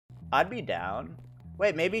I'd be down.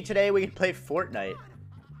 Wait, maybe today we can play Fortnite.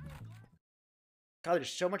 God, there's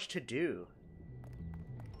so much to do.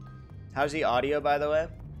 How's the audio, by the way?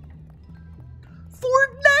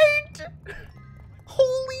 Fortnite!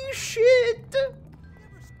 Holy shit!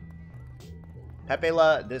 Pepe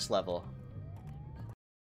La, this level.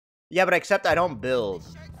 Yeah, but except I don't build.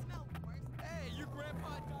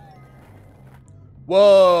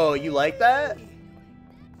 Whoa, you like that?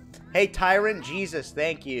 Hey, Tyrant Jesus,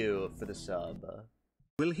 thank you for the sub.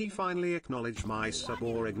 Will he finally acknowledge my sub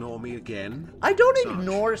or ignore me again? I don't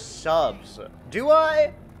ignore subs. Do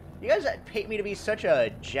I? You guys paint me to be such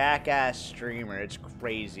a jackass streamer. It's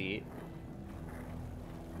crazy.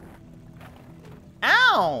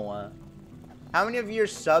 Ow! How many of your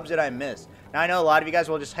subs did I miss? Now, I know a lot of you guys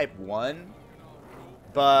will just type 1.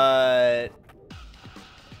 But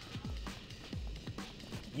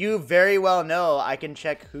you very well know I can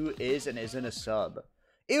check who is and isn't a sub.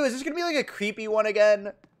 Ew, is this gonna be like a creepy one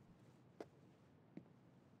again?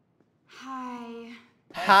 Hi.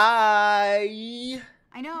 Hi.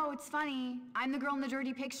 I know, it's funny. I'm the girl in the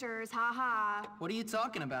dirty pictures, haha. What are you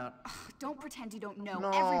talking about? Ugh, don't pretend you don't know. No.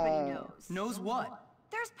 Everybody knows. Knows what?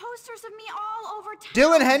 There's posters of me all over town.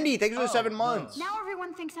 Dylan Hendy, thanks for the 7 months. Now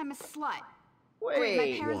everyone thinks I'm a slut. Wait. Great,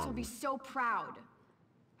 my parents will be so proud.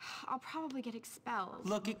 I'll probably get expelled.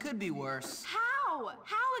 Look, it could be worse. How?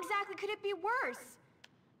 How exactly could it be worse?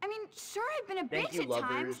 I mean, sure, I've been a bitch at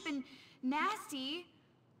times, been nasty,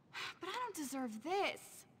 but I don't deserve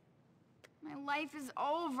this. My life is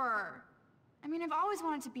over. I mean, I've always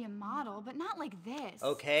wanted to be a model, but not like this.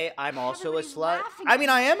 Okay, I'm also a Everybody's slut. laughing I at mean,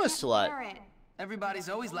 me. I am a can't slut. bear it. Everybody's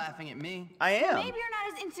always laughing at me. I am. Maybe you're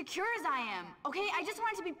not as insecure as I am, okay? I just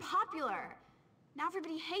wanted to be popular. Now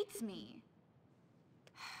everybody hates me.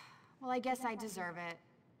 Well, I guess I deserve it.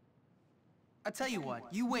 I tell you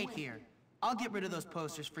what, you wait here. I'll get rid of those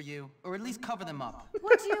posters for you, or at least cover them up.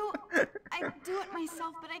 Would you? I do it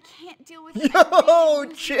myself, but I can't deal with Yo,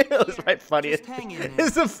 chill. It's my funniest. Just hang in there.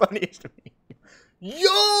 It's the funniest meme.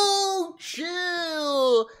 Yo,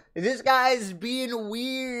 chill. This guy's being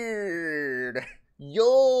weird.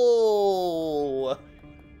 Yo.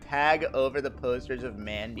 Tag over the posters of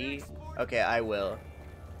Mandy. Okay, I will.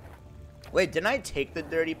 Wait, didn't I take the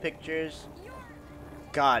dirty pictures?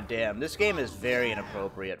 God damn, this game is very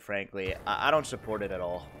inappropriate, frankly. I don't support it at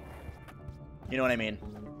all. You know what I mean?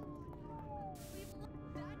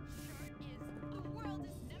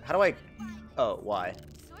 How do I... Oh, why?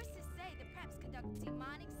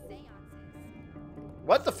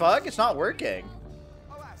 What the fuck? It's not working.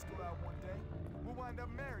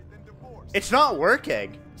 It's not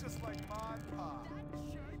working.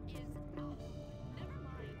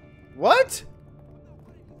 What?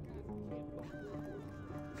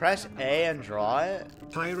 Press A and draw it?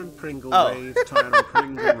 Tyrant Pringle Oh. Rave, Tyrant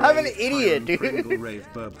Pringle Rave. I'm an idiot, Tyrant dude. Pringle Rave,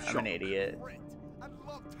 burp I'm shop. an idiot.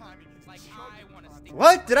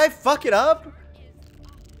 What? Did I fuck it up?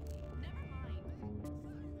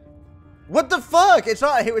 What the fuck? It's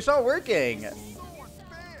not working.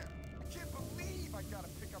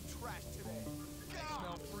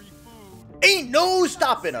 Ain't no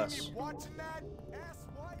stopping us.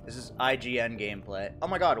 This is IGN gameplay. Oh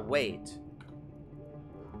my god, wait.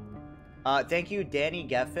 Thank you, Danny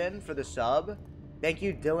Geffen, for the sub. Thank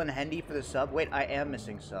you, Dylan Hendy, for the sub. Wait, I am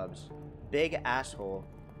missing subs. Big asshole.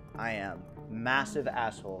 I am. Massive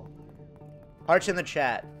asshole. Hearts in the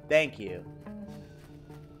chat. Thank you.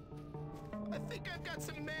 I think I've got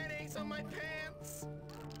some mayonnaise on my pants.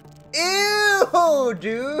 Ew,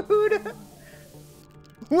 dude.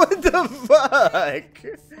 What the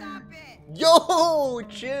fuck? Stop it. Yo,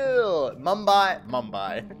 chill.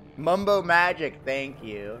 Mumbai. Mumbo Magic, thank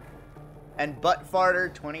you. And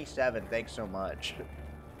Buttfarter27, thanks so much.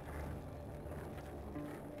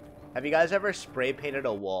 Have you guys ever spray painted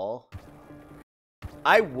a wall?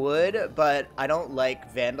 I would, but I don't like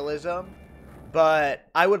vandalism. But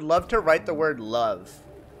I would love to write the word love.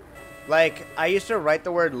 Like, I used to write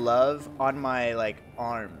the word love on my, like,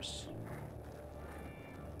 arms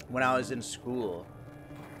when I was in school.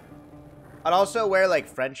 I'd also wear, like,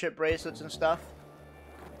 friendship bracelets and stuff.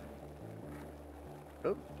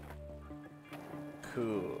 Oh.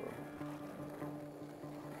 Cool.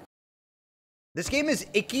 This game is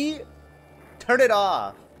icky. Turn it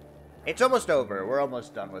off. It's almost over. We're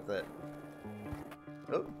almost done with it.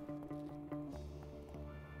 Oh.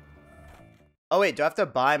 Oh, wait. Do I have to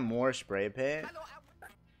buy more spray paint?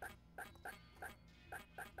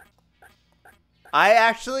 I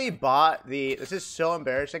actually bought the... This is so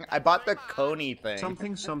embarrassing. I bought the Coney thing.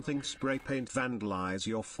 Something spray paint vandalize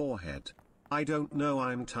your forehead. I don't know,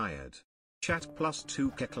 I'm tired. Chat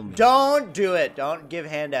 +2 Keckle. Don't do it. Don't give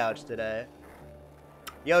handouts today.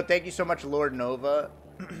 Yo, thank you so much, Lord Nova.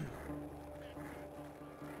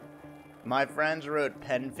 My friends wrote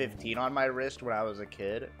Pen 15 on my wrist when I was a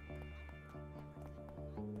kid.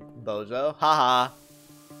 Bozo. Haha.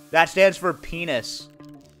 That stands for penis.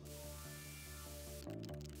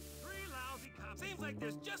 Seems like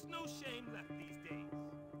there's just no shame left these days.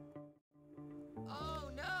 Oh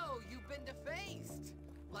no, you've been defaced.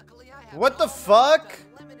 Luckily I have. What the fuck?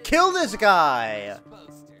 Kill this guy.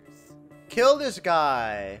 Kill this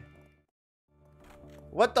guy.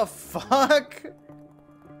 What the fuck?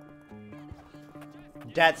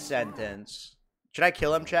 Death sentence. Should I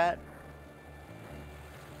kill him, chat?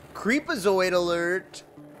 Creepazoid alert.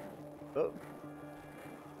 Oh.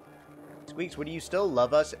 Squeex, would you still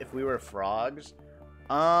love us if we were frogs?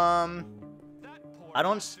 I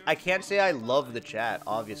can't say I love the chat.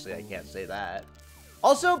 Obviously, I can't say that.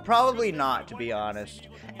 Also, probably not, to be honest.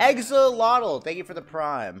 Exolotl, thank you for the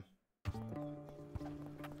prime.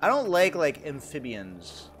 I don't like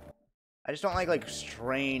amphibians. I just don't like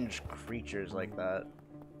strange creatures like that.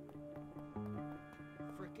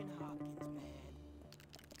 Frickin' Hawkins, man.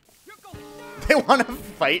 They want to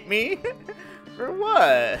fight me? For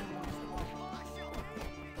what?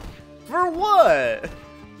 For what?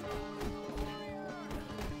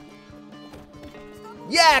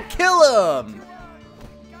 Yeah, kill him!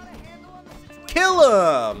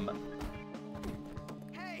 Kill him!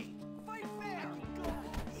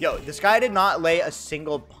 Yo, this guy did not lay a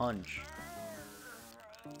single punch.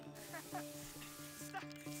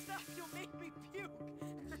 Stop, you'll make me puke.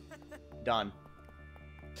 Done.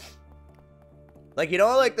 Like, you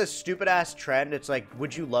know, like the stupid ass trend? It's like,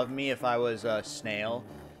 would you love me if I was a snail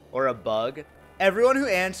or a bug? Everyone who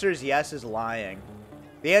answers yes is lying.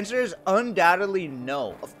 The answer is undoubtedly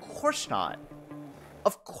no. Of course not.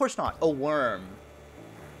 Of course not. A worm.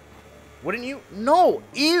 Wouldn't you? No.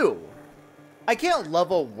 Ew. I can't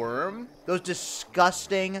love a worm. Those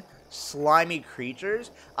disgusting, slimy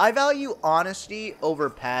creatures. I value honesty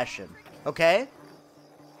over passion. Okay?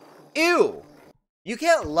 Ew. You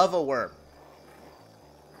can't love a worm.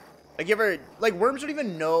 Like, you ever, like, worms don't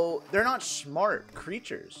even know, they're not smart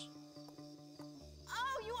creatures.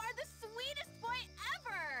 Oh, you are the sweetest boy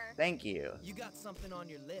ever! Thank you. You got something on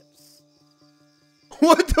your lips.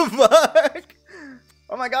 What the fuck?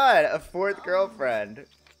 Oh my god, a fourth girlfriend.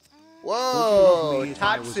 Whoa,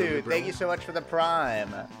 Tatsu, thank you so much for the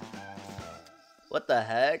prime. What the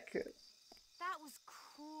heck? That was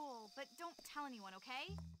cool, but don't tell anyone,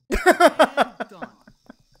 okay? Done.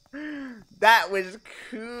 That was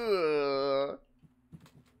cool.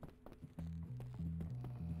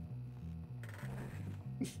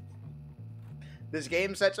 This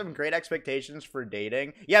game sets some great expectations for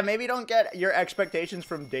dating. Yeah, maybe don't get your expectations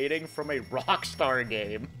from dating from a Rockstar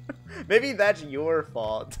game. Maybe that's your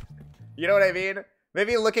fault. You know what I mean?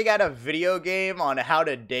 Maybe looking at a video game on how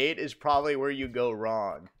to date is probably where you go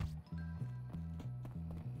wrong.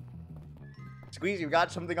 Squeeze, you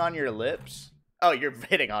got something on your lips? Oh, you're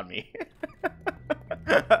hitting on me.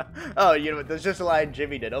 Oh, you know, there's just a line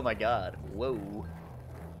Jimmy did. Oh my god. Whoa.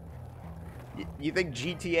 You think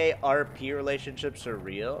GTA RP relationships are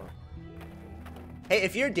real? Hey,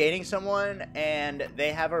 if you're dating someone and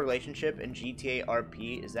they have a relationship in GTA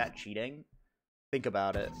RP, is that cheating? Think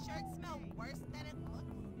about it.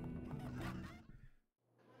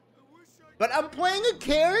 But I'm playing a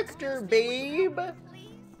character, babe.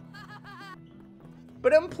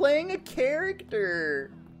 But I'm playing a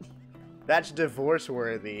character. That's divorce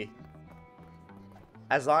worthy.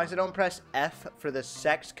 As long as I don't press F for the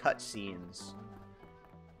sex cutscenes.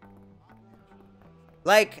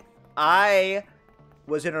 Like, I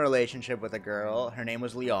was in a relationship with a girl. Her name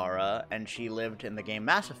was Liara, and she lived in the game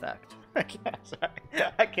Mass Effect. I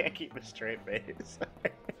can't keep a straight face.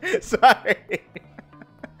 Sorry.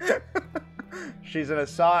 She's an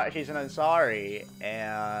Asari,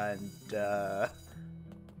 and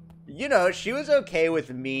you know, she was okay with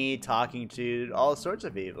me talking to all sorts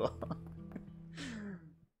of people.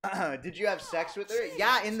 Did you have sex with her?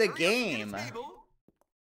 Yeah, in the game.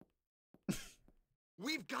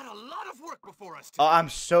 We've got a lot of work before us. Oh, I'm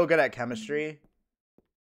so good at chemistry.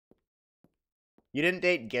 You didn't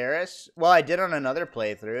date Garrus? Well, I did on another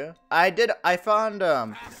playthrough. I found,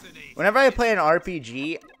 whenever I play an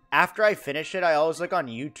RPG, after I finish it, I always look on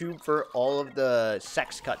YouTube for all of the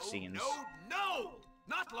sex cutscenes. No,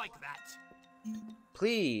 not like that.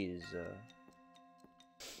 Please.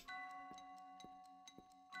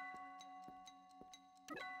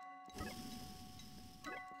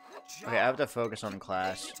 Okay, I have to focus on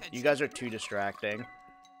class. You guys are too distracting.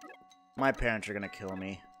 My parents are gonna kill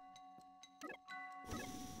me.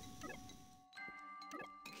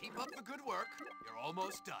 Keep up the good work. You're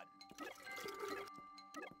almost done.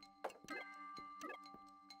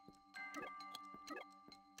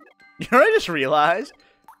 You know what I just realized?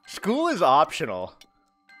 School is optional.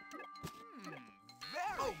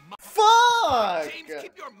 Oh, Fuck! James,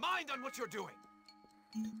 keep your mind on what you're doing.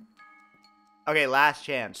 Okay, last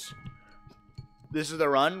chance. This is the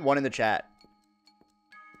run. One in the chat.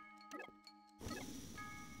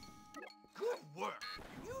 Good work.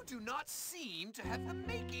 You do not seem to have the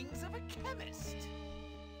makings of a chemist.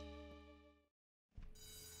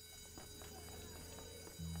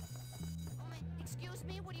 Excuse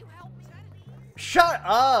me, would you help me? Shut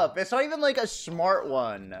up! It's not even like a smart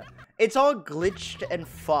one. It's all glitched and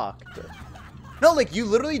fucked. No, like, you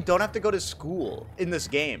literally don't have to go to school in this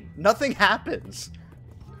game. Nothing happens.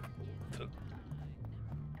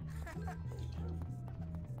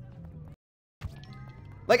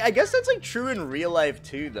 Like, I guess that's, like, true in real life,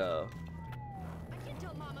 too, though. I can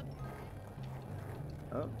tell Mama.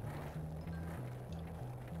 Oh.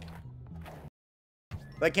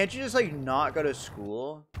 Like, can't you just, like, not go to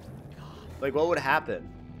school? Like, what would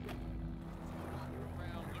happen?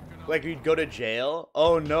 Like, you'd go to jail?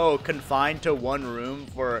 Oh, no, confined to one room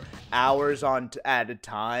for hours at a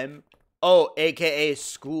time? Oh, aka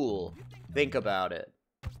school. Think about it.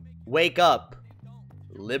 Wake up,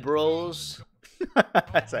 liberals.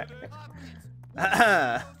 Sorry.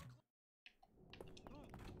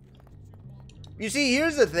 You see,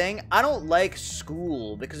 here's the thing. I don't like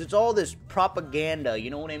school because it's all this propaganda, you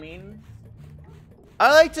know what I mean?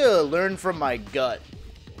 I like to learn from my gut.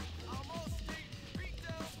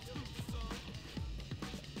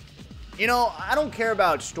 You know, I don't care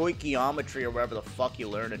about stoichiometry or whatever the fuck you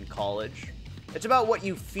learn in college. It's about what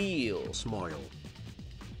you feel. Smile.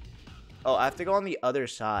 Oh, I have to go on the other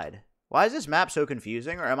side. Why is this map so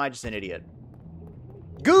confusing, or am I just an idiot?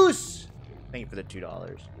 Goose! Thank you for the $2.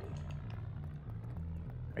 Are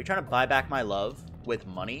you trying to buy back my love with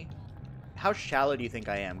money? How shallow do you think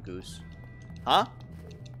I am, Goose? Huh?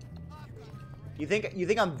 You think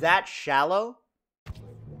I'm that shallow?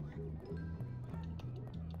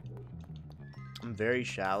 I'm very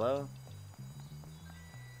shallow.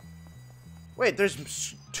 Wait,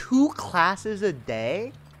 there's 2 classes a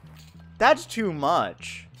day? That's too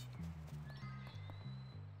much.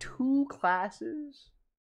 2 classes?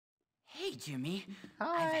 Hey, Jimmy.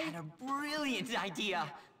 Hi. I've had a brilliant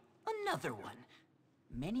idea. Another one.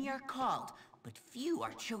 Many are called, but few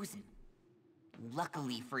are chosen.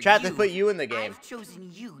 Luckily for Chat, you, they put you in the game. I've chosen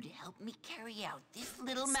you to help me carry out this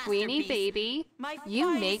little Squeenie masterpiece. baby, My you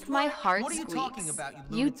finest make my work. heart What are you squeaks. talking about,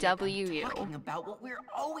 you You lunatic? W Talking you. about what we're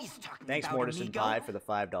always talking Thanks, about, Mortison amigo. Pie, for the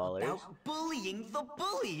 $5. About bullying the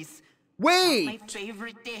bullies. Wait! My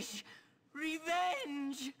favorite dish,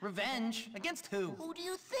 revenge. Revenge? Against who? Who do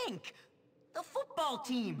you think? The football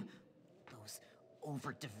team. Those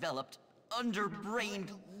overdeveloped, underbrained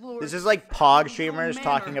lords. This is like Pog of streamers manor,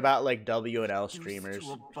 talking about like W&L used streamers.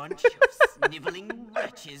 to a bunch of sniveling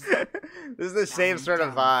wretches. This is the same Down, sort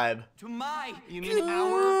of down. vibe. To my You mean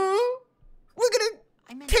our? We're gonna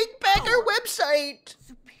I meant take back our our website.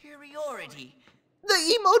 superiority. The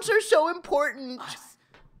emotes are so important. Us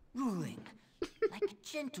ruling like a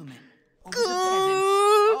gentleman over the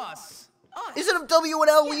peasants. Us. Us. Instead of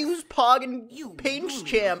W&L, we Yes. use Pog and You Paints ruling,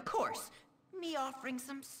 Champ. Of course. Me offering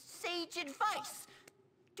some sage advice.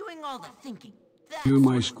 Doing all the thinking. That You, my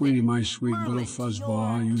sort of Squeenie, thing. my sweet little Merlin,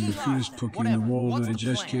 fuzzball, you're you the King fierce Arthur. cook in the Whatever. world, What's and I the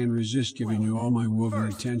just plan? can't resist giving you all my woven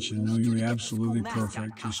First, attention. we No, need you to you're get the absolutely school mascot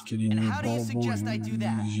perfect. Just costume. kidding, And you're a how do you ball suggest I do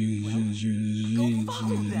that? Go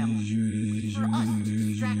follow them. For us to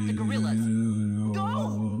distract the gorillas.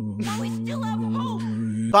 Go! Now we still have hope!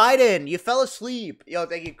 Biden, you fell asleep. Yo,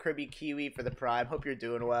 thank you, Kirby Kiwi, for the Prime. Hope you're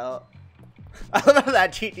doing well. I love how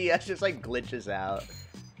that GTS just like glitches out.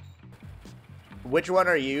 Which one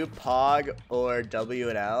are you, Pog or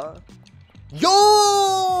W&L?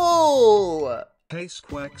 Yo! Hey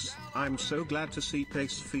Squeex, I'm so glad to see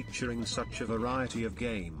Pace featuring such a variety of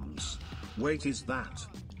games. Wait, is that?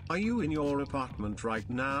 Are you in your apartment right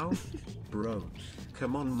now? Bro,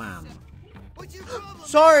 come on man.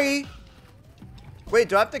 Sorry. Wait,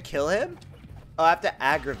 do I have to kill him? Oh, I have to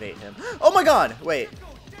aggravate him. Oh my god, wait.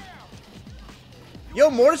 Yo,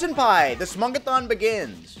 Mortison Pie, the Smungathon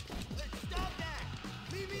begins.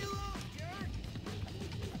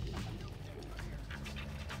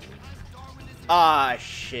 Ah,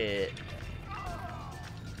 shit.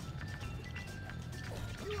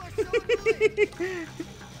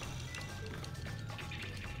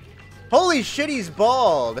 Holy shit, he's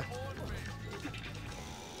bald.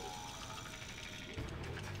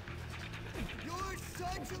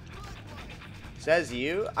 Says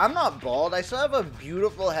you? I'm not bald. I still have a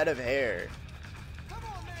beautiful head of hair. Come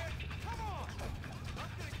on, man! Come on! I'm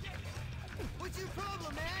gonna get you! What's your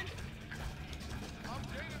problem, man? I'm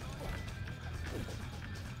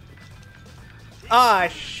Ah,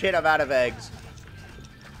 shit, I'm out of eggs.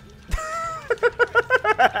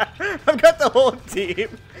 I've got the whole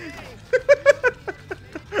team.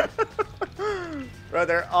 Bro,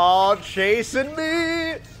 they're all chasing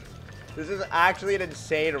me. This is actually an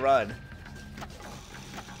insane run.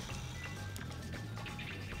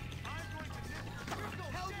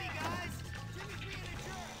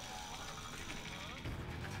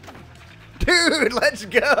 Dude, let's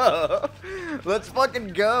go. Let's fucking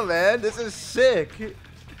go, man. This is sick.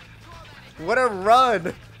 What a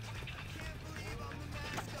run.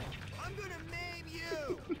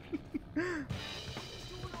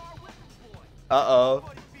 Uh-oh.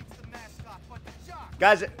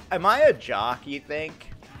 Guys, am I a jock, you think?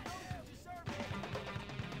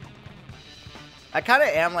 I kind of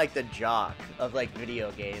am like the jock of like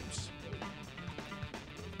video games.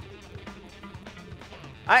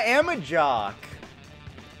 I am a jock.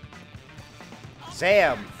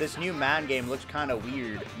 Sam, this new man game looks kind of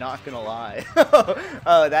weird, not gonna lie.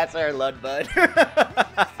 Oh, that's our Ludbud.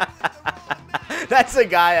 That's the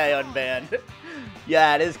guy I unbanned.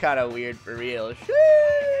 Yeah, it is kind of weird for real.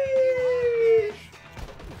 Sheesh.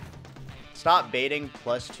 Stop baiting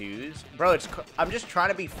 +2s. Bro, I'm just trying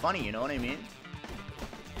to be funny, you know what I mean?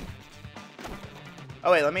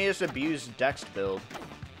 Oh wait, let me just abuse Dex build.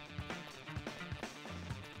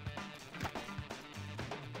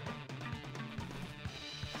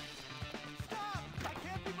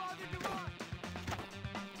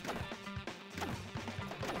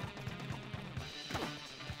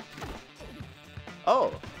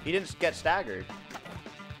 Oh, he didn't get staggered.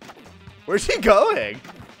 Where's he going?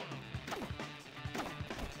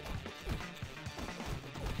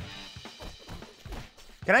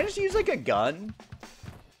 Can I just use like a gun?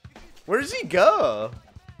 Where does he go?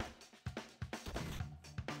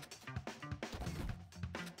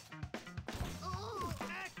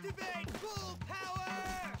 Activate full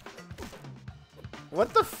power!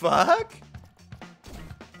 What the fuck?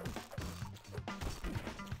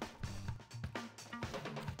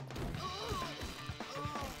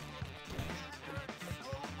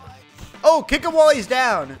 Oh, kick him while he's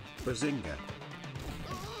down. Bazinga.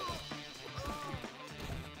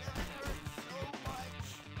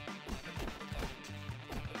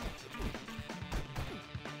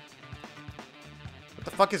 What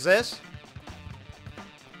the fuck is this?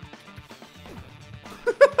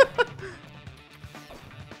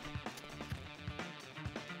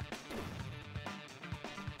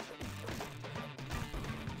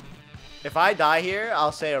 If I die here,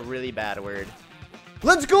 I'll say a really bad word.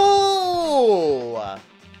 Let's go!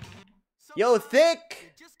 Yo,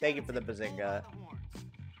 Thick! Thank you for the bazinga.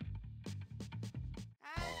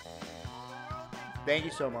 Thank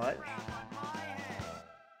you so much.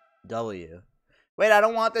 W. Wait, I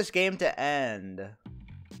don't want this game to end.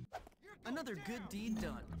 Another good deed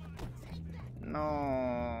done.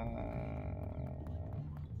 No.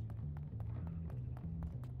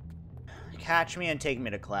 Catch me and take me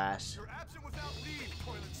to class. You're absent without leave,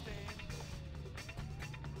 toilet stand.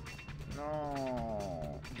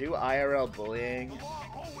 No. Do IRL bullying. The law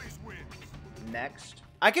always wins. Next.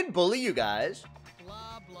 I can bully you guys.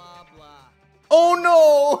 Blah, blah, blah. Oh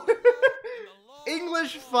no!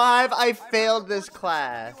 English 5, I failed this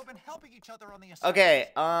class. Okay,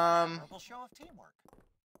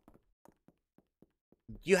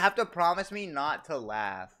 you have to promise me not to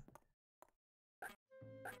laugh.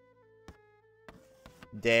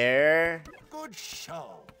 Dare. Good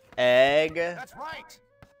show. Egg. That's right.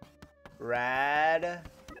 Rad.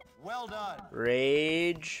 Well done.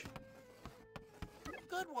 Rage.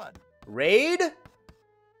 Good one. Raid.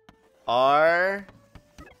 R.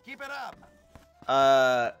 Keep it up.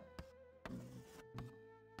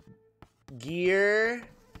 Gear.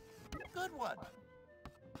 Good one.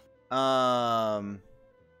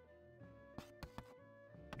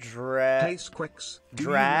 Hey Squeex, do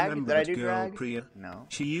drag? you remember Did I that do girl drag? Priya? No.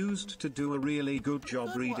 She used to do a really good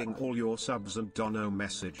job reading all your subs and dono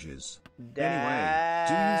messages. Anyway,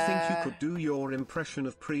 do you think you could do your impression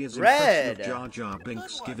of Priya's impression of Jar Jar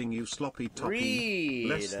Binks giving you sloppy toppy?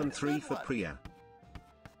 Less than 3 for Priya.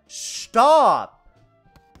 Stop!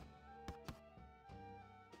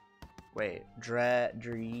 Wait,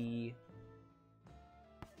 Dree.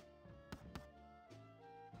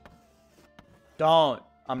 Don't.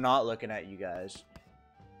 I'm not looking at you guys.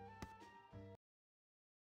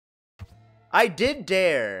 I did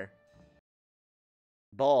dare.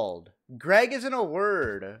 Bald. Greg isn't a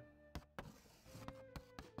word.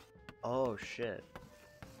 Oh, shit.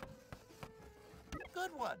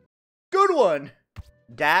 Good one. Good one!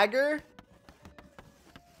 Dagger?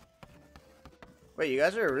 Wait, you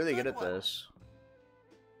guys are really good at this.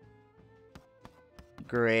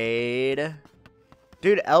 Grade.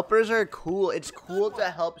 Dude, helpers are cool. It's cool to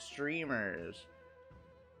help streamers.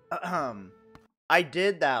 I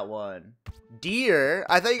did that one. Deer?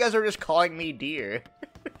 I thought you guys were just calling me deer.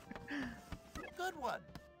 Good one.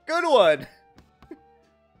 Good one!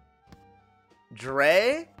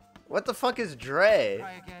 Dre? What the fuck is Dre?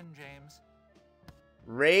 Try again, James.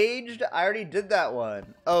 Raged? I already did that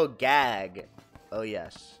one. Oh, gag. Oh,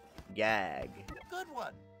 yes. Gag. Good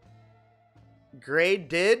one. Grade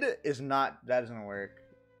did is not... That doesn't work.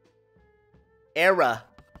 Era.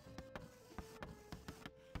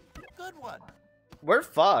 Good one. We're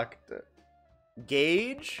fucked.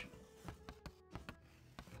 Gauge?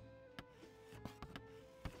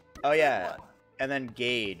 Oh, yeah. And then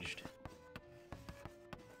gauged.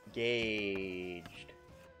 Gauged.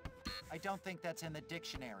 I don't think that's in the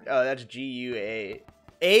dictionary. Oh, that's G-U-A.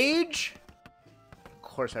 Age? Of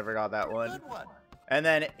course I forgot that one. Good one. And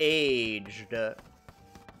then aged. Good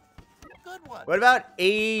one. What about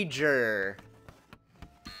ager?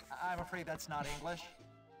 I'm afraid that's not English.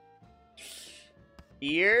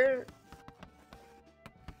 Ear?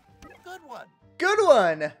 Good one. Good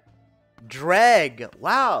one! Dreg.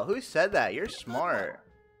 Wow, who said that? You're smart.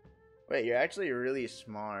 Wait, you're actually really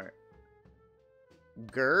smart.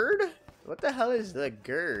 Gird? What the hell is the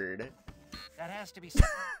gird? That has to be.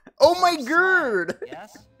 Oh my gird!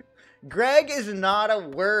 Yes. Greg is not a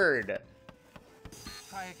word.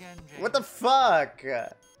 Try again, James. What the fuck?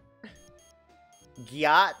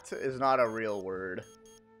 Gyat is not a real word.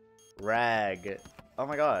 Rag. Oh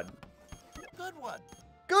my god. Good one.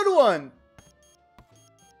 Good one!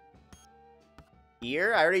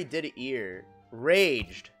 Ear? I already did ear.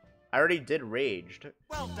 Raged. I already did raged.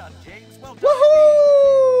 Well done, James. Well done.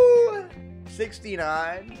 Woohoo!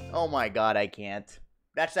 69. Oh my god, I can't.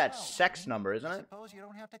 That's that sex number, isn't I it? suppose you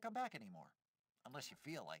don't have to come back anymore, unless you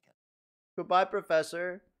feel like it. Goodbye,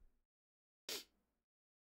 Professor.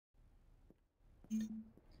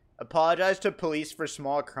 Apologize to police for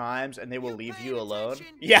small crimes and they will leave you alone.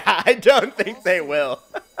 Yeah, I don't think they will.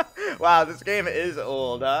 Wow, this game is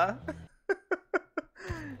old, huh?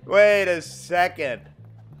 Wait a second.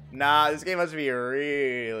 Nah, this game must be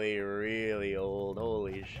really, really old.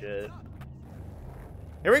 Holy shit.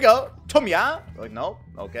 Here we go. Tomya. Like, nope.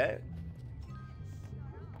 Okay.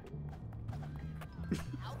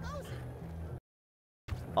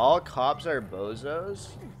 All cops are bozos?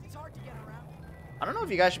 I don't know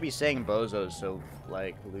if you guys should be saying bozos so,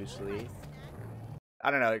 like, loosely.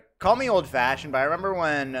 I don't know. Call me old-fashioned, but I remember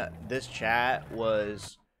when this chat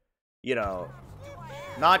was, you know,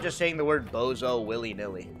 not just saying the word bozo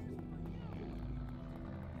willy-nilly.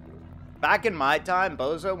 Back in my time,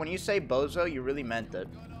 bozo, when you say bozo, you really meant it.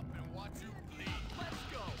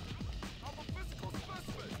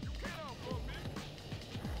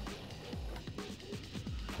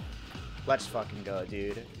 Let's fucking go,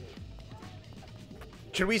 dude.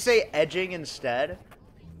 Should we say edging instead?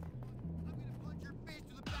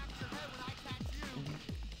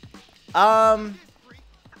 I'm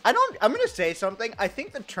gonna say something. I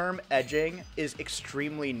think the term edging is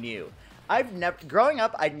extremely new. Growing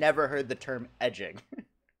up, I'd never heard the term edging.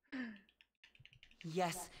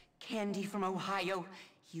 Yes, Candy from Ohio,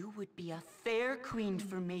 you would be a fair queen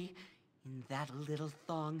for me. In that little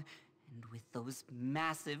thong, and with those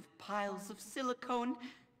massive piles of silicone.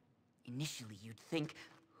 Initially, you'd think,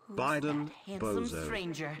 who's Biden, that handsome bozo,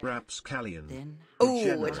 stranger? rapscallion, Then,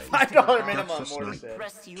 Ooh, it's $5 minimum, more to say.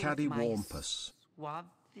 impress you caddy with my wampus.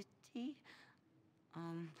 suavity?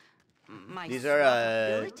 My These are,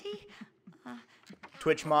 suavability?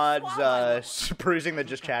 Twitch mods, perusing the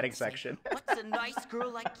just chatting section. What's a nice girl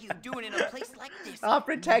like you doing in a place like this? I'll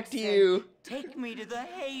protect you. Take me to the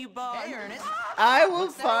hay barn. Hey, Ernest. I will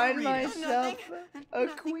What's that find reading? myself a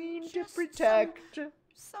Nothing, queen to just protect.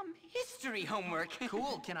 Some history homework.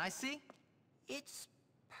 Cool, can I see? It's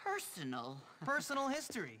personal. Personal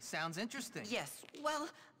history. Sounds interesting. Yes, well,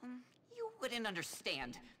 you wouldn't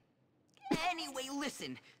understand. Anyway,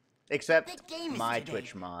 listen. Except The game is my today.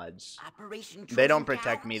 Twitch mods. Operation They don't Trojan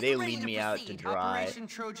protect Cow me. is They ready lead me out to proceed. dry. Operation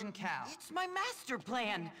Trojan Cow. It's my master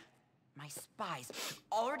plan. My spies have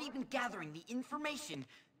already been gathering the information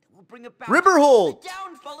that will bring about Riverhold! the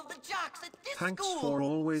downfall of the jocks at this Thanks school. for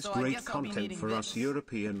always So I great guess I'll be content needing for us this.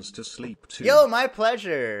 Europeans to sleep to. Yo, my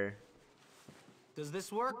pleasure. Does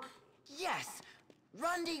this work? Yes.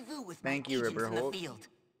 Rendezvous with Thank my you, agents in the Riverhold. field.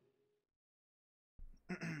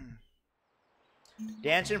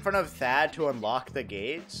 Dance in front of Thad to unlock the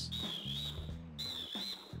gates?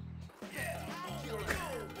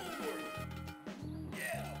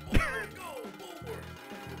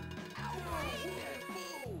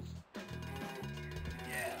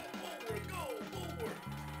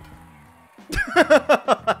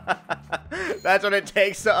 That's what it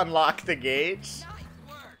takes to unlock the gates.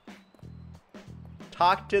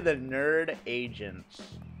 Talk to the nerd agents.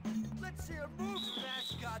 Let's see a move,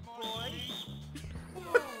 mascot boy.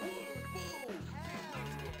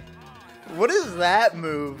 What is that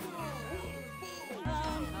move?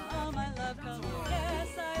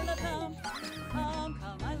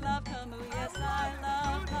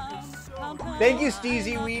 Thank you,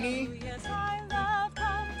 Steezy Weenie.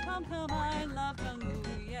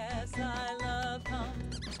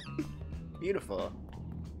 Beautiful.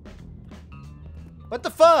 What the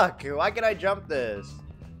fuck? Why can I jump this?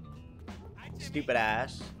 Stupid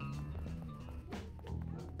ass.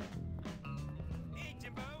 Hey,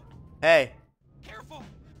 Timbo. Hey. Careful.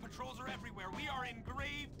 Patrols are everywhere. We are in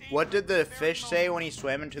grave danger. What did the fish say when he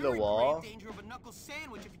swam into the wall? Danger of a knuckle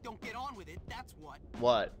sandwich if you don't get on with it. That's what.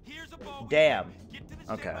 What? Here's a bow. Damn. Get to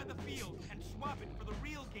the Okay. by the field and swap it for the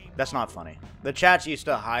real game. That's not funny. The chat's used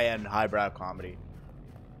to high-end, highbrow comedy.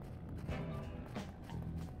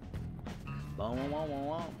 Boom, boom, boom, boom,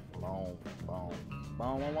 boom, boom,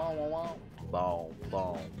 boom,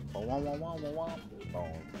 boom, boom, boom,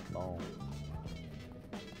 boom, boom.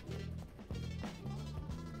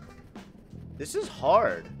 This is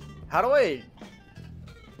hard. How do I?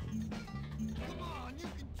 Come on, you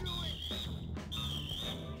can do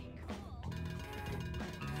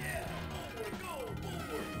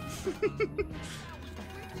it.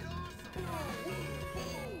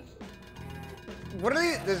 What are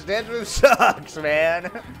these? This dance move sucks,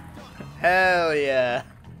 man. Hell yeah.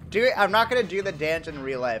 I'm not gonna do the dance in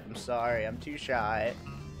real life. I'm sorry. I'm too shy.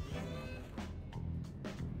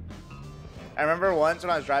 I remember once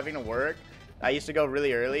when I was driving to work, I used to go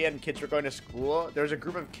really early and kids were going to school. There was a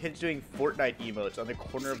group of kids doing Fortnite emotes on the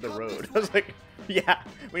corner of the road. I was like, yeah,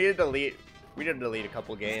 we need to delete a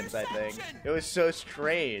couple games, I think. It was so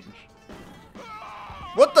strange.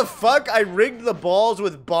 What the fuck? I rigged the balls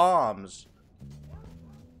with bombs.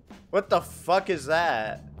 What the fuck is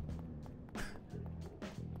that?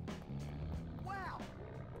 Wow.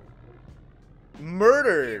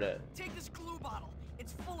 Murdered. Take this glue bottle.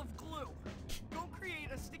 It's full of glue. Go create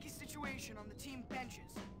a sticky situation on the team benches.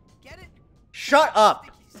 Get it? Shut up.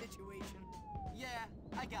 Sticky situation. Yeah,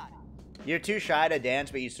 I got it. You're too shy to dance,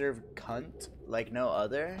 but you serve cunt like no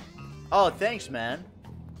other? Oh, thanks, man.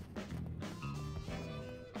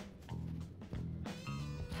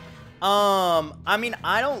 I mean,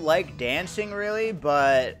 I don't like dancing really,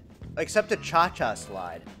 but except the cha-cha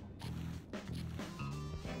slide.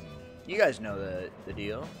 You guys know the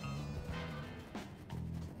deal.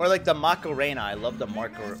 Or like the Macarena. I love the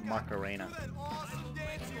Macarena.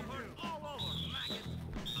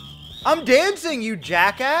 I'm dancing, you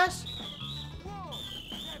jackass! Whoa,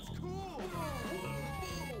 that's cool.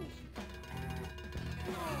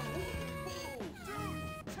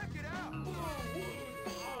 Dude, check it out.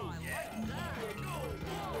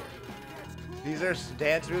 These are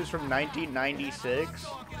dance moves from 1996.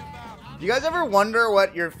 Do you guys ever wonder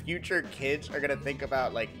what your future kids are gonna think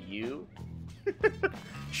about, like, you?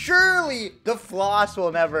 Surely the floss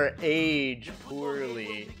will never age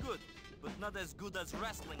poorly. Good, but not as good as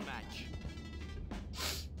wrestling match.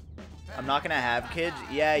 I'm not gonna have kids?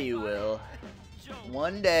 Yeah, you will.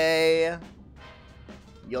 One day,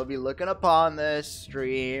 you'll be looking upon this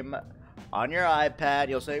stream on your iPad.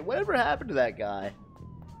 You'll say, whatever happened to that guy?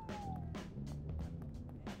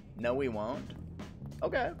 No, we won't.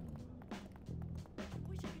 Okay.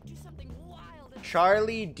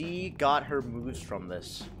 Charlie D got her moves from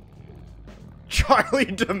this. Charlie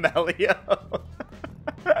D'Amelio.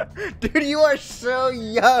 Dude, you are so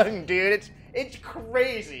young, dude. It's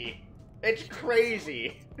crazy. It's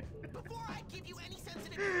crazy.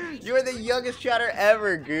 You are the youngest chatter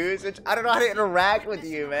ever, Goose. I don't know how to interact with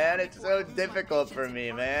you, man. It's so difficult for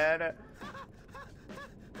me, man.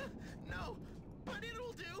 No, but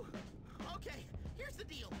it'll do. Okay, here's the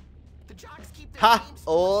deal. The jocks keep their Ha! names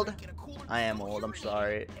Old? so they get a cooler I am feel old, I'm purity.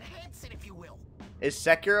 sorry. Enhance it, if you will. Is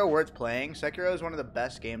Sekiro worth playing? Sekiro is one of the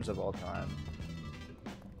best games of all time.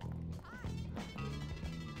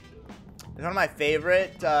 It's one of my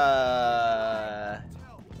favorite,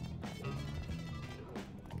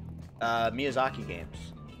 Miyazaki games.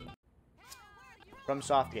 From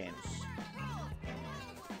Soft Games.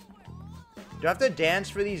 Do I have to dance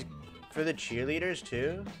for the cheerleaders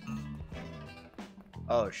too?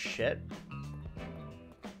 Oh shit.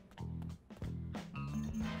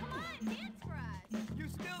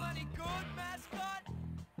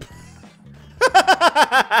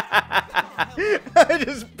 I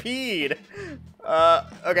just peed.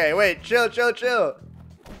 Okay, wait, chill. Alright,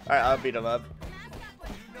 I'll beat him up.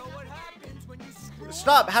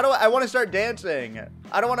 Stop, how do I want to start dancing.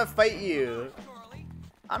 I don't want to fight you.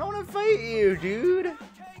 I don't want to fight you, dude.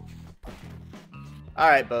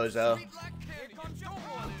 Alright, bozo.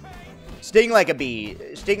 Sting like a bee.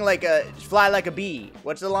 Fly like a bee.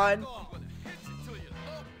 What's the line?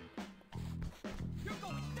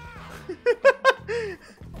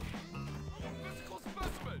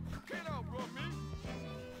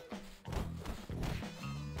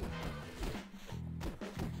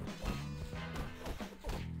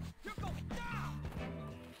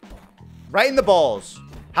 Right in the balls.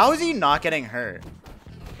 How is he not getting hurt?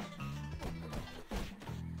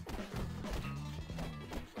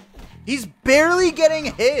 He's barely getting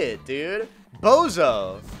hit, dude.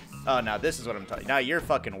 Bozo. Oh, now this is what I'm talking. Now you're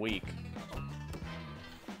fucking weak.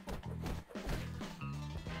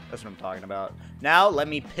 That's what I'm talking about. Now let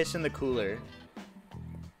me piss in the cooler.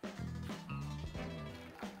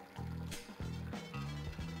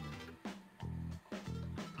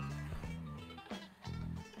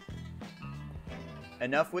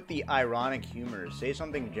 Enough with the ironic humor. Say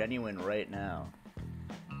something genuine right now.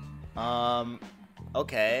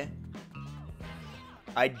 Okay.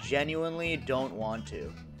 I genuinely don't want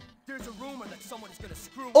to. There's a rumor that someone is gonna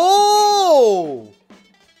screw. Oh!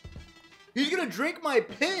 He's gonna drink my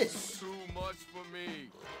piss. Too much for me.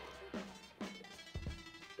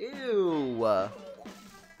 Ew.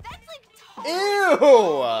 That's like totally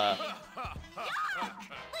Ew.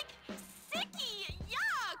 like sicky.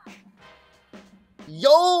 Yuck.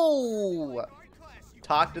 Yo!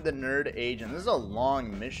 Talk to the nerd agent. This is a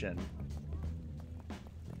long mission.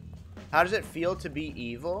 How does it feel to be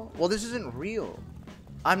evil? Well, this isn't real.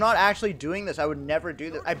 I'm not actually doing this. I would never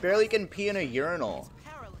do this. I barely can pee in a urinal.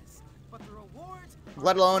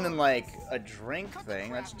 Let alone in, like, a drink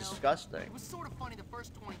thing. That's disgusting. It was sort of funny the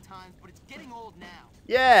first 20 times, but it's getting old now.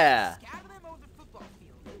 Yeah. Scatter them over the football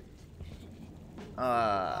field.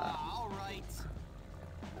 All right.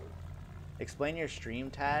 Explain your stream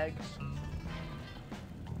tags.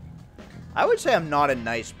 I would say I'm not a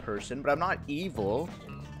nice person, but I'm not evil,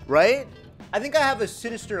 right? I think I have a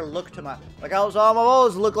sinister look to my, like I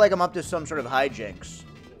always look like I'm up to some sort of hijinks.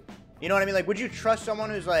 You know what I mean? Like, would you trust someone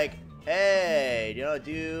who's like, hey, you know,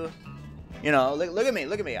 look at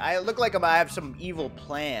me. I look like I have some evil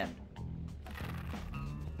plan.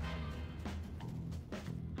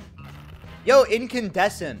 Yo,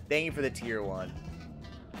 Incandescent, thank you for the tier 1.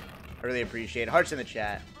 I really appreciate it. Hearts in the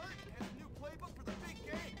chat.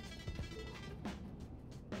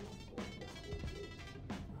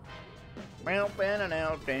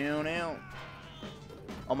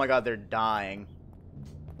 Oh my god, they're dying.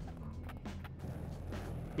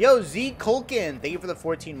 Yo, Z Culkin, thank you for the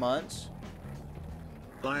 14 months.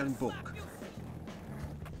 Lion Book.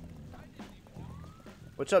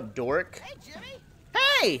 What's up, dork? Hey, Jimmy.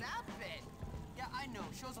 Hey! Yeah, I know.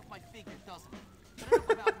 Shows off my figure, doesn't it?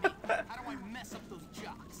 But enough about me. How do I mess up those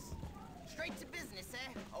jocks? Straight to business,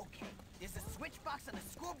 eh? Okay. There's a switch box on the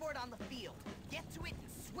scoreboard on the field. Get to it and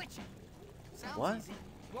switch it. Sounds What? easy.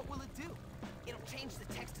 What will it do? It'll change the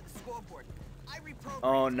text of the scoreboard. I reprogrammed.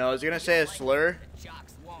 Oh no, is he gonna say a slur? The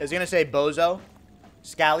jocks won't. Is he gonna say bozo?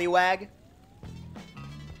 Scallywag?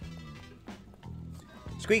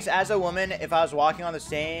 Squeex, as a woman, if I was walking on the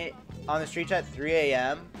streets at 3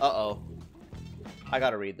 a.m. Uh-oh. I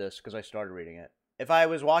gotta read this because I started reading it. If I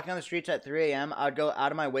was walking on the streets at 3 a.m., I'd go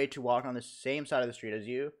out of my way to walk on the same side of the street as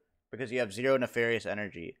you because you have zero nefarious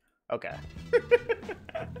energy. Okay.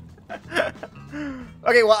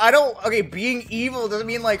 Okay, well, I don't... Okay, being evil doesn't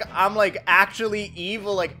mean, like, I'm, like, actually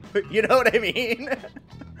evil, like, you know what I mean?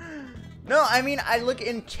 No, I mean, I look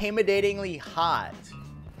intimidatingly hot.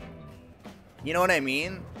 You know what I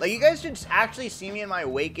mean? Like, you guys should actually see me in my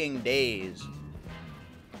waking days.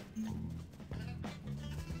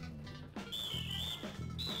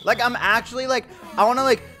 Like, I'm actually, like, I want to,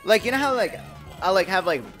 like, you know how, like, I, like, have,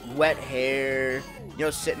 like, wet hair, you know,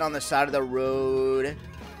 sitting on the side of the road,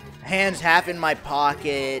 hands half in my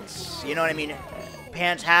pockets, you know what I mean?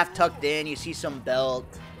 Pants half tucked in, you see some belt.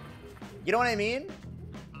 You know what I mean?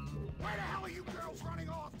 Where the hell are you girls running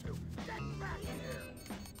off to? Get back here!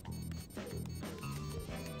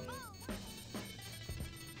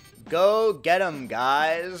 Go get 'em,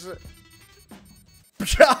 guys.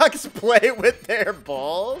 Jocks play with their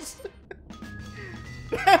balls?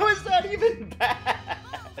 How is that even bad?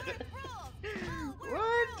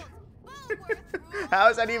 What? How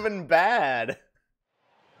is that even bad?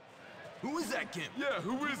 Who is that Gimp? Yeah,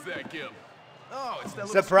 who is that Gimp? Oh, it's that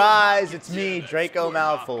Surprise! It's me, Draco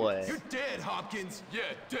Malfoy. You're dead, Hopkins. Yeah,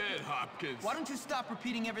 dead, Hopkins. Why don't you stop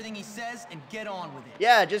repeating everything he says and get on with it?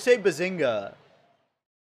 Yeah, just say Bazinga.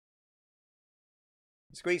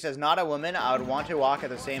 Squeex says, not a woman. I would want to walk at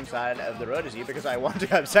the same side of the road as you because I want to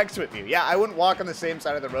have sex with you. Yeah, I wouldn't walk on the same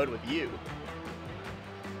side of the road with you.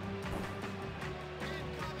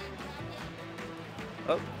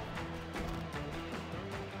 Oh.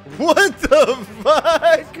 What the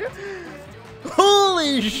fuck?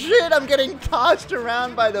 Holy shit, I'm getting tossed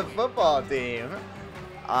around by the football team.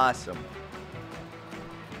 Awesome.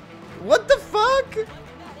 What the fuck?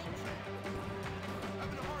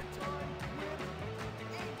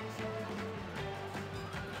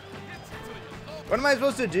 What am I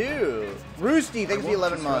supposed to do? Roosty, thanks for the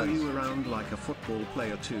 11 months. You around like a football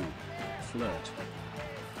player too. Flirt.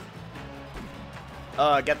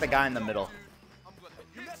 Get the guy in the middle.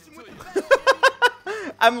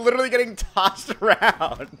 I'm literally getting tossed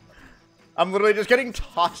around. I'm literally just getting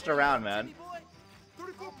tossed around, man.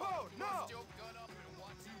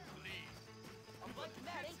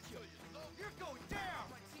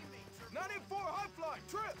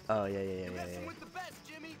 Oh, yeah.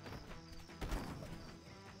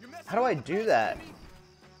 How do I do that?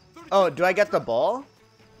 Oh, do I get the ball?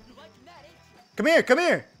 Come here, come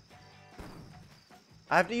here.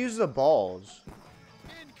 I have to use the balls.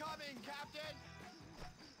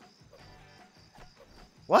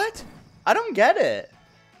 What? I don't get it.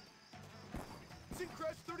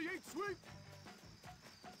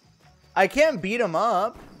 I can't beat him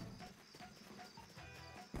up.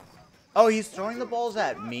 Oh, he's throwing the balls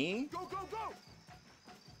at me?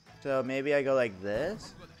 So maybe I go like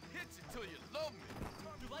this?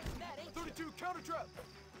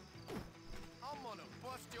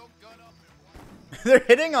 They're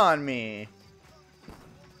hitting on me.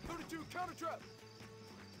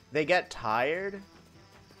 They get tired?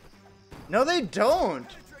 No, they don't.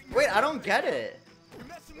 Wait, I don't get it.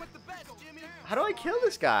 How do I kill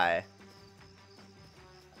this guy?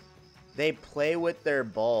 They play with their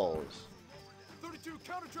balls.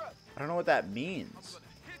 I don't know what that means.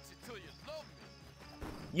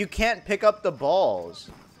 You can't pick up the balls.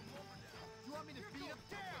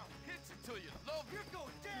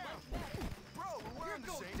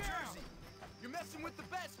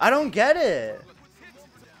 I don't get it.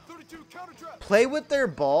 Play with their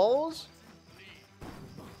balls?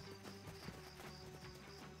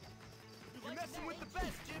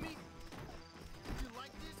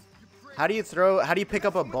 How do you pick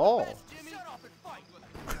up a ball?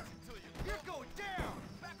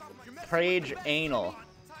 Prage anal.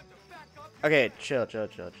 Okay, chill.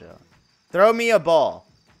 Throw me a ball.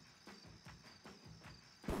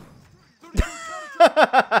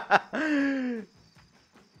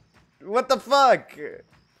 What the fuck?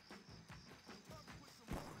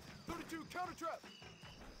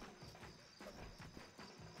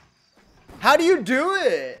 How do you do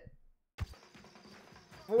it?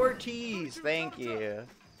 4 T's, thank you.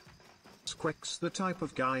 Squeex the type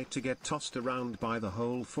of guy to get tossed around by the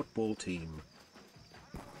whole football team.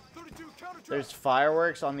 There's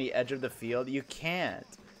fireworks on the edge of the field. You can't.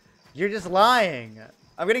 You're just lying.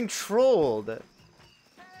 I'm getting trolled.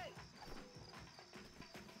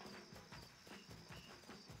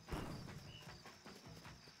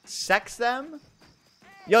 Sex them?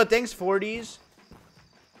 Yo, thanks 40s.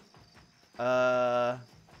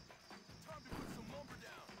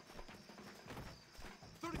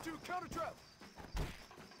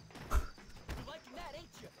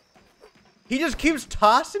 He just keeps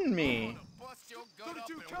tossing me.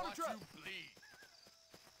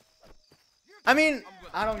 I mean,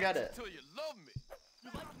 I don't get it.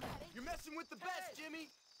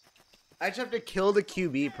 I just have to kill the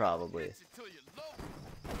QB probably.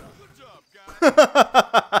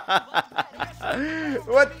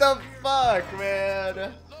 What the fuck,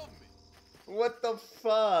 man? What the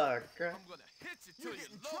fuck?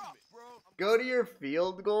 Go to your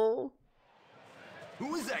field goal?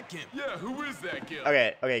 Who is that kid? Yeah, who is that kid?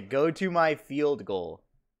 Okay, go to my field goal.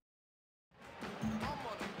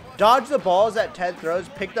 Dodge the balls that Ted throws,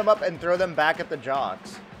 pick them up, and throw them back at the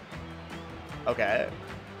jocks. Okay.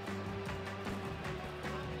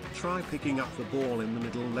 Try picking up the ball in the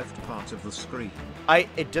middle left part of the screen.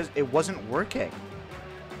 It wasn't working.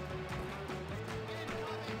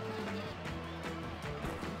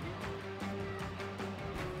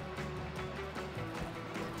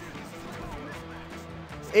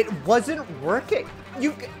 It wasn't working.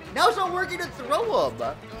 Now it's not working to throw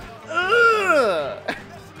them. Ugh.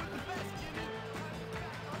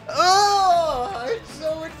 Oh, it's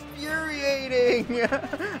so infuriating.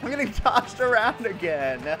 I'm getting tossed around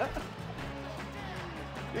again.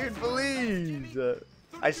 Dude, please.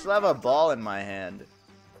 I still have a ball in my hand.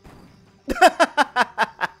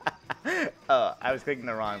 Oh, I was clicking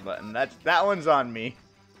the wrong button. That one's on me.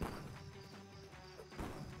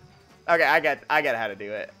 Okay, I got how to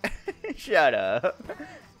do it. Shut up.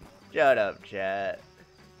 Shut up, chat.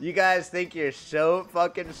 You guys think you're so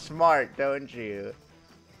fucking smart, don't you?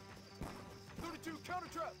 32 counter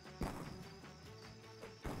trap.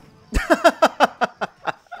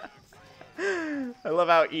 I love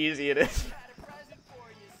how easy it is.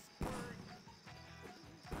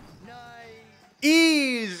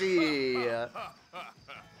 Easy!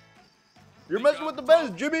 You're messing with the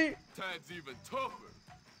best, Jimmy! Tad's even tougher.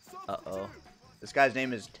 Uh-oh. This guy's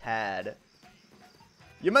name is Tad.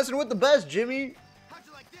 You're messing with the best, Jimmy! How'd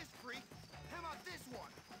you like this, freak? How about this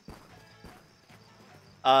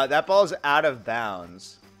one? That ball's out of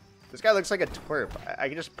bounds. This guy looks like a twerp. I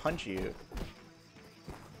can just punch you.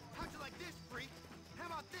 How'd you like this, freak? How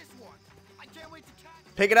about this one? I can't wait to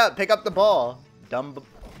catch. Pick it up. Pick up the ball. Dumbo.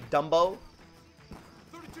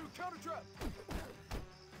 32 counter trap.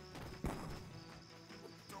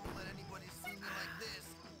 Don't let anybody see me like this.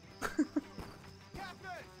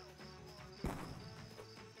 Captain!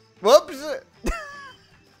 Whoops!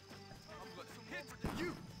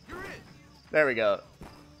 You're in. There we go.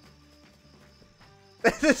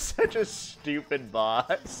 This is such a stupid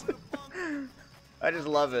boss. I just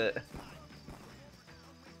love it.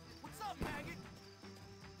 What's up, maggot?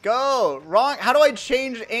 Go! Wrong! How do I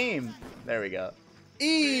change aim? There we go.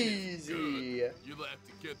 Easy! You'll have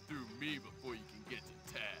to get through me before you can get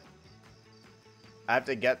to Tad. I have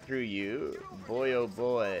to get through you? Boy, oh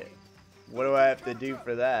boy. What do I have to do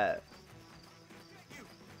for that?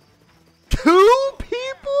 2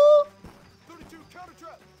 people? 32 counter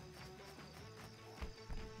trap.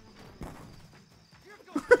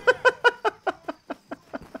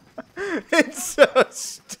 It's so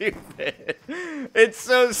stupid. It's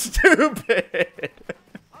so stupid.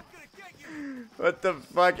 I'm gonna get you. What the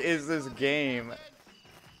fuck is this game?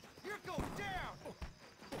 Here goes down.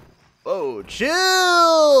 Oh,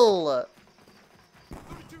 chill!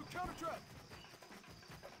 32 counter trap.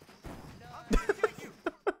 I'm gonna get you.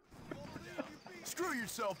 Screw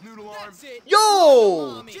yourself, noodle arm. That's it.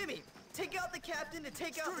 Yo! Jimmy, take out the captain to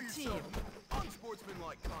take out Screw the team. yourself.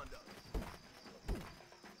 Unsportsmanlike conduct.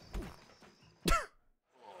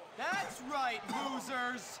 That's right,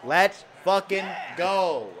 losers. Let's fucking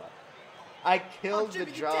go. I killed the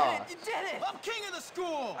Jimmy, draw. You did it. I'm king of the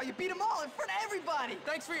school. Oh, you beat them all in front of everybody.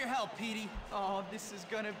 Thanks for your help, Petey. Oh, this is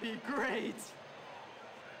gonna be great.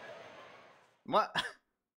 What?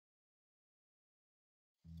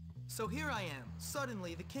 So here I am,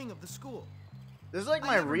 suddenly the king of the school. This is like I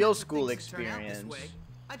my never real meant for school things to turn out this experience. way.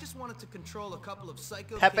 I just wanted to control a couple of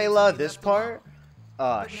psycho Pepe kids La, and be this left alone. part?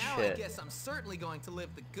 Oh, But now I shit. guess I'm certainly going to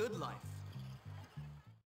live the good life.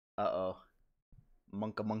 Uh-oh.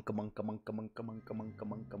 Monka, monka, monka, monka, monka, monka, monka,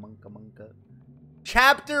 monka, monka, monka.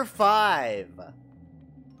 Chapter 5.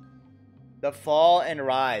 The Fall and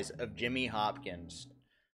Rise of Jimmy Hopkins.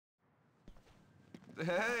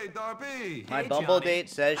 Hey, Darby! My Hey, Bumble Johnny. did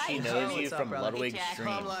says she Hi, knows Joe. you What's up, from brother? Ludwig's Hey, Jack. stream.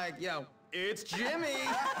 I'm like, yo, it's Jimmy.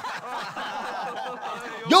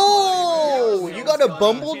 Yo! You got a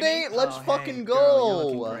Bumble Jimmy? date? Let's Oh, fucking hey, go!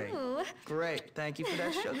 girl, you're looking great. Thank you for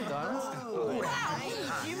that sugar, darling.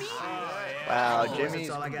 Wow, That's Jimmy's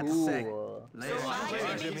all I got to say. cool.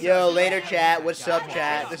 Later. Yo, later chat. What's up,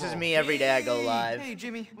 chat? This is me every day I go live. Hey,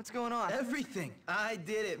 Jimmy, what's going on? Everything. I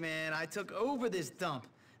did it, man. I took over this dump.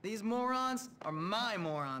 These morons are my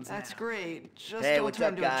morons now. That's great. Just Hey, don't what's turn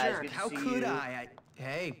up, into a guys? jerk. Good to How see could you. I?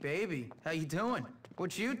 Hey, baby, how you doing?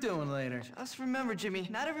 What you doing later? Just remember, Jimmy,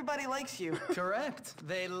 not everybody likes you. Correct.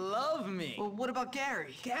 They love me. Well, what about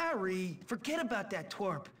Gary? Gary, forget about that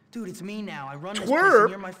twerp. Dude, it's me now. I run this Twerp? place and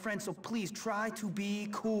you're my friend, so please try to be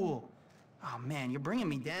cool. Oh, man, you're bringing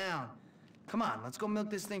me down. Come on, let's go milk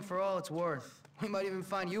this thing for all it's worth. We might even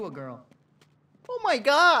find you a girl. Oh my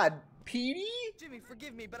god, Petey? Jimmy,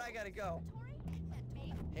 forgive me, but I gotta go.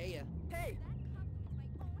 Hey, hey.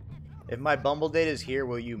 If my Bumble date is here,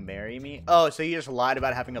 will you marry me? Oh, so you just lied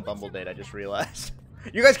about having a Bumble date, I just realized.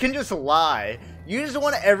 You guys can just lie. You just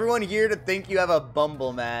want everyone here to think you have a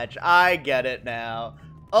Bumble match. I get it now.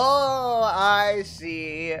 Oh, I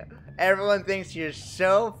see. Everyone thinks you're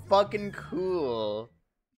so fucking cool.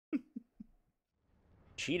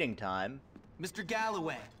 Cheating time. Mr.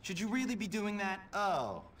 Galloway, should you really be doing that?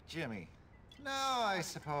 Oh, Jimmy. No, I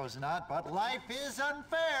suppose not, but life is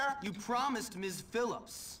unfair. You promised Ms.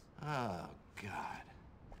 Phillips. Oh, God.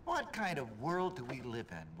 What kind of world do we live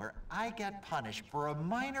in where I get punished for a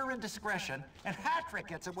minor indiscretion and Patrick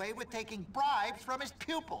gets away with taking bribes from his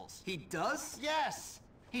pupils? He does? Yes.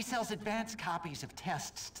 He sells advanced copies of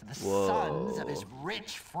tests to the sons of his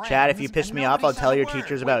rich friends. Chad, if you piss me off, I'll tell your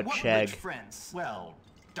teachers about Chegg. Well,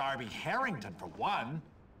 Darby Harrington for one.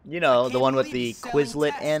 You know, the one with the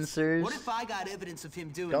Quizlet answers. What if I got evidence of him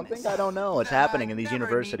doing Don't this? think I don't know what's happening in these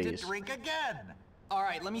universities. Need to drink again. All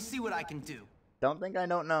right, let me see what I can do. Don't think I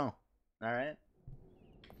don't know. All right.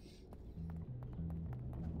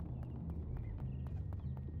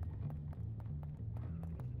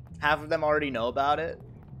 Half of them already know about it.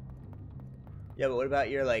 Yeah, but what about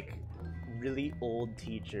your, like, really old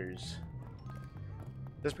teachers?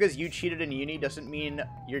 Just because you cheated in uni doesn't mean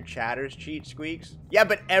your chatters cheat, Squeex. Yeah,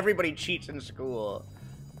 but everybody cheats in school.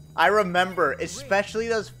 I remember, especially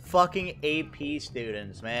those fucking AP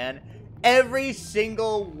students, man. Every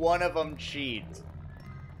single one of them cheats.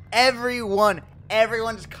 Everyone.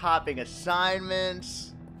 Everyone's copying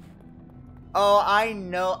assignments. Oh, I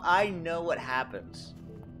know what happens.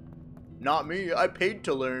 Not me. I paid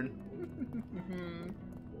to learn.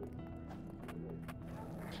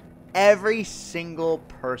 Every single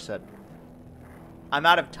person. I'm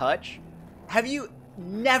out of touch. Have you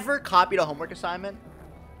never copied a homework assignment?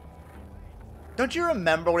 Don't you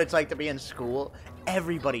remember what it's like to be in school?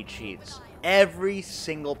 Everybody cheats. Every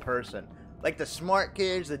single person. Like the smart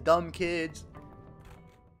kids, the dumb kids.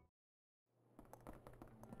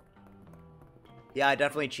 Yeah, I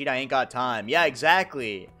definitely cheat. I ain't got time. Yeah,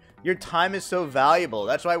 exactly. Your time is so valuable.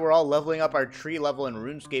 That's why we're all leveling up our tree level in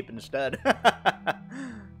RuneScape instead.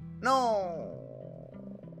 No.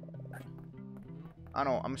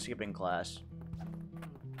 I'm skipping class.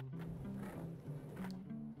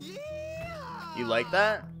 Yeah! You like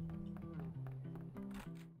that?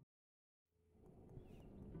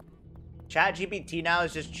 ChatGPT now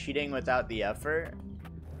is just cheating without the effort.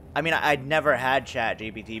 I mean, I'd never had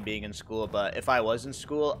ChatGPT being in school, but if I was in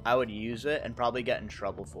school, I would use it and probably get in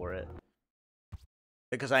trouble for it.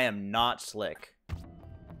 Because I am not slick.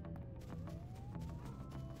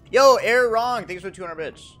 Yo, Air Wrong, thanks for 200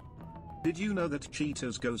 bits. Did you know that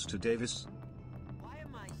Cheaters goes to Davis? Why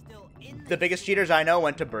am I still in The biggest cheaters I know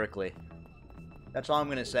went to Berkeley. That's all I'm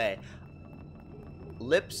gonna say.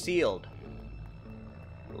 Lips sealed.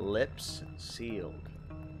 Lips sealed.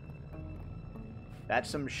 That's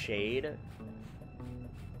some shade.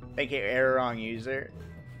 Thank you, Air Wrong user.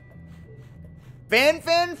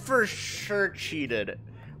 Fan for sure cheated.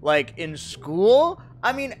 Like, in school?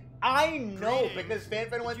 I mean, I know because Fan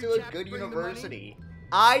went to a good university.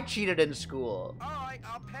 I cheated in school. Alright,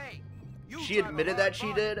 I'll pay. She admitted that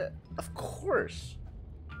she did? Of course.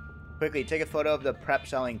 Quickly, take a photo of the prep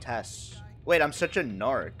selling tests. Wait, I'm such a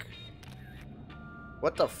narc.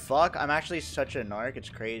 What the fuck? I'm actually such a narc, it's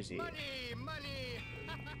crazy. Money.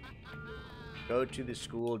 Go to the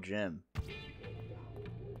school gym.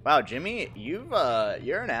 Wow, Jimmy, you're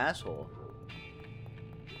an asshole.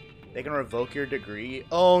 They can revoke your degree.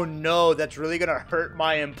 Oh no, that's really gonna hurt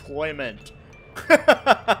my employment.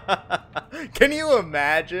 Can you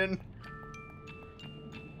imagine?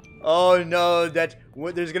 Oh no,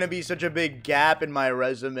 there's gonna be such a big gap in my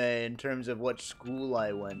resume in terms of what school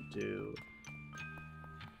I went to.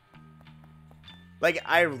 Like,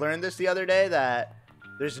 I learned this the other day that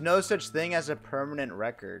there's no such thing as a permanent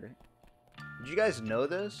record. Did you guys know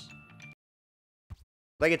this?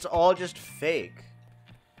 Like, it's all just fake.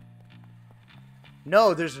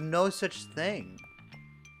 No, there's no such thing.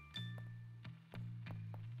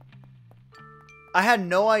 I had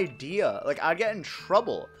no idea. Like, I'd get in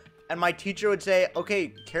trouble. And my teacher would say,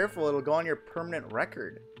 okay, careful, it'll go on your permanent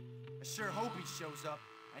record. I sure hope he shows up.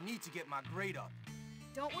 I need to get my grade up.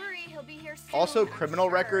 Don't worry, he'll be here soon. Also, criminal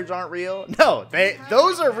records aren't real. No,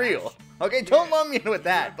 those are real. Okay, don't lump me in with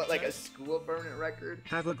that. But like a school permanent record.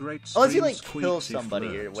 Have a great stream, unless you like Squeex, kill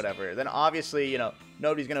somebody or whatever, then obviously, you know,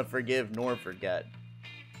 nobody's gonna forgive nor forget.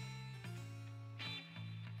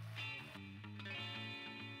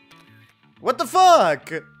 What the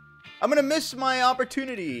fuck? I'm gonna miss my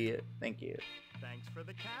opportunity. Thank you. Thanks for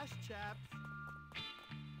the cash, chaps.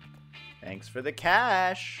 Thanks for the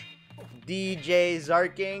cash. DJ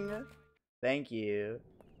Zarking. Thank you.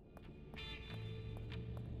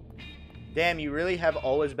 Damn, you really have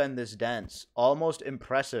always been this dense. Almost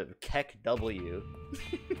impressive. Keck W.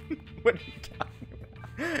 What are you talking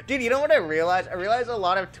about? Dude, you know what I realized? I realized a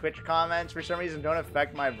lot of Twitch comments for some reason don't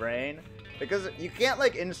affect my brain. Because you can't,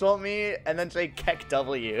 like, insult me and then say Keck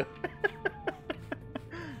W.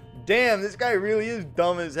 Damn, this guy really is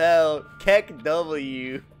dumb as hell. Keck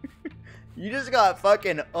W. You just got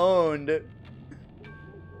fucking owned.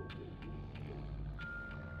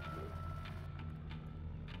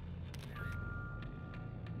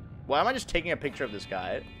 Why am I just taking a picture of this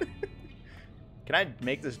guy? Can I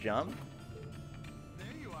make this jump? There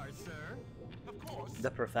you The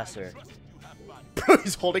professor. Bro,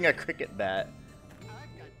 he's holding a cricket bat.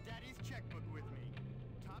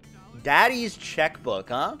 Daddy's checkbook,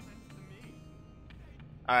 huh? Alright,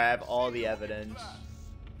 I have all the evidence.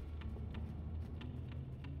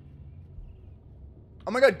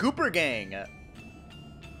 Oh my god, Gooper Gang!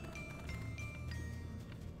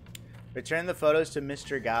 Return the photos to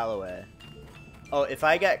Mr. Galloway. Oh, if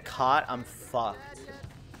I get caught, I'm fucked.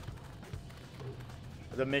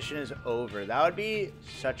 The mission is over. That would be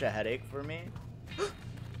such a headache for me.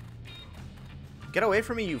 Get away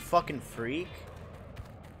from me, you fucking freak.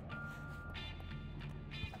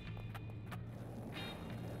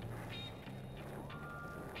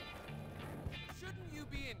 Shouldn't you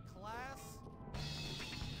be in class?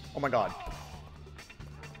 Oh my god.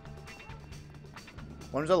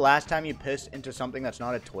 When was the last time you pissed into something that's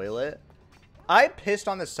not a toilet? I pissed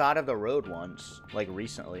on the side of the road once, like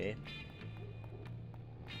recently.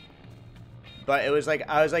 But it was like,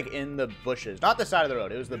 I was like in the bushes. Not the side of the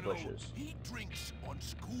road, it was the bushes. He drinks on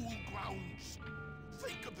school grounds.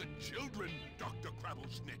 Think of the children, Dr.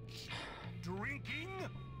 Crabblesnitch. Drinking?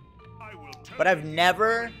 I will tell But I've you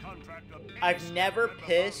never contract of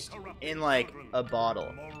pissed in like a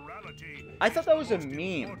bottle. morality. I thought that was a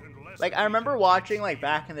meme. Like, I remember watching, like,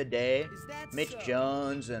 back in the day, Mitch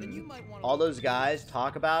Jones and all those guys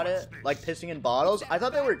talk about it, like pissing in bottles. I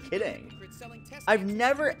thought they were kidding. I've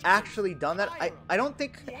never actually done that. I don't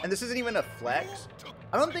think, and this isn't even a flex,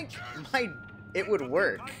 I don't think it would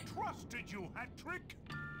work. I trusted you, Hat-Trick.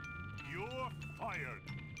 You're fired.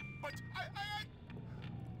 But I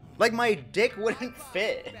Like, my dick wouldn't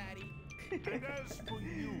fit. And as for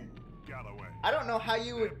you, Galloway, I don't know how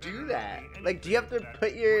you would do that. Like, do you have to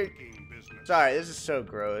put your... Sorry, this is so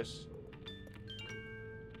gross.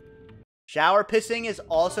 Shower pissing is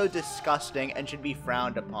also disgusting and should be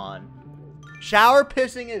frowned upon. Shower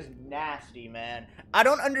pissing is nasty, man. I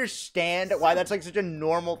don't understand why that's like such a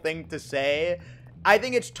normal thing to say. I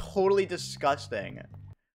think it's totally disgusting.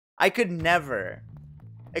 I could never.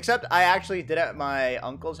 Except I actually did it at my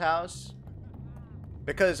uncle's house.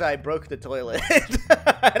 Because I broke the toilet.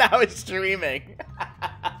 And I was streaming.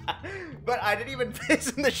 But I didn't even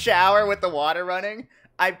piss in the shower with the water running.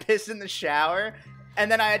 I pissed in the shower. And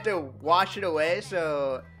then I had to wash it away,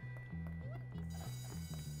 so...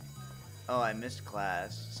 Oh, I missed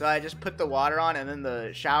class. So I just put the water on, and then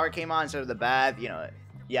the shower came on instead of the bath. You know,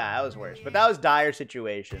 yeah, that was worse. But that was dire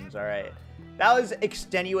situations, alright? That was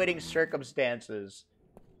extenuating circumstances.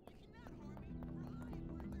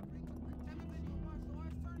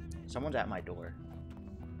 Someone's at my door.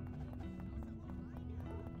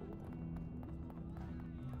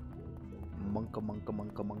 Monka, monka,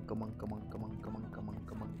 monka, monka, monka, monka, monka, monka,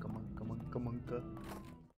 monka, monka, monka, monka,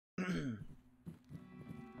 monka.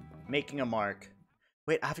 Making a mark.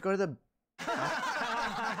 Wait, I have to go to the... I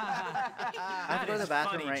have to go to the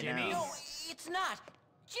bathroom right now. No, it's not.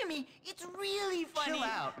 Jimmy, it's really funny. Chill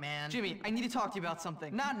out, man. Jimmy, I need to talk to you about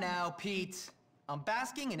something. Not now, Pete. I'm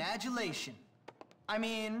basking in adulation. I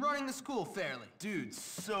mean, running the school fairly. Dude,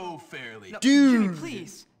 so fairly. No, Dude. Jimmy,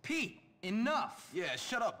 please. Pete, enough. Yeah,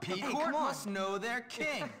 shut up, Pete. The court must know their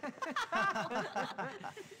king.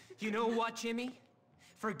 You know what, Jimmy?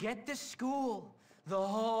 Forget the school. The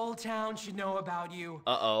whole town should know about you.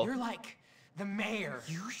 Uh-oh. You're like the mayor.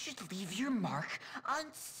 You should leave your mark on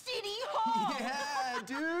City Hall. Yeah,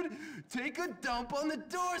 dude. Take a dump on the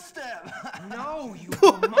doorstep. No, you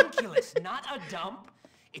homunculus, not a dump.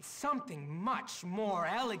 It's something much more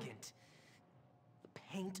elegant.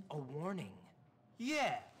 Paint a warning.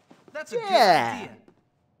 Yeah, that's a good Yeah. idea.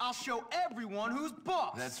 I'll show everyone who's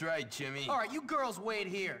boss. That's right, Jimmy. All right, you girls wait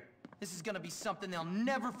here. This is gonna be something they'll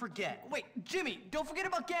never forget. Wait, Jimmy, don't forget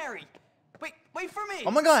about Gary. Wait for me.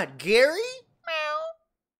 Oh my god, Gary? Meow.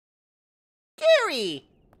 Gary!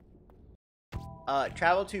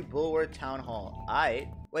 Travel to Bulworth Town Hall.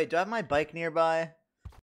 Wait, do I have my bike nearby?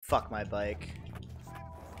 Fuck my bike.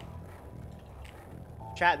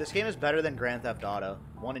 Chat, this game is better than Grand Theft Auto.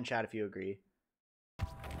 One in chat if you agree.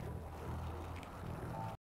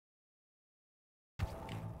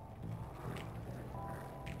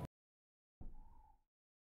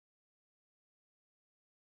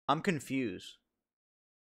 I'm confused.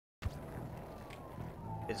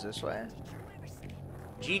 Is this way?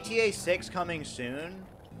 GTA 6 coming soon?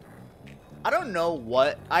 I don't know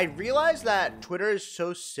what. I realize that Twitter is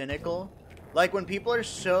so cynical. Like, when people are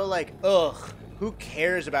so like, ugh, who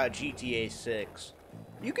cares about GTA 6?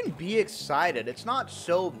 You can be excited. It's not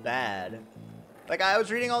so bad. Like, I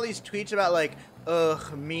was reading all these tweets about, like,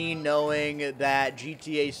 ugh, me knowing that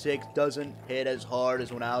GTA 6 doesn't hit as hard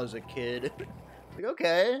as when I was a kid. Like,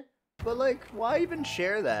 okay. But, like, why even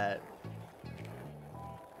share that?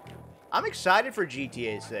 I'm excited for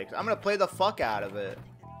GTA 6. I'm gonna play the fuck out of it.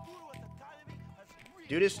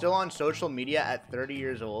 Dude is still on social media at 30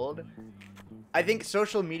 years old. I think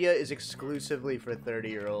social media is exclusively for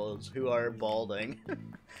 30-year-olds who are balding.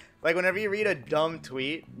 Like, whenever you read a dumb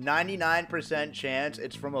tweet, 99% chance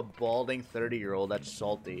it's from a balding 30-year-old that's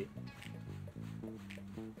salty.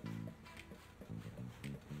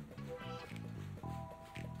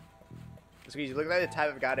 Squeex, you look like the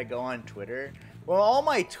type of guy to go on Twitter. Well, all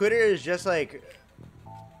my Twitter is just like...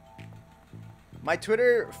 My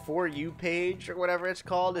Twitter For You page, or whatever it's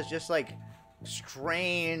called, is just like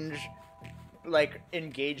strange, like,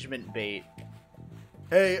 engagement bait.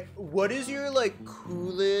 Hey, what is your, like,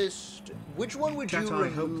 coolest... Which one would you remove? I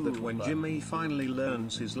hope that when Jimmy finally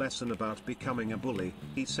learns his lesson about becoming a bully,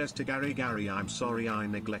 he says to Gary, Gary, I'm sorry I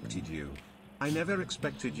neglected you. I never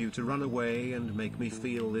expected you to run away and make me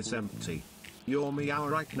feel this empty. Your meow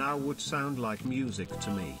right now would sound like music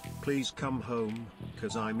to me. Please come home,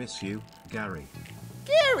 'cause I miss you, Gary.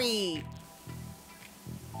 Gary!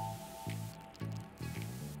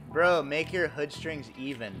 Bro, make your hood strings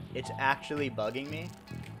even. It's actually bugging me.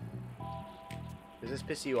 Does this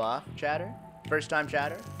piss you off, chatter? First time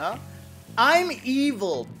chatter? Huh? I'm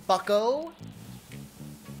evil, bucko!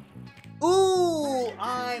 Ooh,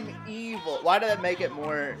 I'm evil. Why did that make it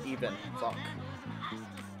more even? Fuck.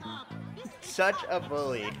 Such a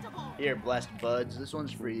bully. Here, blessed buds. This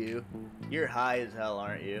one's for you. You're high as hell,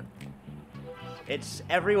 aren't you? It's...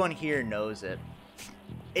 Everyone here knows it.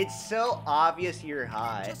 It's so obvious you're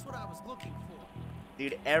high. Just what I was looking for.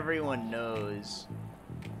 Dude, everyone knows.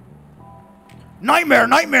 Nightmare!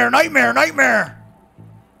 Nightmare! Nightmare! Nightmare!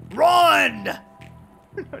 Run!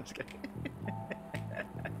 I'm just kidding.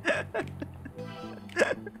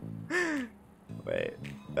 Wait.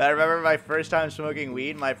 I remember my first time smoking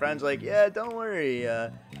weed. My friend's like, yeah, don't worry.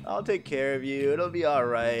 I'll take care of you. It'll be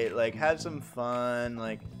alright. Like, have some fun.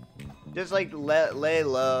 Like, just, like, lay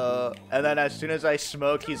low. And then as soon as I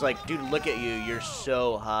smoke, he's like, dude, look at you. You're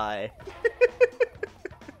so high.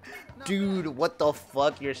 Dude, what the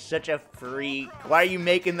fuck? You're such a freak. Why are you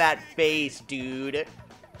making that face, dude?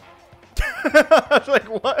 I was like,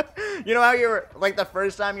 what? You know how you're, like, the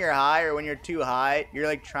first time you're high or when you're too high, you're,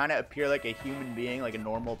 like, trying to appear like a human being, like a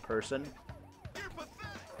normal person?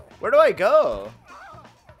 Where do I go?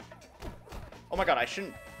 Oh my god, I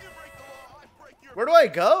shouldn't... Where do I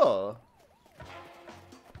go?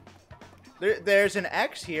 There's an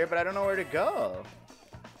X here, but I don't know where to go.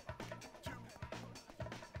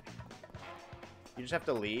 You just have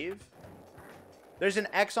to leave? There's an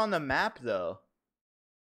X on the map, though.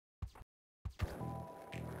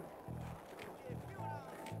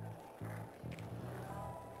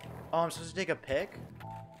 Oh, I'm supposed to take a pic?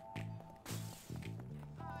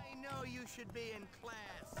 I know you should be in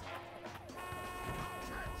class.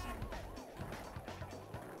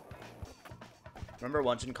 Remember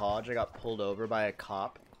once in college I got pulled over by a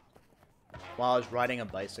cop while I was riding a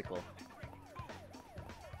bicycle.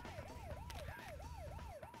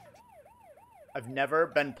 I've never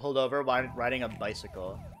been pulled over while riding a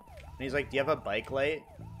bicycle. And he's like, do you have a bike light?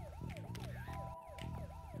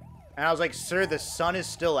 And I was like, sir, the sun is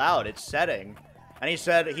still out. It's setting. And he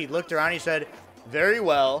said, he looked around, he said, very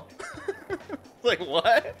well. Like,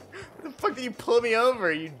 what? What the fuck did you pull me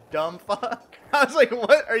over, you dumb fuck? I was like,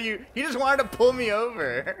 what are you? He just wanted to pull me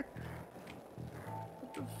over.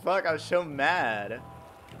 What the fuck? I was so mad.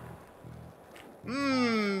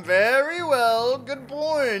 Very well. Good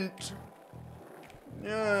point.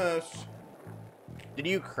 Yes. Did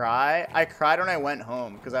you cry? I cried when I went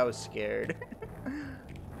home because I was scared.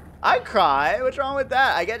 I cry? What's wrong with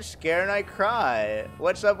that? I get scared and I cry.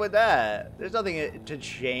 What's up with that? There's nothing to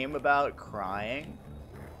shame about crying.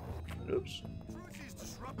 Oops.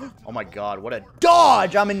 Oh my god, what a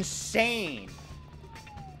dodge! I'm insane!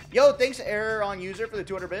 Yo, thanks Error on User for the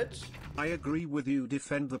 200 bits. I agree with you,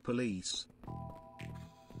 defend the police.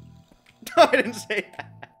 I didn't say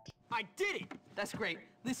that. I did it! That's great.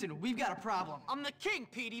 Listen, we've got a problem. I'm the king,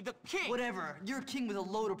 Petey, the king! Whatever. You're a king with a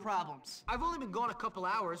load of problems. I've only been gone a couple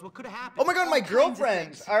hours. What could have happened? Oh my god, my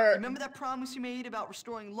girlfriends are... Remember that promise you made about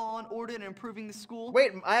restoring law and order and improving the school?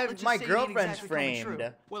 Wait, I have my girlfriend's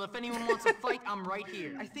framed. Well, if anyone wants a fight, I'm right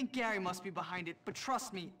here. I think Gary must be behind it, but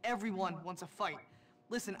trust me, everyone wants a fight.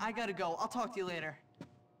 Listen, I gotta go. I'll talk to you later.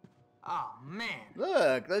 Oh, man.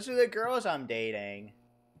 Look, those are the girls I'm dating.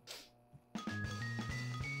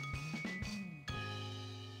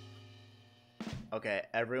 Okay,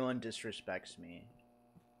 everyone disrespects me.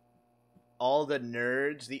 All the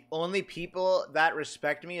nerds, the only people that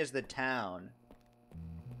respect me is the town.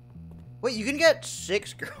 Wait, you can get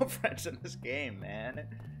 6 girlfriends in this game, man.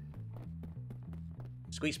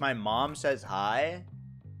 Squeex, my mom says hi.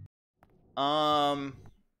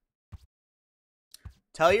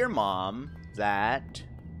 Tell your mom that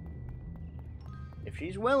if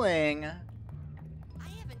she's willing,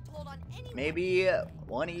 maybe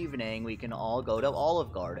one evening we can all go to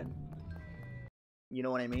Olive Garden. You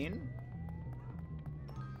know what I mean?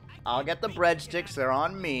 I'll get the breadsticks, they're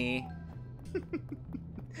on me.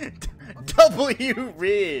 W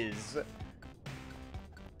Riz.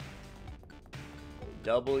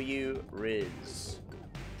 W Riz.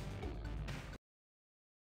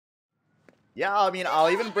 Yeah, I mean, I'll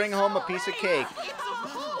even bring home a piece of cake. It's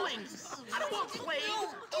appalling! I don't want plays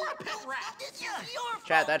or a pet rat. It's your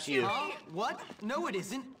Chat, that's you. What? No, it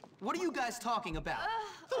isn't. What are you guys talking about?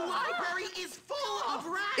 The library is full of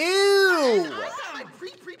rats! Ew! I got my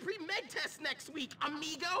pre-med test next week,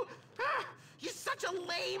 amigo! You're such a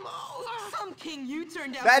lame... Some king you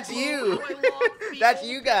turned out That's to be. you! That's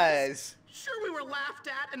you guys! Sure, we were laughed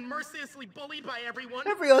at and mercilessly bullied by everyone.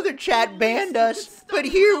 Every other chat banned us, but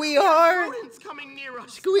here we are! Rodents coming near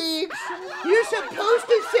us. Squeex, you're supposed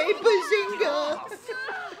to say Bazinga!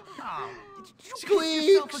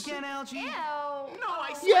 Squeex! Again, Algie? No,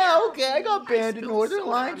 I swear. Yeah, okay, I got banned in Northern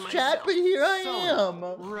Lions chat, but here I am.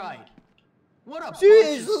 Right. What a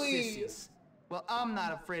Seriously. bunch of sissies. Well, I'm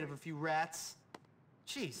not afraid of a few rats.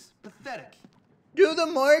 Jeez, pathetic. Do the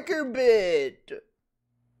marker bit!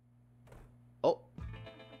 Oh.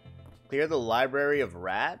 Clear the library of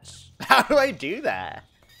rats? How do I do that?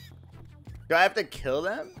 Do I have to kill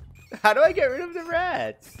them? How do I get rid of the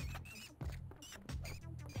rats?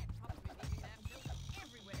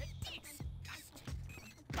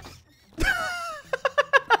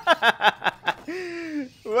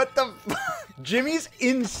 What the Jimmy's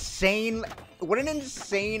insane. What an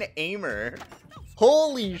insane aimer.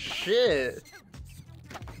 Holy shit.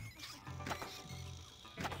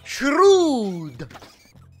 Shrewd.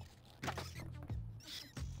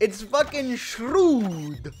 It's fucking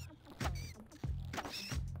shrewd.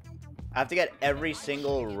 I have to get every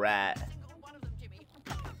single rat.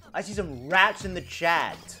 I see some rats in the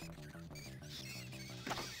chat.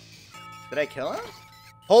 Did I kill him?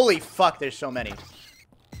 Holy fuck, there's so many.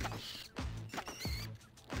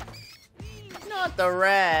 Not the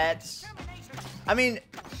rats. I mean,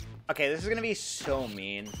 okay, this is gonna be so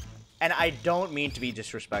mean. And I don't mean to be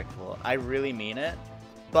disrespectful. I really mean it.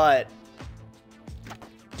 But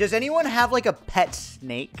does anyone have like a pet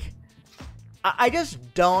snake? I just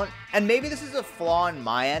don't. And maybe this is a flaw on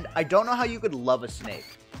my end. I don't know how you could love a snake.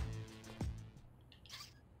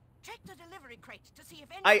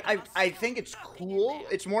 I think it's cool.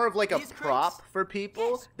 It's more of like a prop for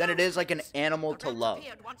people than it is like an animal to love.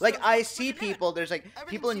 Like I see people, there's like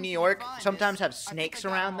people in New York sometimes have snakes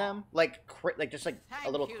around them, like just like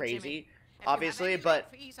a little crazy, obviously.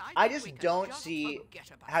 But I just don't see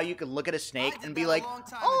how you could look at a snake and be like,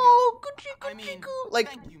 oh, like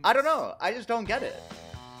I don't know. I just don't get it.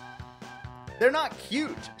 They're not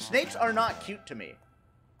cute. Snakes are not cute to me.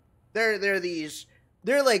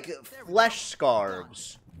 They're like flesh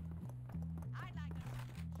scarves.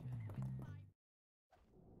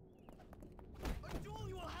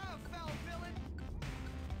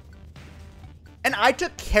 And I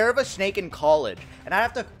took care of a snake in college, and I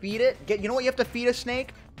have to feed it. You know what you have to feed a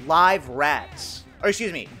snake? Live rats. Or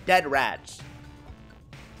excuse me, dead rats.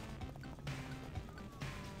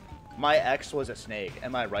 My ex was a snake.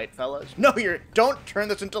 Am I right, fellas? No, don't turn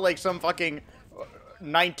this into like some fucking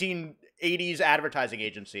 1980s advertising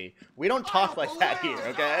agency. We don't talk like that here,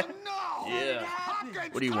 okay? No! Yeah.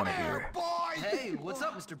 What do you want to hear? Hey, what's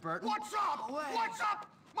up, Mr. Burton? What's up? What's up?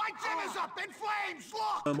 My gym is up in flames,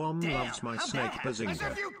 look! My mom loves my snake As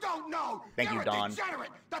Bazinga. if you don't know! Thank you, You're Don. a degenerate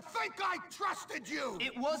to think I trusted you!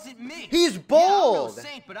 It wasn't me. He's Yeah, I'm bold. no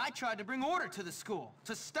saint, but I tried to bring order to the school,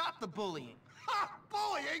 to stop the bullying. Ha!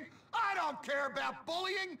 Bullying? I don't care about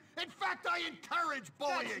bullying! In fact, I encourage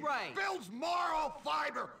bullying! That's right. Builds moral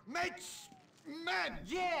fiber, makes men!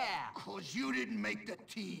 Yeah! Cause you didn't make the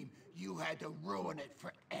team. You had to ruin it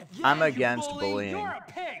for everyone. I'm You against bully. bullying. You're a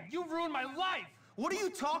pig. You ruined my life. What are you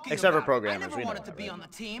talking Except for about? programmers, I never we know wanted to that, be right? on the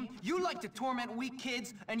team. You like to torment weak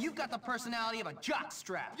kids, and you've got the personality of a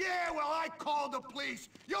jockstrap. Yeah, well, I called the police.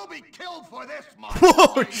 You'll be killed for this, Mike.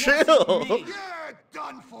 Whoa, chill. You're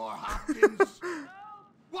done for, Hopkins.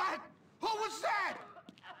 What? Who was that?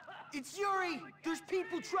 It's Yuri! There's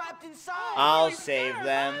people trapped inside! I'll save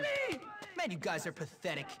them. Man, you guys are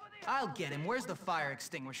pathetic. I'll get him. Where's the fire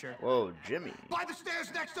extinguisher? Whoa, Jimmy. By the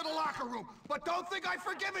stairs next to the locker room. But don't think I've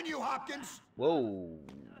forgiven you, Hopkins. Whoa.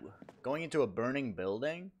 Going into a burning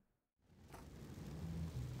building?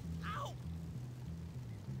 Ow!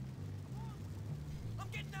 I'm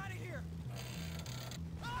getting out of here.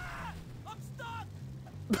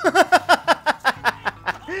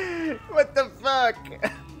 What the fuck?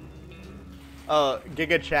 Oh,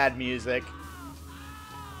 Giga Chad music.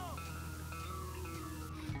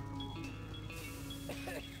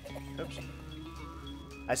 Oops.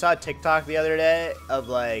 I saw a TikTok the other day of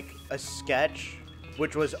like a sketch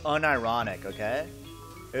which was unironic, okay?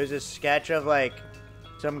 It was a sketch of like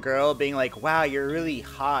some girl being like, wow, you're really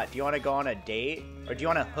hot. Do you want to go on a date? Or do you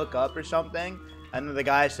want to hook up or something? And then the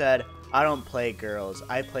guy said, I don't play girls.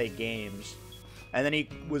 I play games. And then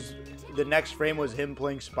the next frame was him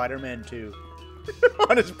playing Spider-Man 2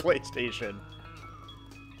 on his PlayStation.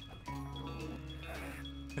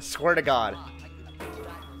 I swear to God.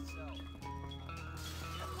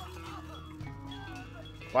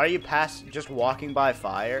 Why are you just walking by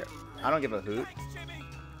fire? I don't give a hoot.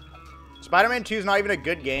 Spider-Man 2 is not even a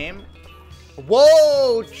good game.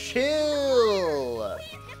 Whoa, chill.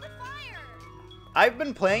 I've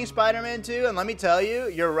been playing Spider-Man 2, and let me tell you,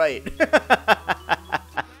 you're right. Oh,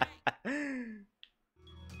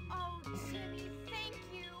 Jimmy, thank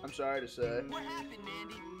you. I'm sorry to say. What happened,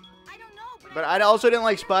 Mandy? I don't know, But I also didn't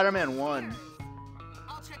like Spider-Man 1.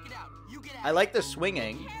 I'll check it out. You get out. I like the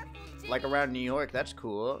swinging. Like around New York, that's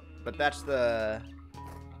cool. But that's the...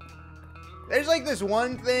 There's like this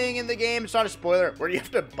one thing in the game, it's not a spoiler, where you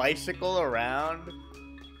have to bicycle around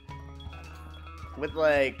with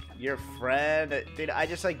like your friend. Dude, I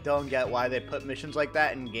just like don't get why they put missions like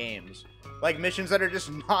that in games. Like missions that are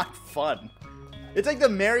just not fun. It's like the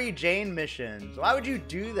Mary Jane missions. Why would you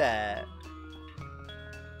do that?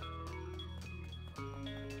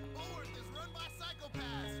 Forward is run by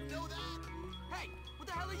psychopaths. You know that? Hey, what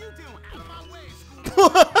the hell are you doing? Out of my way, school.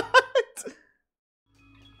 What?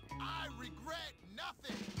 I regret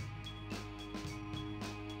nothing.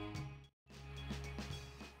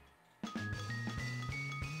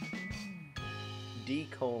 D:.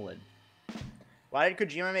 Why did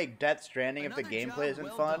Kojima make Death Stranding if the gameplay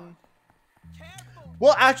isn't fun?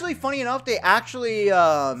 Well, actually, funny enough, they actually,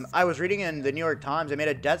 I was reading in the New York Times, they made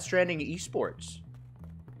a Death Stranding esports.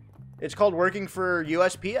 It's called Working for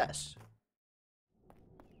USPS.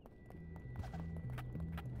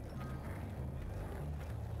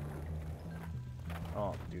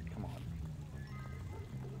 Oh, dude, come on.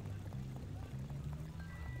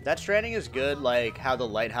 Death Stranding is good, like how The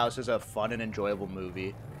Lighthouse is a fun and enjoyable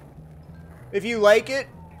movie. If you like it,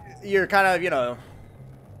 you're kind of, you know...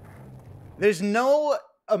 There's no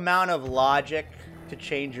amount of logic to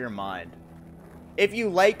change your mind. If you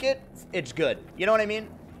like it, it's good. You know what I mean?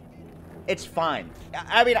 It's fine.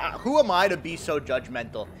 I mean, who am I to be so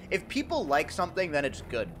judgmental? If people like something, then it's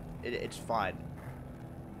good. It's fine.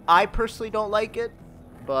 I personally don't like it,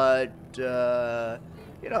 but, you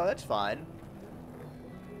know, that's fine.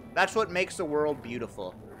 That's what makes the world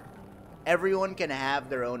beautiful. Everyone can have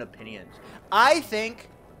their own opinions. I think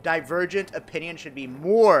divergent opinion should be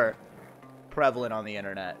more prevalent on the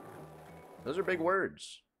internet. Those are big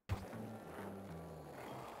words.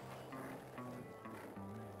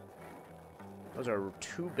 Those are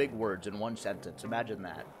two big words in one sentence. Imagine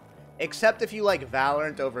that. Except if you like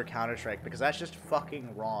Valorant over Counter-Strike, because that's just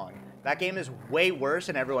fucking wrong. That game is way worse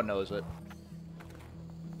and everyone knows it.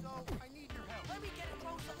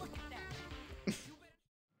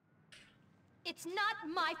 It's not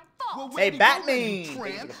my fault. Hey, Batman! Who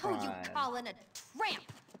you calling a tramp?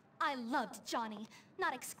 I loved Johnny.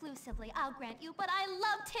 Not exclusively, I'll grant you, but I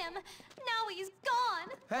loved him. Now he's gone.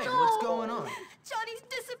 Hey, what's going on? Johnny's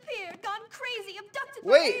disappeared, gone crazy, abducted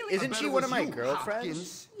by Wait, aliens. isn't she one of my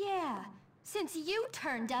girlfriends? Yeah. Since you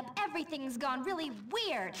turned up, everything's gone really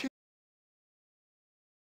weird.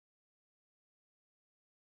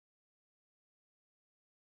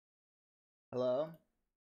 Hello?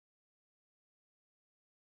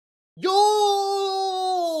 Yo!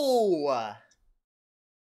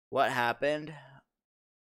 What happened?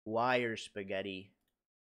 Wire spaghetti.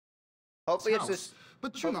 Hopefully it's this.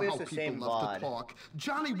 But you know how people love to talk.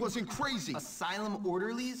 Johnny wasn't crazy. Asylum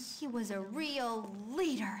orderlies? He was a real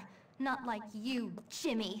leader. Not like you,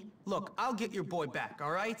 Jimmy. Look, I'll get your boy back,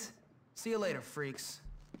 all right? See you later, freaks.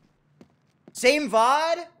 Same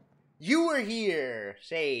VOD? You were here.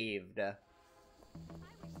 Saved.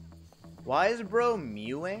 Why is bro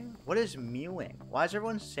mewing? What is mewing? Why is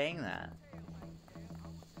everyone saying that?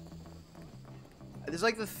 This is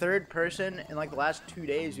like the third person in like the last 2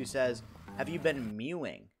 days who says, have you been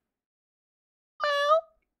mewing?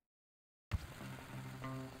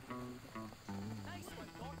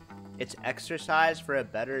 It's exercise for a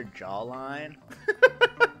better jawline?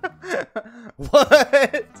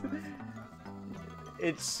 What?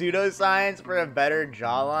 It's pseudoscience for a better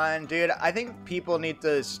jawline? Dude, I think people need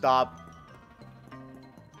to stop.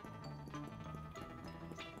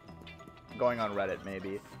 going on Reddit,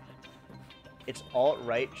 maybe. It's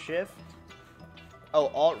alt-right shift? Oh,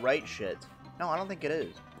 alt-right shit. No, I don't think it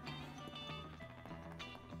is.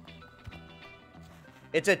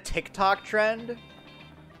 It's a TikTok trend?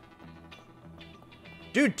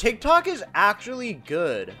 Dude, TikTok is actually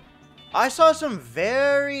good. I saw some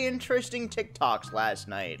very interesting TikToks last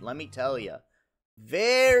night, let me tell you.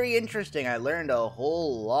 Very interesting. I learned a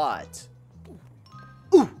whole lot.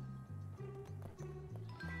 Ooh!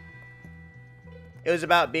 It was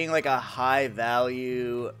about being like a high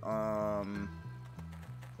value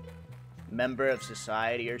member of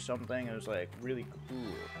society or something. It was like really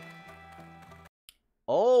cool.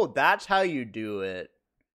 Oh, that's how you do it.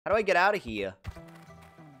 How do I get out of here?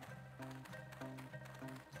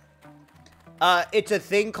 It's a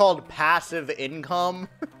thing called passive income.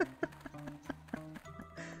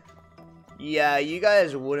 Yeah, you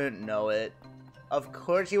guys wouldn't know it. Of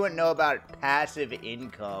course you wouldn't know about passive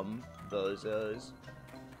income, bozos.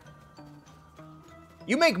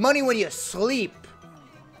 You make money when you sleep.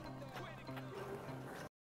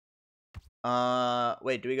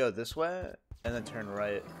 Wait, do we go this way? And then turn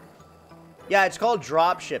right. Yeah, it's called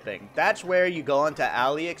drop shipping. That's where you go onto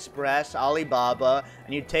AliExpress, Alibaba,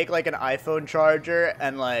 and you take like an iPhone charger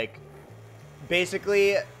and like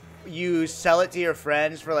basically you sell it to your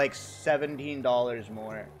friends for like $17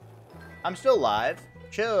 more. I'm still live.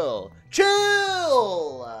 Chill.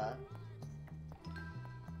 Chill!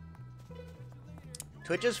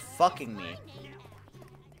 Twitch is fucking me.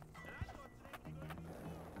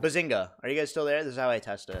 Bazinga. Are you guys still there? This is how I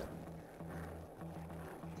test it.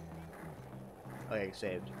 Okay,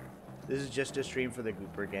 saved. This is just a stream for the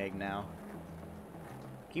Gooper gang now.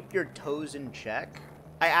 Keep your toes in check.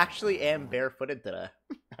 I actually am barefooted today.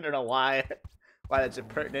 I don't know why that's a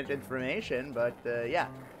pertinent information, but yeah.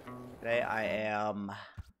 Today I am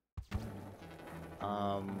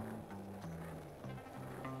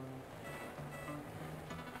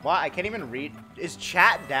Wow, I can't even read. Is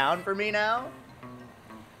chat down for me now?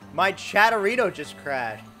 My Chatterito just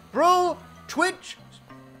crashed. Bro, Twitch.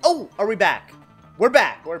 Oh, are we back? We're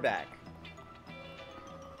back. We're back.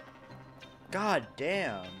 God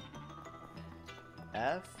damn.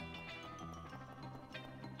 F.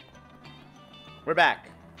 We're back.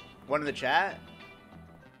 One in the chat?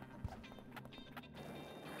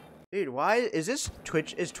 Dude, why is this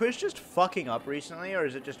Twitch? Is Twitch just fucking up recently, or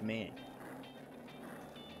is it just me?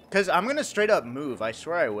 Because I'm gonna straight up move. I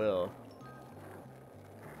swear I will.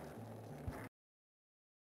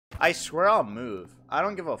 I swear I'll move. I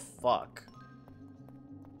don't give a fuck.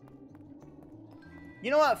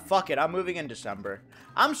 You know what? Fuck it. I'm moving in December.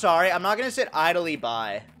 I'm sorry. I'm not gonna sit idly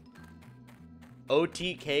by.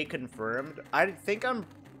 OTK confirmed. I think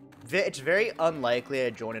it's very unlikely I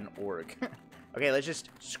join an org. Okay, let's just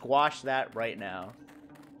squash that right now.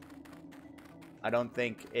 I don't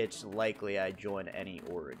think it's likely I join any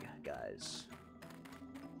org, guys.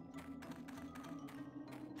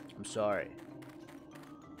 I'm sorry.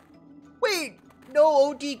 Wait!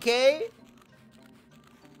 No OTK?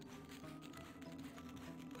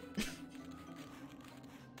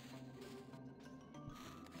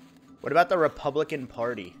 What about the Republican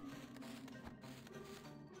Party?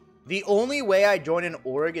 The only way I join an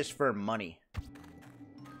org is for money.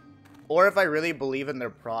 Or if I really believe in their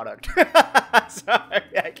product. Sorry,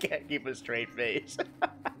 I can't keep a straight face.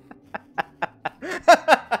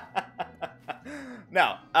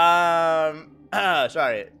 No.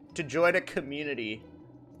 Sorry. To join a community.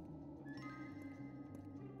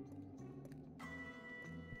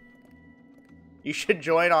 You should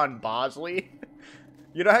join on Bosley.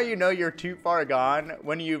 You know how you know you're too far gone?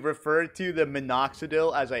 When you refer to the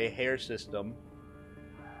minoxidil as a hair system.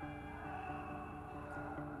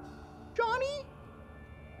 Johnny?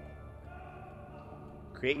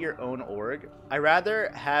 Create your own org? I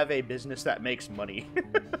rather have a business that makes money.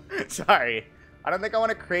 Sorry. I don't think I want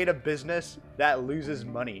to create a business that loses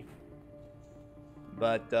money.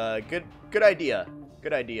 But, good idea.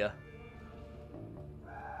 Good idea.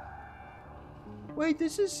 Wait,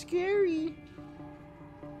 this is scary.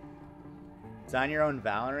 Design your own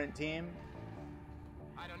Valorant team?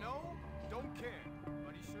 I don't know, don't care,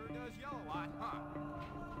 but he sure does yell a lot, huh?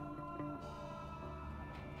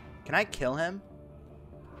 Can I kill him?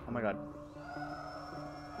 Oh my god.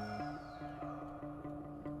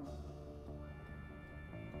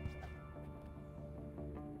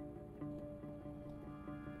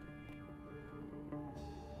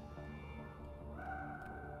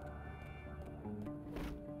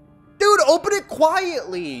 Dude, open it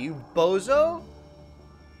quietly, you bozo!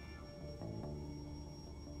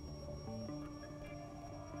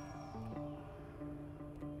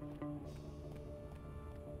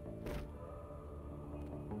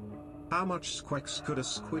 How much Squeex could a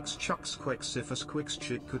Squeex chuck Squeex if a Squeex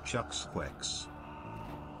chick could chuck Squeex?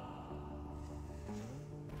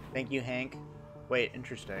 Thank you, Hank. Wait,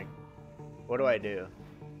 interesting. What do I do?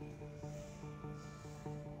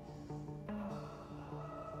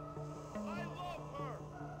 I love her.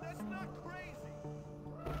 That's not crazy.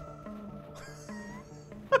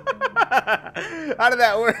 How did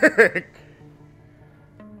that work?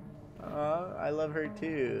 I love her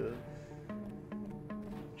too.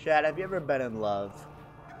 Chad, have you ever been in love?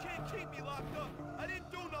 You can't keep me locked up. I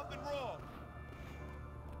didn't do nothing wrong.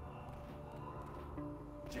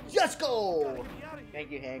 Just go! Thank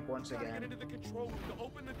you, Hank, once again. Get into the control room to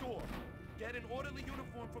open the door. Get an orderly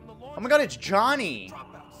uniform from the laundry. Oh my god, it's Johnny!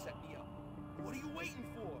 Dropout set me up. What are you waiting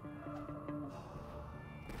for?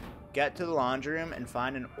 Get to the laundry room and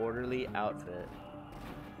find an orderly outfit.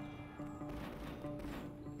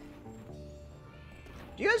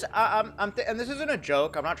 Do you guys, and this isn't a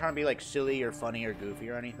joke, I'm not trying to be like silly or funny or goofy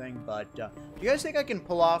or anything, but do you guys think I can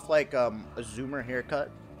pull off like a zoomer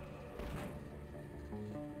haircut?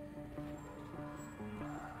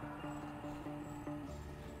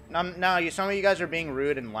 No, some of you guys are being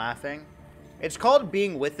rude and laughing. It's called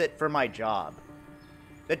being with it for my job.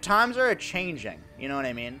 The times are a-changing, you know what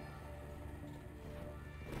I mean?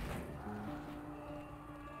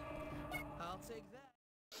 I'll take that.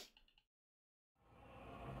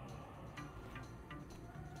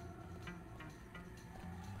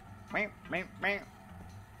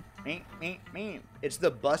 It's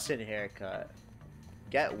the bussin' haircut.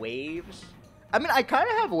 Get waves? I mean, I kind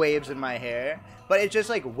of have waves in my hair, but it's just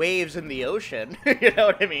like waves in the ocean. You know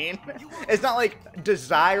what I mean? It's not like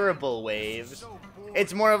desirable waves.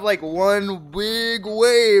 It's more of like one big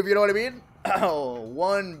wave, you know what I mean? Oh,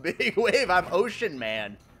 one big wave. I'm Ocean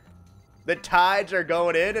Man. The tides are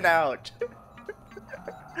going in and out.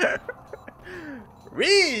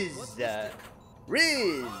 Riz!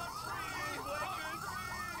 Riz!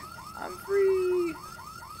 I'm free.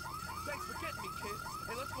 Thanks for getting me, kid.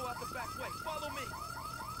 Hey, let's go out the back way. Follow me.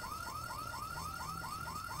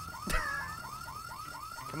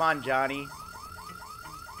 Come on, Johnny.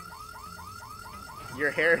 Your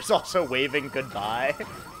hair is also waving goodbye.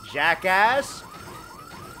 Jackass.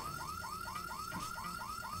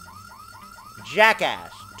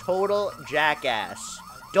 Jackass. Total jackass.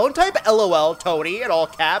 Don't type LOL, Tony, in all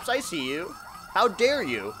caps. I see you. How dare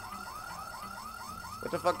you? What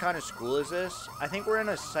the fuck kind of school is this? I think we're in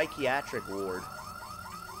a psychiatric ward.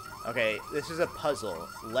 Okay, this is a puzzle.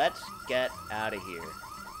 Let's get out of here.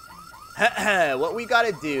 What we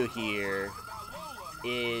gotta do here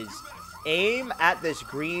is aim at this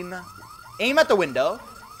green... Aim at the window.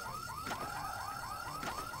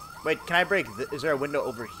 Wait, can I break... Is there a window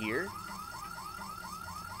over here?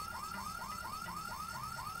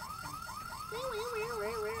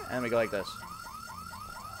 And then we go like this.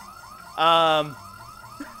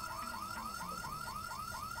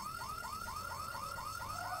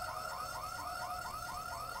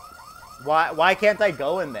 Why can't I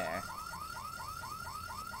go in there?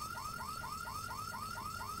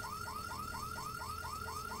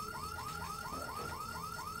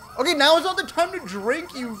 Okay, now is not the time to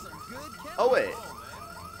drink, you... Oh, wait.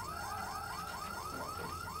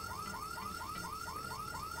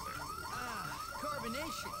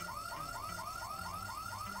 Carbonation.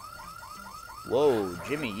 Whoa,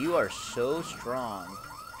 Jimmy, you are so strong.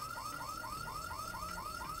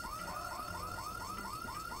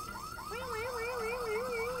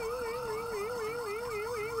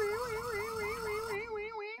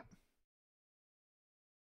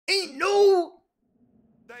 Ain't no...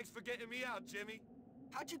 Thanks for getting me out, Jimmy.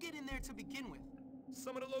 How'd you get in there to begin with?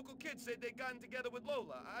 Some of the local kids said they'd gotten together with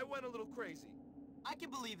Lola. I went a little crazy. I can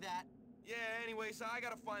believe that. Yeah, anyway, so I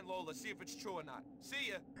gotta find Lola, see if it's true or not. See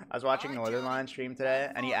ya. I was watching Northernline stream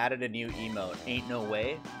today, and he added a new emote, Ain't No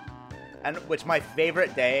Way. And it's my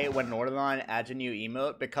favorite day when Northernline adds a new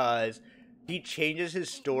emote because he changes his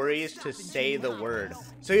stories to say the word.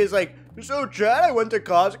 So he's like, so Chad, I went to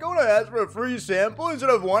Costco and I asked for a free sample. Instead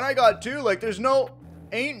of one, I got two. Like, there's no...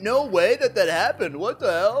 Ain't no way that happened. What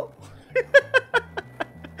the hell?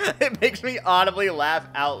 It makes me audibly laugh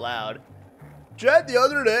out loud. Chad, the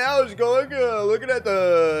other day I was going, looking at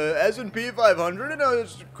the S&P 500 and it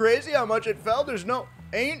was crazy how much it fell. There's no...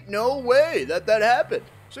 Ain't no way that happened.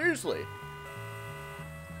 Seriously.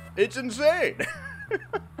 It's insane.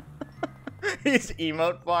 He's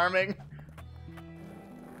emote farming.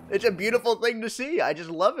 It's a beautiful thing to see. I just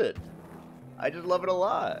love it. I just love it a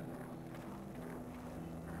lot.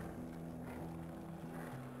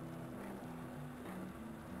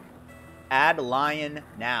 Add lion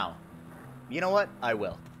now. You know what? I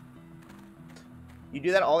will. You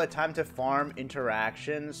do that all the time to farm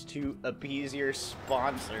interactions to appease your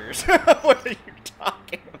sponsors. What are you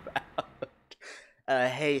talking about?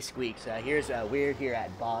 Hey, Squeex. We're here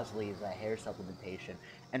at Bosley's hair supplementation,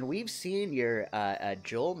 and we've seen your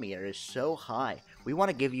Joel meter is so high. We want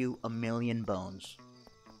to give you 1,000,000 bones.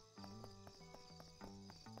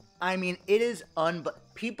 I mean, it is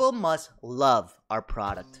people must love our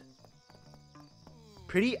product.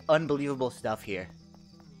 Pretty unbelievable stuff here.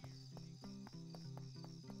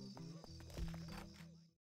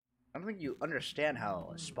 I don't think you understand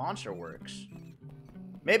how a sponsor works.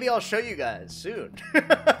 Maybe I'll show you guys soon.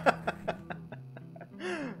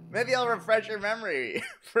 Maybe I'll refresh your memory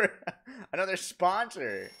for another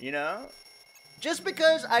sponsor, you know? Just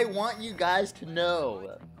because I want you guys to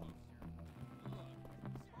know.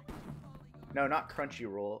 No, not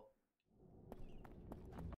Crunchyroll.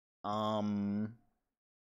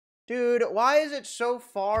 Dude, why is it so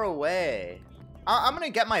far away? I'm gonna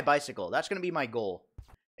get my bicycle. That's gonna be my goal.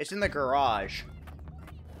 It's in the garage.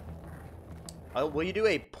 Will you do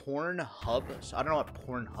a porn hub? I don't know what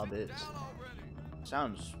porn hub is.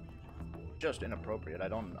 Sounds just inappropriate. I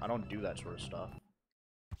don't do that sort of stuff.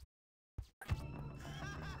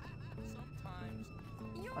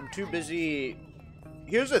 I'm too busy.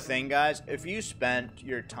 Here's the thing, guys. If you spent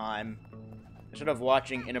your time, instead of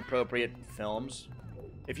watching inappropriate films,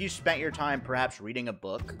 if you spent your time perhaps reading a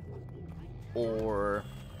book or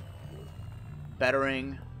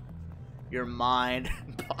bettering your mind,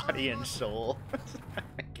 body, and soul.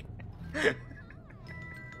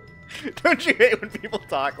 Don't you hate when people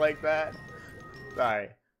talk like that? Sorry.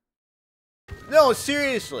 No,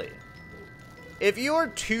 seriously. If you're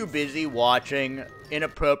too busy watching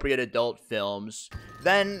inappropriate adult films,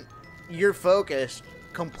 then you're focused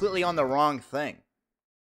completely on the wrong thing.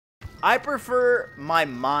 I prefer my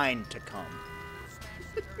mind to come.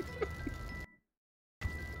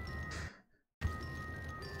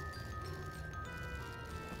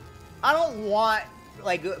 I don't want,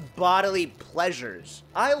 like, bodily pleasures.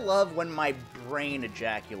 I love when my brain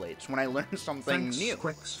ejaculates, when I learn something new. Thanks,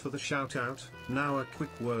 Squeex, for the shout-out. Now a quick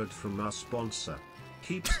word from our sponsor,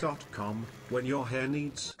 Keeps.com. When your hair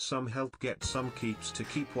needs some help, get some Keeps to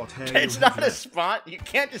keep what hair It's you not have a left. sponsor. You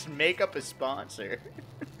can't just make up a sponsor.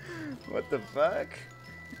 What the fuck?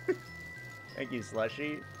 Thank you,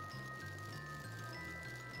 Slushy.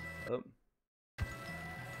 Oh.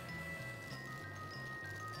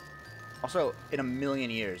 Also, in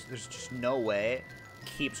 1,000,000 years, there's just no way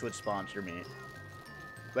Keeps would sponsor me.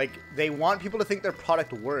 Like, they want people to think their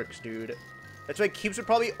product works, dude. That's why Keeps would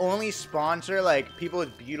probably only sponsor, like, people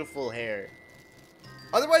with beautiful hair.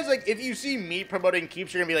 Otherwise, like, if you see me promoting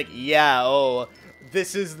Keeps, you're gonna be like, yeah, oh,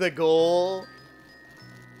 this is the goal.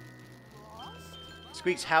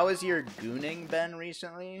 Squeex, how has your gooning been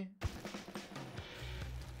recently?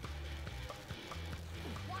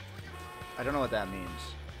 I don't know what that means.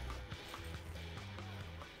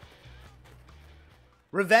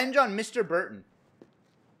 Revenge on Mr. Burton.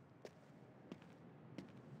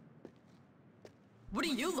 What are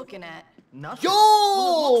you looking at? Nothing. Yo!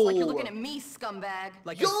 Well, it looks like you're looking at me, scumbag.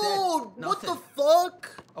 Like Yo, I said, what the nothing.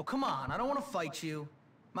 fuck? Oh, come on. I don't want to fight you.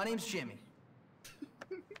 My name's Jimmy.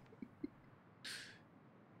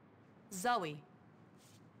 Zoe.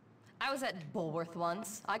 I was at Bulworth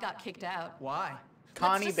once. I got kicked out. Why?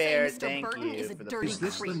 Connie Bear, Mr. thank Burton you is a for the dirty Is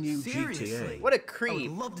this the creep. new Seriously? GTA? What a I creep.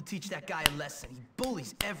 would love to teach that guy a lesson. He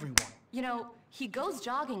bullies everyone. You know, he goes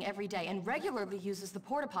jogging every day and regularly uses the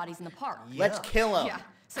porta potties in the park. Let's kill him. Yeah.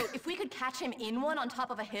 So if we could catch him in one on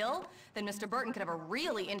top of a hill, then Mr. Burton could have a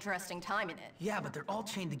really interesting time in it. Yeah, but they're all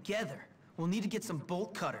chained together. We'll need to get some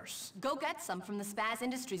bolt cutters. Go get some from the Spaz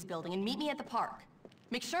Industries building and meet me at the park.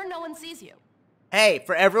 Make sure no one sees you. Hey,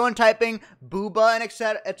 for everyone typing booba and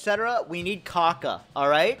etc., we need caca,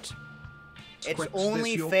 alright? It's Squeex,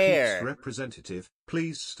 only this your fair. Keeps representative,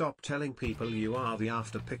 please stop telling people you are the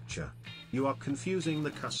after picture. You are confusing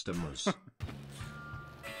the customers.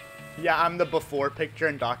 Yeah, I'm the before picture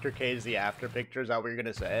and Dr. K is the after picture. Is that what you're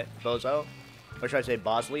gonna say, Bozo? Or should I say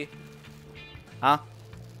Bosley? Huh?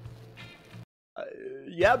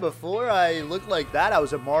 Yeah, before I looked like that, I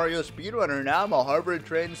was a Mario speedrunner. Now I'm a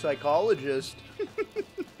Harvard-trained psychologist.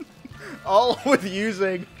 All with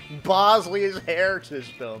using Bosley's hair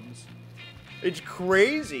systems. It's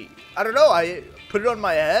crazy. I don't know, I put it on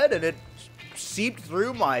my head and it seeped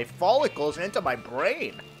through my follicles and into my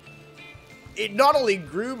brain. It not only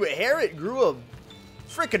grew hair, it grew a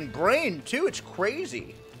freaking brain too. It's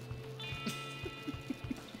crazy.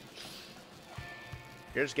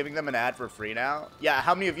 You're just giving them an ad for free now? Yeah,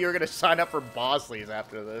 how many of you are going to sign up for Bosley's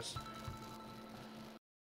after this?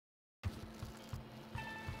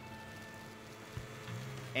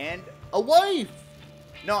 And a wife.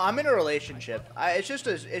 No, I'm in a relationship. It's just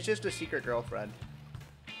a secret girlfriend.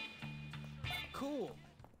 Cool.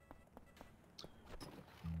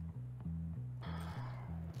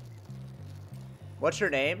 What's her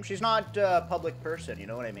name? She's not a public person, you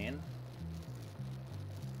know what I mean?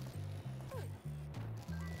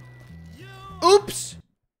 Oops!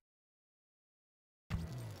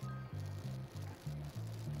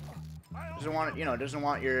 Doesn't want, doesn't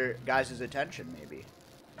want your guys' attention, maybe.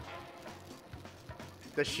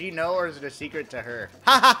 Does she know, or is it a secret to her?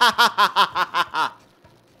 Ha ha ha ha ha ha ha!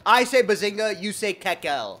 I say Bazinga, you say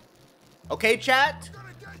Kekel. Okay, chat?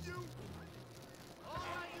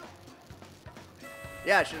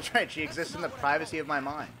 Yeah, she's right. She exists in the privacy of my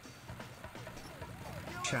mind.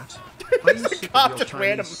 Chat. Are you sick of your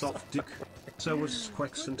tiny soft dick? So was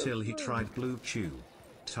Squeex until he tried Blue Chew.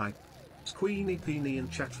 Type Squeeny Peeny in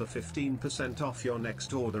chat for 15% off your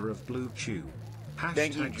next order of Blue Chew.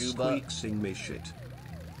 Hashtag Squeexing me shit.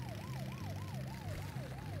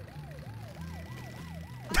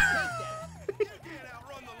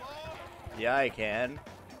 Yeah, I can.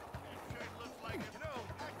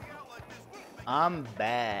 I'm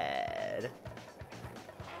bad.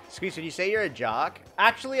 Squeex, would you say you're a jock?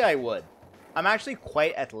 Actually, I would. I'm actually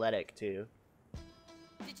quite athletic, too.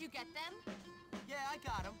 Did you get them? Yeah, I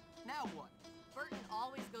got him. Now what? Burton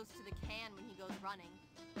always goes to the can when he goes running.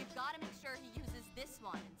 We've got to make sure he uses this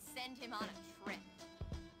one and send him on a trip.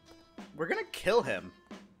 We're gonna kill him.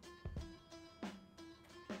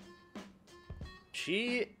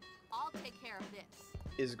 She I'll take care of this.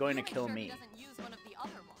 is going to kill me. He doesn't use one of the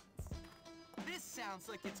other ones. This sounds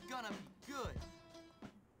like it's gonna be good.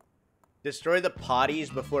 Destroy the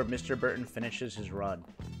potties before Mr. Burton finishes his run.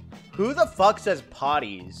 Who the fuck says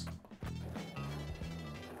potties?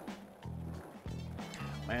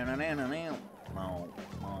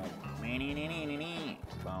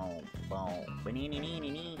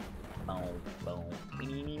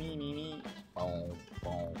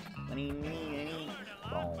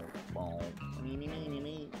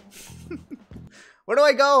 Where do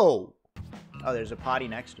I go? Oh, there's a potty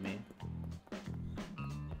next to me.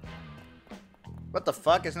 What the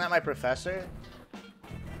fuck? Isn't that my professor?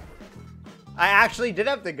 I actually did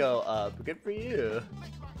have to go up. Good for you.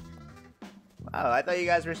 Wow, I thought you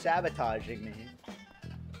guys were sabotaging me.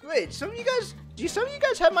 Wait, do some of you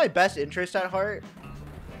guys have my best interest at heart?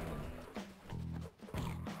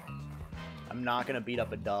 I'm not gonna beat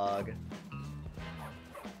up a dog.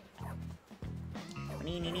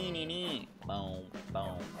 Boom,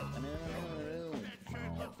 boom,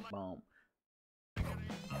 boom.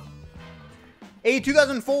 Hey,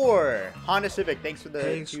 2004 Honda Civic, thanks for the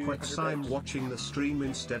Hey Squeex, I'm watching the stream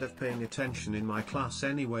instead of paying attention in my class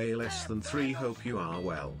anyway, less than 3, hope you are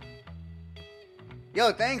well.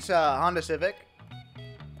 Yo, thanks Honda Civic.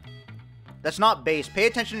 That's not base, pay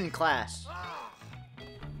attention in class.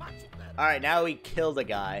 Alright, now we kill the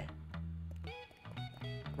guy.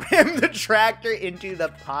 Ram the tractor into the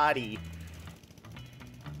potty.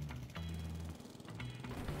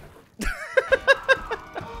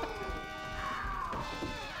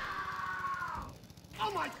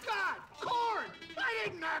 Oh my god! Corn! I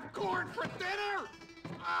didn't have corn for dinner!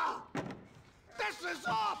 Oh, this is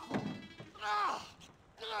awful! Oh,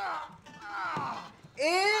 Ew!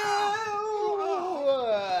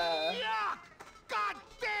 Yuck! God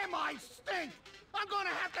damn, I stink! I'm gonna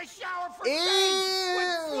have to shower for days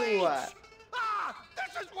with bleach! Ah!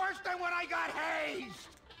 This is worse than when I got hazed!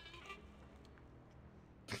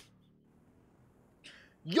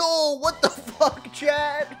 Yo, what the fuck,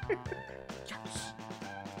 Chad? Yes.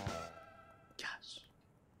 Yes.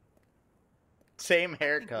 Same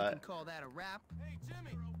haircut. You can call that a rap. Hey,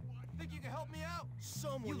 Jimmy, think you can help me out?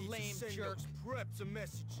 Someone You needs lame to send jerk. those preps a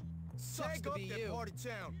message. Sucks Tag to up be that you. part of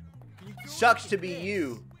town. Can you do Sucks it? to be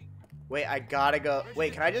you. Wait, I gotta go.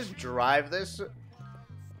 Wait, can I just drive this?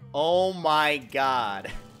 Oh my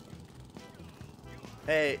god.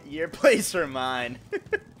 Hey, your place or mine?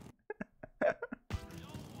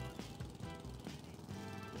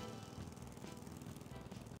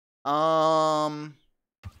 Go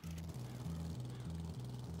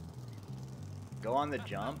on the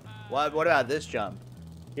jump? What about this jump?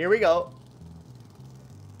 Here we go.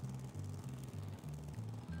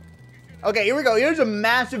 Okay, here we go. Here's a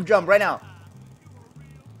massive jump right now.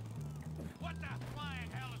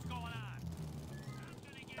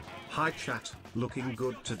 Hi chat, looking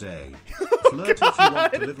good today. Flirt if you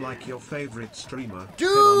want to live like your favorite streamer. Head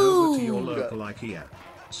on over to your local IKEA.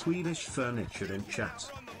 Swedish furniture in chat.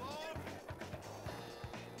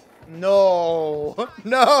 No.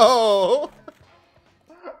 No.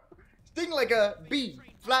 Sting like a bee.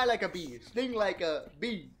 Fly like a bee. Sting like a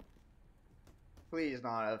bee. Please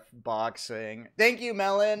not a boxing. Thank you,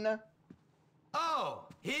 Melon. Oh,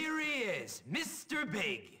 here he is, Mr.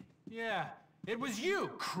 Big. Yeah, it was you,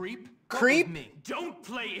 creep. Creep? Me. Don't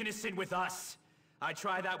play innocent with us. I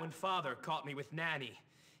tried that when Father caught me with Nanny.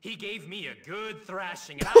 He gave me a good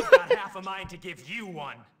thrashing, and I've got half a mind to give you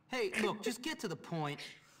one. Hey, look, just get to the point.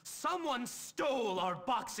 Someone stole our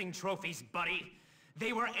boxing trophies, buddy.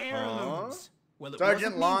 They were heirlooms. Well, it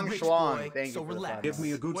Sergeant wasn't me, rich Longschlong, boy, thank so you for relax. Give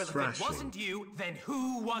me a good Well, if it thrashing. wasn't you, then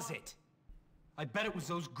who was it? I bet it was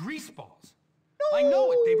those grease balls. No. I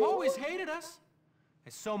know it. They've always hated us.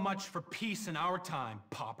 It's so much for peace in our time,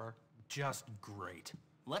 Popper. Just great.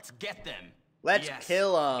 Let's get them. Let's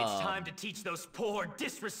kill 'em. It's time to teach those poor,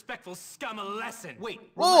 disrespectful scum a lesson. Wait.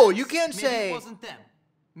 Whoa, relax. you can't Maybe say it wasn't them.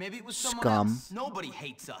 Maybe it was someone scum. else. Nobody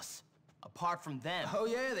hates us, apart from them. Oh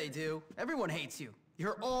yeah, they do. Everyone hates you.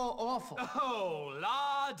 You're all awful. Oh,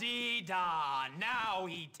 la-dee-da. Now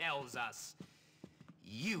he tells us.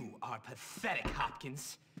 You are pathetic,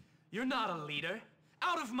 Hopkins. You're not a leader.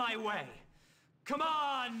 Out of my way. Come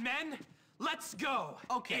on, men. Let's go.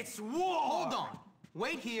 Okay. It's war. Hold on.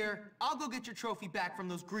 Wait here. I'll go get your trophy back from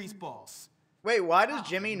those grease balls. Wait, why does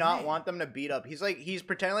Jimmy not man. want them to beat up? He's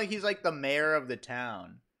pretending like he's like the mayor of the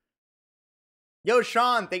town. Yo,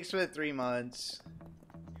 Sean, thanks for the 3 months.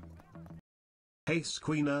 Hey,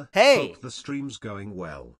 Squeener. Hey. Hope the stream's going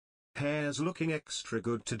well. Hair's looking extra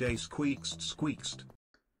good today. Squeexed.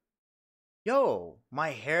 Yo, my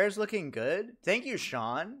hair's looking good. Thank you,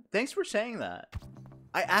 Sean. Thanks for saying that.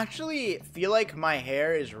 I actually feel like my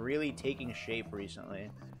hair is really taking shape recently.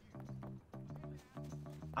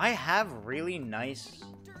 I have really nice,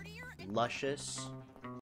 luscious,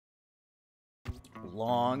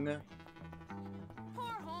 long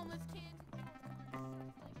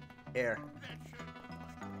hair.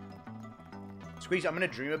 Squeex, I'm gonna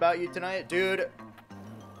dream about you tonight. Dude.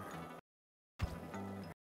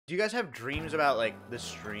 Do you guys have dreams about, like, the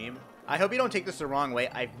stream? I hope you don't take this the wrong way.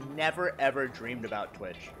 I've never, ever dreamed about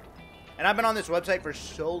Twitch. And I've been on this website for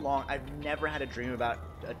so long, I've never had a dream about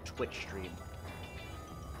a Twitch stream.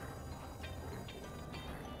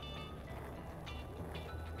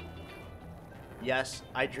 Yes,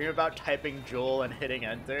 I dream about typing Joel and hitting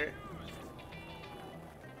enter.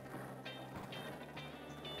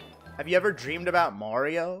 Have you ever dreamed about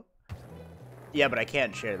Mario? Yeah, but I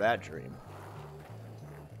can't share that dream.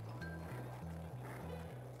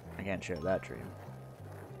 I can't share that dream.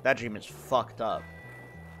 That dream is fucked up.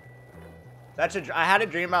 I had a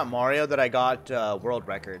dream about Mario that I got world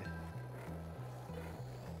record.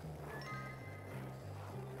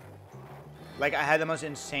 Like, I had the most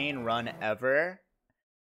insane run ever.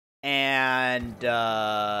 And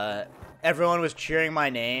everyone was cheering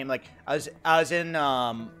my name. Like, I was in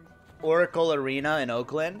Oracle Arena in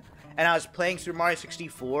Oakland, and I was playing Super Mario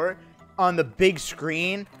 64 on the big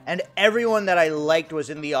screen, and everyone that I liked was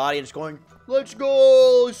in the audience going, "Let's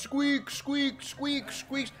go! Squeak, squeak, squeak,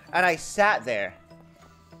 squeak." And I sat there.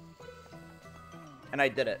 And I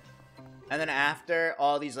did it. And then after,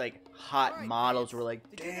 all these, like, hot models were like,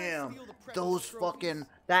 "Damn, those fucking,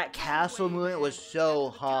 that castle movement was so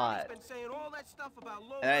hot."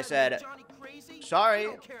 And I said, "Sorry,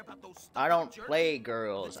 I don't play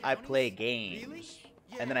girls, I play games."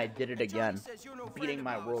 And then I did it again, beating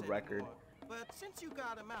my world record. But since you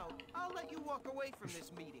got him out, I'll let you walk away from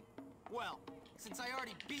this meeting. Well, since I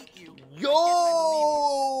already beat you, Yo!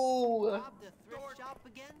 rob the thrift shop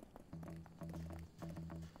again?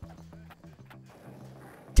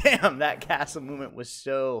 Damn, that castle movement was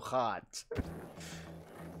so hot.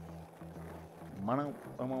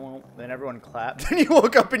 Then everyone clapped, and you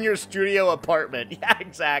woke up in your studio apartment. Yeah,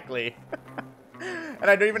 exactly. And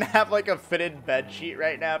I don't even have, like, a fitted bed sheet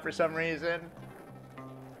right now for some reason.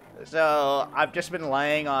 So, I've just been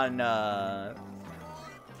laying on,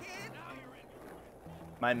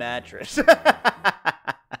 my mattress.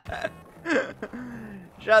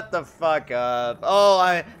 Shut the fuck up. Oh,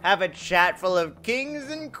 I have a chat full of kings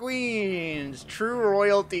and queens. True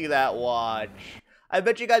royalty that watch. I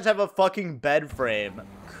bet you guys have a fucking bed frame.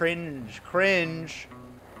 Cringe, cringe.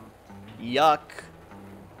 Yuck.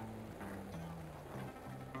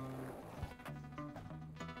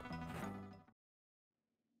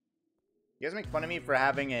 You guys make fun of me for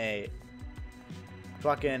having a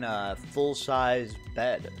fucking full-size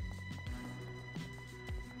bed.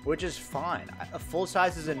 Which is fine. A full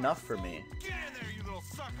size is enough for me. Get in there, you little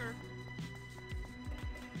sucker!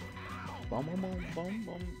 Bum, bum, bum, bum,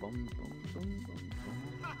 bum, bum, bum,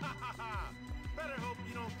 Better hope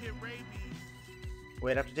you don't get rabies.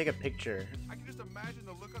 Wait, I have to take a picture. I can just imagine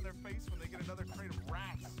the look on their face when they get another crate of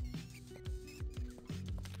rats.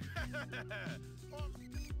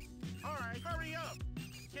 All right, hurry up.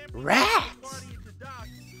 Can't be Rats! party at the dock.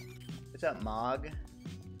 What's up, Mog?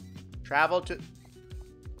 Travel to...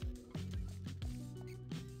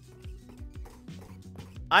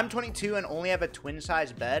 I'm 22 and only have a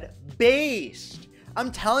twin-size bed. Based!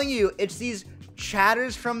 I'm telling you, it's these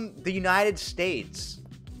chatters from the United States.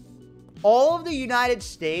 All of the United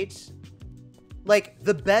States, like,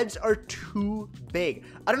 the beds are too big.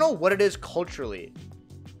 I don't know what it is culturally,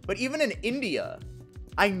 but even in India,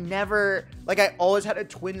 I never, like, I always had a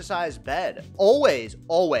twin-size bed. Always,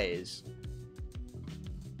 always.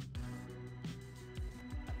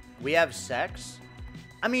 We have sex?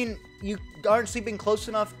 I mean, you aren't sleeping close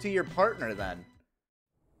enough to your partner then.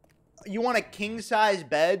 You want a king-size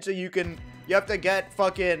bed so you have to get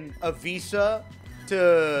fucking a visa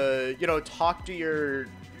to, you know, talk to your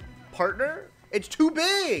partner? It's too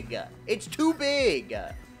big. It's too big.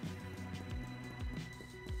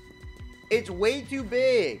 It's way too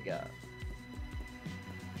big.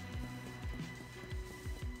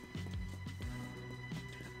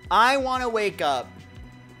 I want to wake up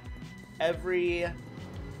every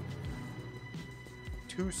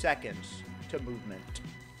 2 seconds to movement.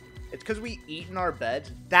 It's because we eat in our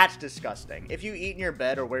beds. That's disgusting. If you eat in your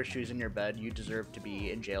bed or wear shoes in your bed, you deserve to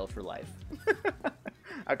be in jail for life.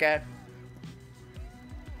 Okay?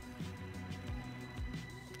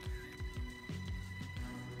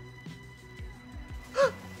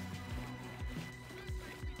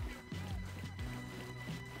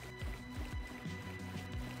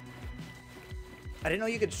 I didn't know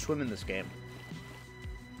you could swim in this game.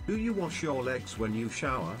 Do you wash your legs when you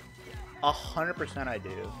shower? 100% I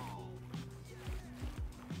do.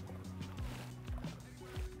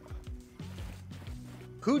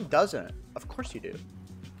 Who doesn't? Of course you do.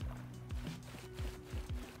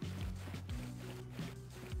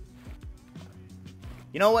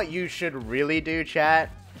 You know what you should really do,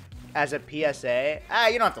 chat? As a PSA?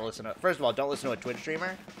 You don't have to listen to it. First of all, don't listen to a Twitch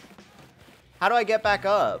streamer. How do I get back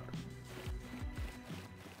up?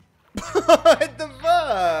 What the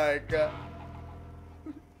fuck?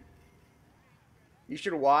 You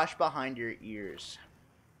should wash behind your ears.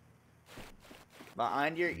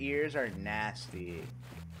 Behind your ears are nasty.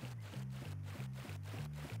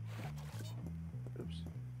 Oops.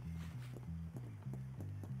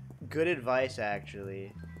 Good advice,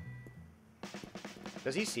 actually.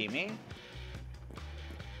 Does he see me?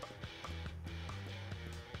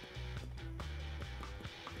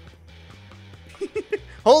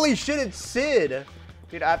 Holy shit, it's Sid!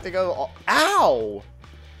 Dude, I have to go... Ow!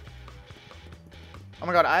 Oh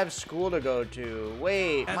my god, I have school to go to.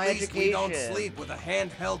 Wait, my education. At least we don't sleep with a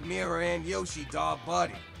handheld mirror and Yoshi dog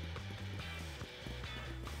buddy.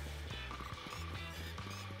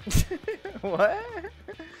 What?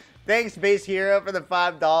 Thanks, Base Hero, for the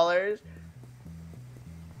 $5.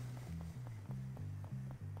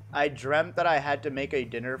 I dreamt that I had to make a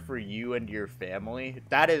dinner for you and your family.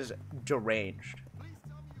 That is deranged.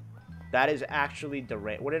 That is actually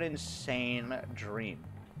deranged. What an insane dream.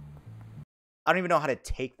 I don't even know how to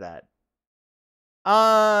take that.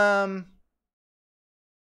 I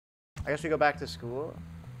guess we go back to school.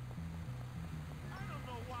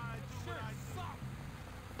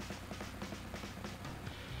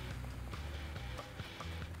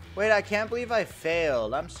 Wait, I can't believe I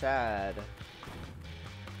failed. I'm sad.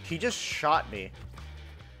 He just shot me.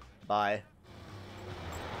 Bye.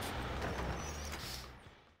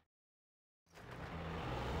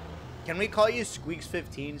 Can we call you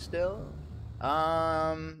Squeex15 still?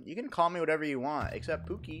 You can call me whatever you want, except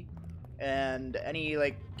Pookie. And any,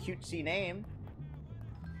 like, cutesy name.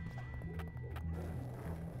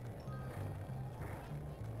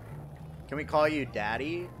 Can we call you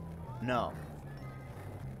Daddy? No.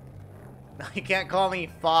 You can't call me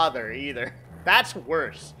Father, either. That's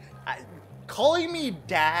worse. Calling me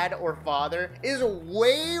Dad or Father is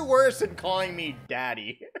way worse than calling me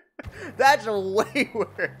Daddy. That's way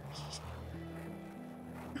worse.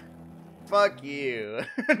 Fuck you.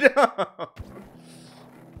 No.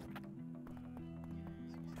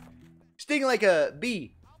 Sting like a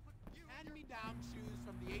bee.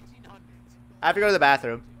 I have to go to the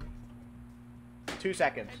bathroom. 2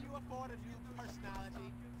 seconds.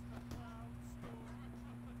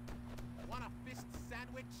 Want a fist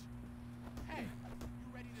sandwich? Hey,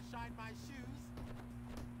 you ready to shine my shoes?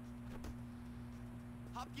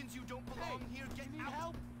 Hopkins, you don't belong here. Get out.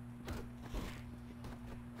 Help?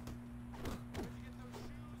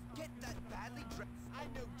 Get that badly dressed. I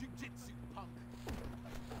know jujitsu, punk.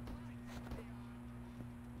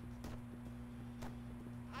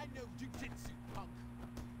 I know jujitsu, punk.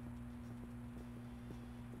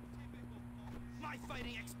 My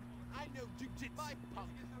fighting expert. I know jujitsu, punk.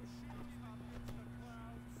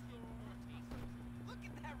 Look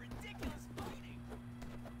at that ridiculous fighting.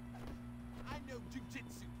 I know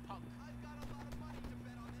jujitsu, punk. I've got a lot of money to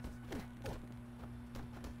bet on this.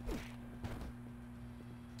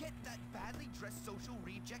 Get that badly dressed social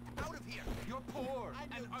reject out of here. You're poor. I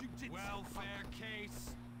know jujitsu. Welfare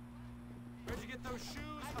case. Where'd you get those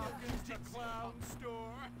shoes, Hopkins? The clown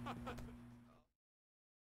store.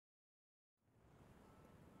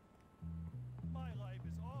 My life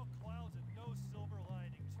is all clouds and no silver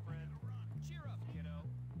linings, friend. Cheer up, kiddo.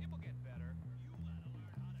 It will get better.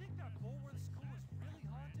 Think that pole where the school is really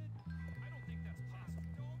haunted? I don't think that's possible.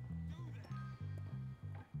 Don't do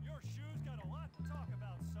that. Your shoes got a lot to talk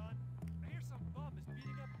about, son. I hear some bum is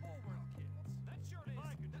beating up Bullworth kids. That sure is. If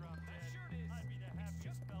I could drop That dead, sure is. I'd be the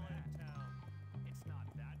happiest fella in town. It's not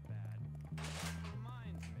that bad.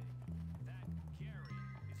 Reminds me, that Gary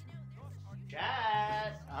is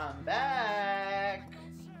Jazz, I'm back.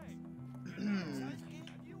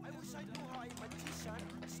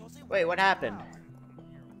 Wait, what happened?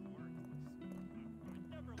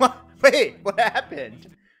 What? Wait, what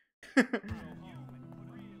happened?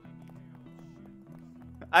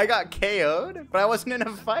 I got KO'd, but I wasn't in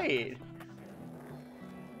a fight.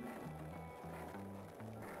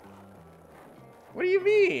 What do you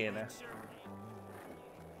mean?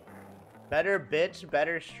 Better bitch,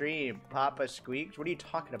 better stream. Papa Squeex? What are you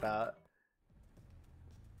talking about?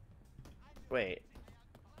 Wait.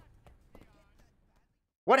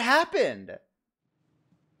 What happened?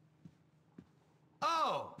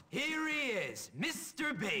 Oh, here he is,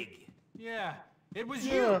 Mr. Big. Yeah, it was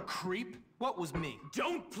you, creep. What was me?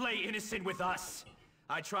 Don't play innocent with us.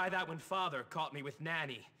 I tried that when Father caught me with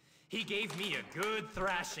Nanny. He gave me a good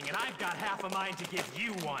thrashing, and I've got half a mind to give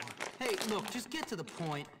you one. Hey, look, just get to the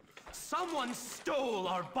point. Someone stole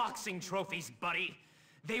our boxing trophies, buddy.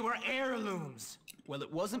 They were heirlooms. Well,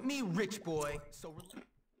 it wasn't me, rich boy. So.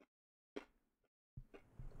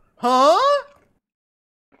 Huh?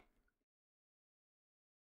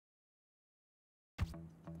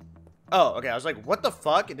 Oh, okay. I was like, what the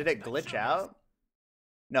fuck? Did it glitch out?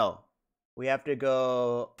 No. We have to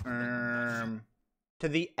go to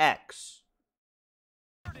the X.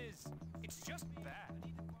 It's just bad.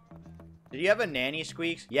 Did you have a nanny,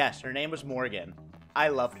 Squeex? Yes, her name was Morgan. I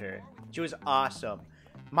loved her. She was awesome.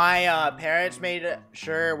 My parents made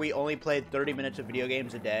sure we only played 30 minutes of video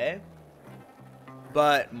games a day.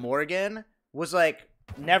 But Morgan was like,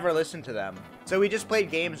 never listened to them. So we just played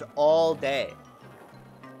games all day.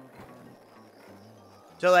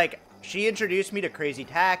 So like, she introduced me to Crazy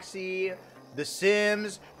Taxi, The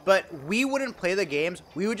Sims, but we wouldn't play the games.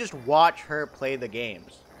 We would just watch her play the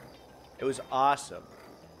games. It was awesome.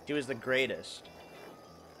 She was the greatest.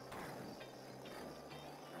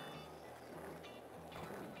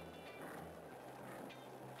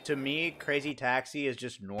 To me, Crazy Taxi is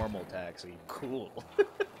just normal taxi. Cool.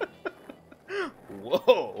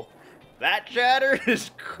 Whoa. That chatter is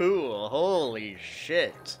cool. Holy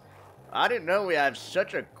shit. I didn't know we have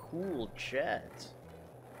such a cool chat.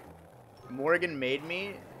 Morgan made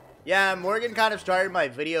me? Yeah, Morgan kind of started my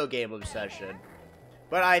video game obsession.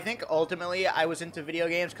 But I think ultimately I was into video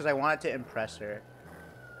games because I wanted to impress her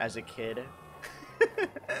as a kid.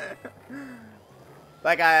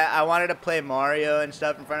 Like, I wanted to play Mario and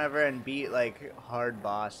stuff in front of her and beat, like, hard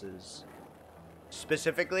bosses.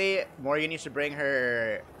 Specifically, Morgan used to bring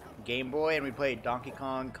her Game Boy and we played Donkey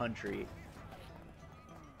Kong Country.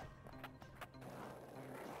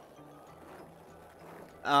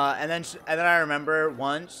 And then I remember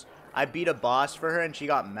once I beat a boss for her and she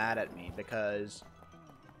got mad at me because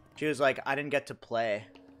she was like, I didn't get to play.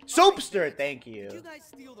 Soapster, thank you. Did you guys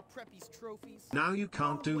steal the Preppy's trophies? Now you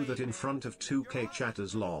can't do that in front of 2K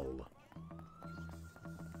chatters, lol.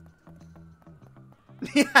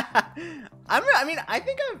 Yeah, I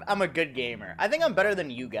think I'm a good gamer. I think I'm better than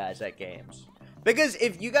you guys at games. Because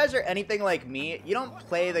if you guys are anything like me, you don't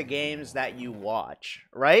play the games that you watch,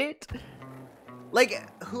 right?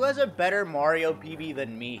 Like, who has a better Mario PB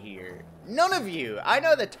than me here? None of you. I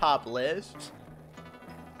know the top list.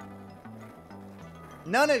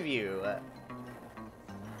 None of you.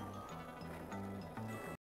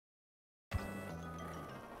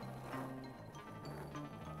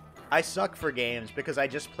 I suck for games because I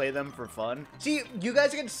just play them for fun. See, you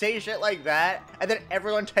guys can say shit like that, and then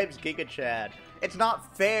everyone types Giga Chad. It's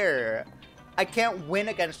not fair. I can't win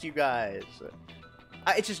against you guys.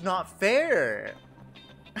 It's just not fair.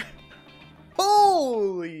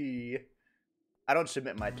 Holy! I don't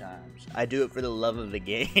submit my times. I do it for the love of the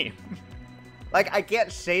game. Like, I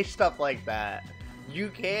can't say stuff like that. You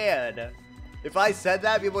can. If I said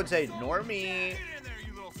that, people would say, Normie.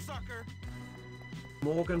 sucker.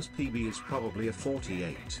 Morgan's PB is probably a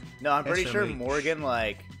 48. No, I'm pretty sure SMH. Morgan,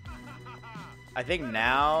 like... I think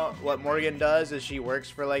now what Morgan does is she works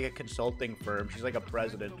for, like, a consulting firm. She's like a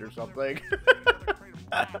president or something.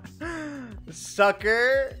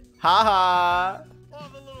 Sucker. Haha.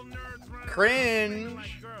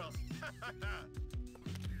 Cringe.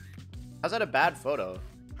 How's that a bad photo?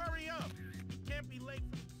 Hurry up. Can't be late.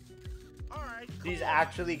 All right. She's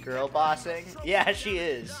actually girl bossing? Yeah, she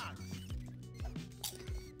is.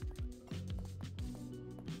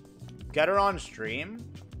 Get her on stream?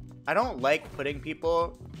 I don't like putting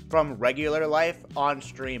people from regular life on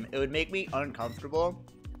stream. It would make me uncomfortable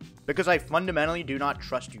because I fundamentally do not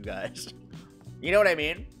trust you guys. You know what I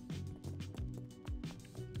mean?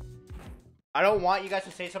 I don't want you guys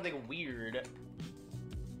to say something weird.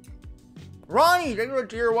 Ronnie, thank you for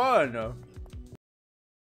tier 1.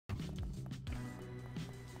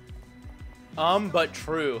 But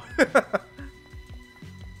true.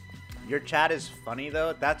 Your chat is funny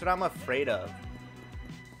though. That's what I'm afraid of.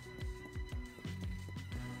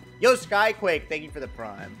 Yo, Skyquake, thank you for the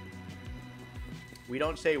prime. We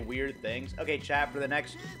don't say weird things. Okay, chat, for the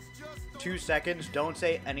next 2 seconds, don't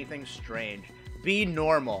say anything strange. Be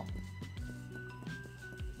normal.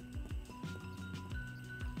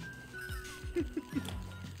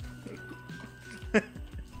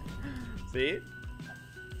 See?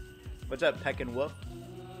 What's up, Peck and Woof?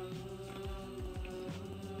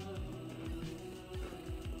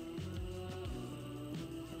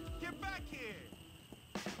 Get back here.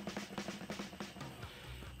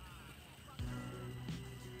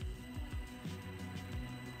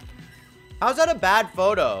 How's that a bad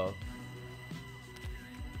photo?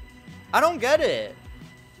 I don't get it.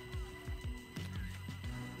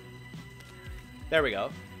 There we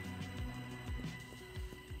go.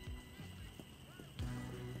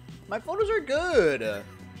 My photos are good.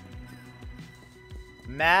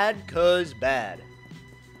 Mad cause bad.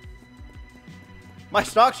 My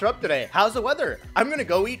stocks are up today. How's the weather? I'm gonna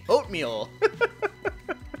go eat oatmeal.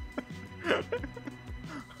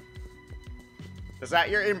 Is that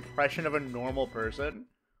your impression of a normal person?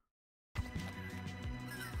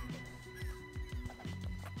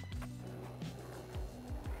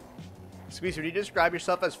 Squeex, would you describe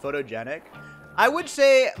yourself as photogenic? I would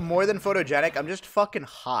say more than photogenic, I'm just fucking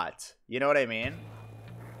hot. You know what I mean?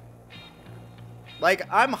 Like,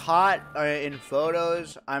 I'm hot in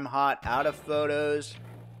photos. I'm hot out of photos.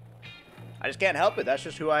 I just can't help it. That's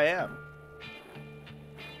just who I am.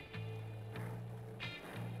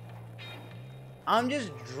 I'm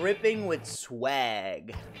just dripping with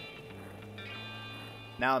swag.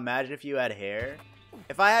 Now imagine if you had hair.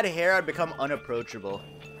 If I had hair, I'd become unapproachable.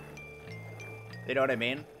 You know what I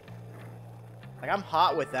mean? Like, I'm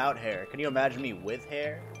hot without hair. Can you imagine me with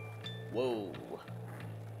hair? Whoa.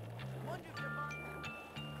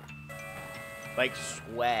 Like,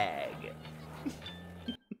 swag.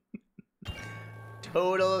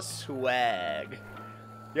 Total swag.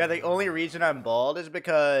 Yeah, the only reason I'm bald is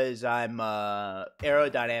because I'm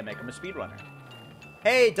aerodynamic. I'm a speedrunner.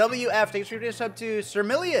 Hey, WF, thanks for giving us up to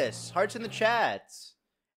Sirmilius. Hearts in the chat.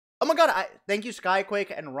 Oh my god, thank you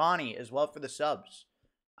Skyquake and Ronnie as well for the subs.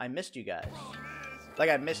 I missed you guys. Like,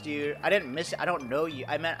 I missed you. I didn't miss, I don't know you.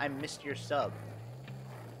 I meant I missed your sub.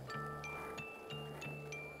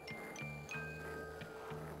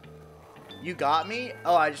 You got me?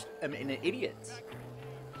 Oh, I just am an idiot.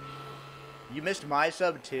 You missed my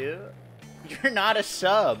sub too? You're not a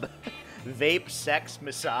sub. Vape sex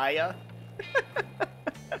messiah.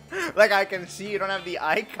 Like, I can see you don't have the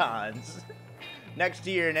icons next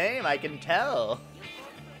to your name. I can tell.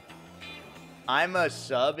 I'm a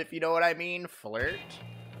sub, if you know what I mean. Flirt.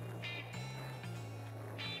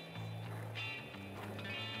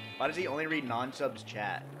 Why does he only read non-subs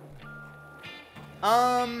chat?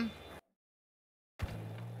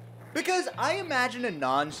 Because I imagine a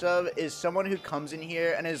non-sub is someone who comes in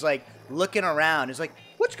here and is like looking around, is like,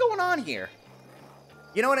 what's going on here?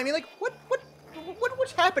 You know what I mean? Like,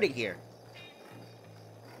 what's happening here?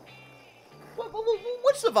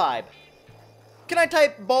 What's the vibe? Can I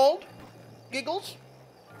type bald? Giggles?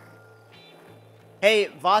 Hey,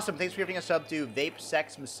 Vossum, thanks for giving a sub to Vape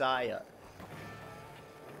Sex Messiah.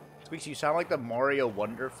 Squeex, you sound like the Mario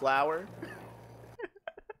Wonder Flower.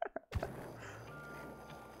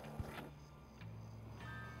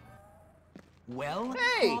 Well,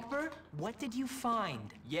 hey! Hopper, what did you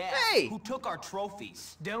find? Yeah, hey! Who took our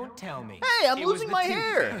trophies? Don't tell me. Hey, I'm It losing was the my Tooth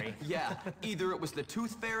hair! Fairy. Yeah, either it was the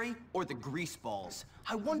Tooth Fairy or the Grease Balls.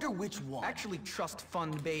 I wonder which one. Actually, trust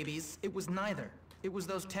fund babies. It was neither. It was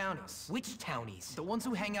those townies. Which townies? The ones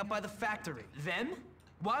who hang out by the factory. Them?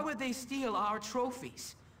 Why would they steal our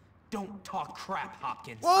trophies? Don't talk crap,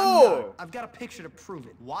 Hopkins. Whoa! I've got a picture to prove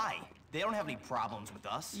it. Why? They don't have any problems with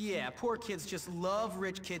us. Yeah, poor kids just love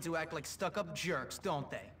rich kids who act like stuck-up jerks, don't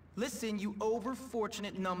they? Listen, you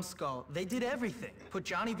over-fortunate numbskull. They did everything. Put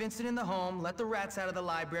Johnny Vincent in the home, let the rats out of the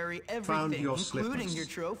library, everything, your including slippers. your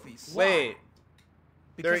trophies. Wait.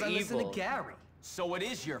 Because They're I listened evil. to Gary. So it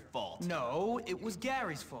is your fault. No, it was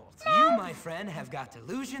Gary's fault. You, my friend, have got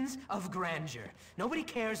delusions of grandeur. Nobody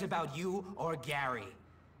cares about you or Gary.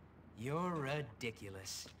 You're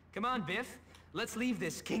ridiculous. Come on, Biff. Let's leave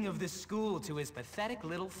this king of this school to his pathetic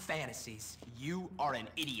little fantasies. You are an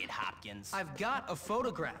idiot, Hopkins. I've got a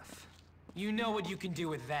photograph. You know what you can do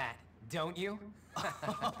with that, don't you?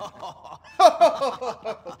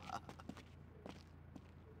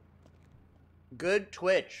 Good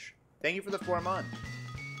Twitch. Thank you for the 4 months.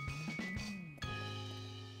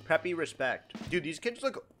 Preppy respect. Dude, these kids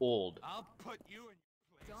look old. I'll put you in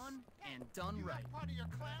your place. Done and done right. Part of your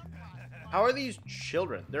clown costume. How are these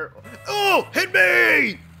children? They're... Oh! Hit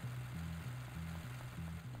me!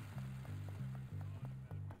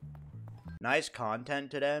 Nice content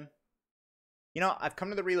today. You know, I've come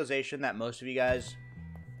to the realization that most of you guys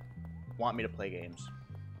want me to play games.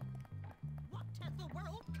 What has the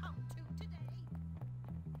world come to today?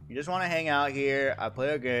 You just want to hang out here, I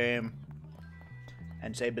play a game,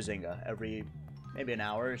 and say Bazinga every maybe an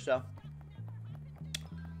hour or so.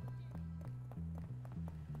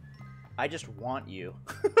 I just want you.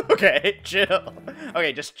 Okay, chill.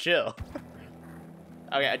 Okay, just chill.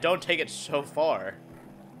 Okay, don't take it so far.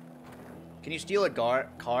 Can you steal a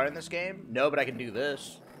car in this game? No, but I can do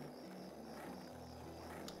this.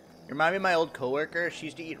 You remind me of my old coworker. She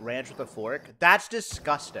used to eat ranch with a fork. That's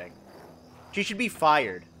disgusting. She should be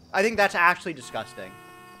fired. I think that's actually disgusting.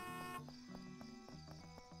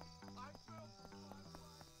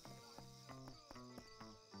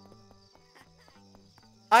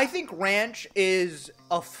 I think ranch is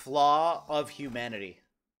a flaw of humanity.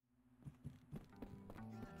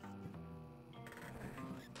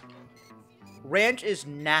 Ranch is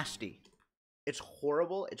nasty. It's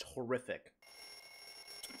horrible. It's horrific.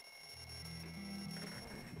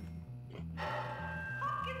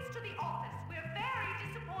 Hopkins to the office. We're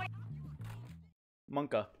very disappointed.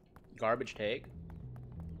 Monka. Garbage take.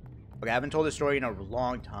 Okay, I haven't told this story in a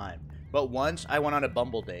long time. But once, I went on a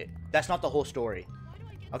Bumble date. That's not the whole story.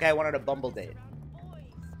 Okay, I went on a Bumble date.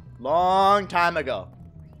 Long time ago.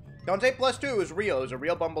 Don't say +2, it was real. It was a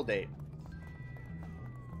real Bumble date.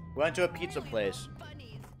 We went to a pizza place.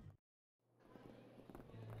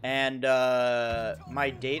 And, my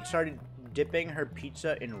date started dipping her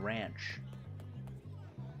pizza in ranch.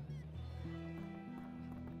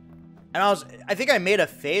 And I think I made a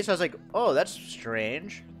face. I was like, oh, that's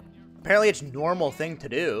strange. Apparently it's a normal thing to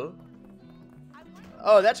do.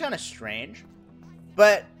 Oh, that's kind of strange.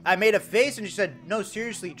 But I made a face and she said, no,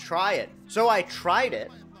 seriously, try it. So I tried it.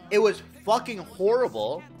 It was fucking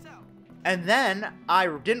horrible. And then I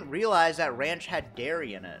didn't realize that ranch had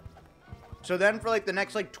dairy in it. So then for like the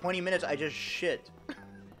next like 20 minutes, I just shit.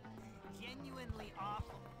 Genuinely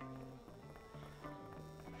awful.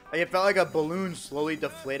 Like, it felt like a balloon slowly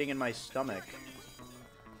deflating in my stomach.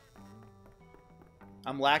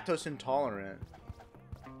 I'm lactose intolerant.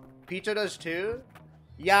 Pizza does too?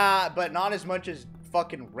 Yeah, but not as much as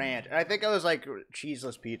fucking ranch. And I think it was like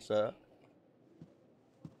cheeseless pizza.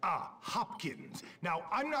 Ah, Hopkins. Now,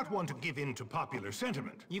 I'm not one to give in to popular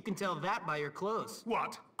sentiment. You can tell that by your clothes.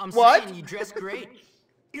 What? I'm saying you dress great.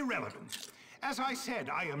 Irrelevant. As I said,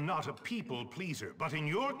 I am not a people pleaser, but in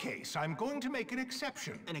your case, I'm going to make an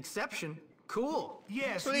exception. An exception? Cool.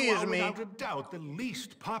 Yes, Please, you are me. without a doubt the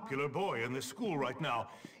least popular boy in the school right now.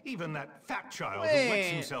 Even that fat child who wets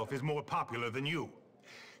himself is more popular than you.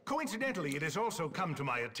 Coincidentally, it has also come to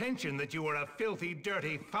my attention that you are a filthy,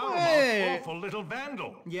 dirty, foul-mouthed, awful little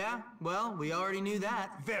vandal. Yeah, well, we already knew that.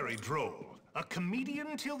 Very droll. A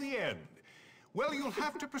comedian till the end. Well, you'll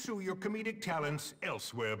have to pursue your comedic talents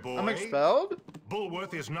elsewhere, boy. I'm expelled?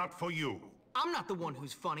 Bullworth is not for you. I'm not the one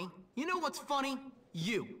who's funny. You know what's funny?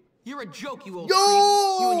 You. You're a joke, you old Yo!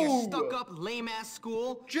 creep. You and your stuck-up, lame-ass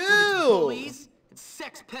school. Jill! With its bullies, its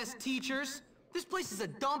sex-pest teachers. This place is a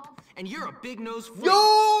dump, and you're a big-nosed freak.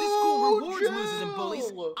 Yo, this school rewards Jill! losers and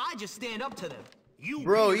bullies. I just stand up to them. You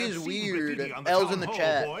Bro, really he's have seen weird. graffiti on L's town in the hall,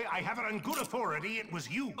 chat. Boy. I have it on good authority. It was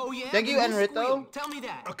you. Oh, yeah? Thank you, Who's Enrito. squealed? Tell me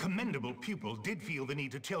that. A commendable pupil did feel the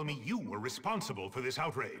need to tell me you were responsible for this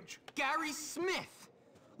outrage. Gary Smith.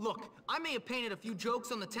 Look, I may have painted a few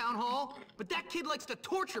jokes on the town hall, but that kid likes to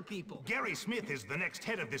torture people. Gary Smith is the next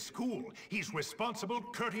head of this school. He's responsible,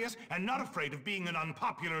 courteous, and not afraid of being an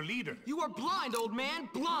unpopular leader. You are blind, old man,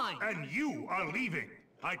 blind. And you are leaving.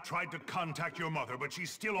 I tried to contact your mother, but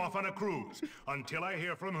she's still off on a cruise. Until I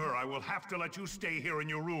hear from her, I will have to let you stay here in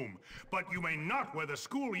your room. But you may not wear the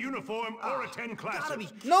school uniform or attend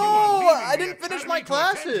classes. No, I didn't finish my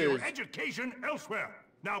classes. Your education elsewhere.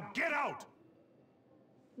 Now get out.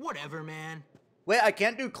 Whatever, man. Wait, I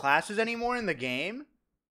can't do classes anymore in the game?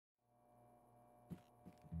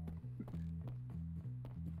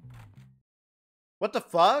 What the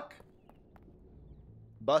fuck?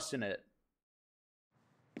 Busting it.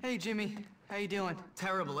 Hey, Jimmy. How you doing?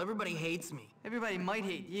 Terrible. Everybody hates me. Everybody might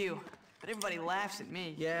hate you, but everybody laughs at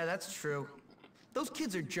me. Yeah, that's true. Those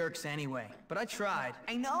kids are jerks anyway, but I tried.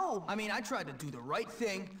 I know. I mean, I tried to do the right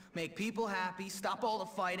thing, make people happy, stop all the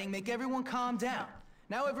fighting, make everyone calm down.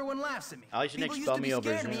 Now everyone laughs at me. I should People expel used to me be over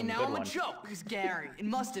scared of me, Zoom. and now Good I'm one. a joke. It was Gary. It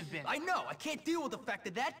must have been. I know. I can't deal with the fact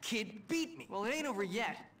that that kid beat me. Well, it ain't over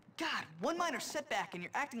yet. God, one minor setback and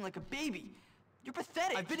you're acting like a baby. You're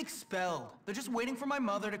pathetic. I've been expelled. They're just waiting for my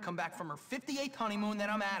mother to come back from her 58th honeymoon, then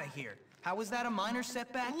I'm out of here. How is that a minor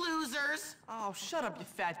setback? Losers! Oh, shut up, you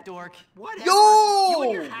fat dork. Whatever. Yo! You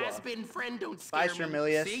and your has-been friend don't scare Bye, me.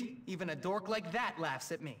 Shermilius. See? Even a dork like that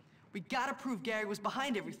laughs at me. We gotta prove Gary was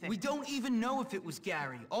behind everything. We don't even know if it was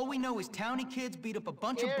Gary. All we know is townie kids beat up a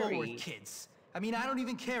bunch of Bulwark kids. I mean, I don't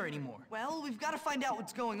even care anymore. Well, we've gotta find out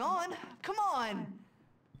what's going on. Come on!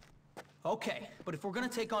 Okay, but if we're gonna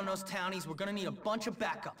take on those townies, we're gonna need a bunch of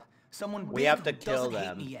backup. Someone We big have to who kill doesn't hate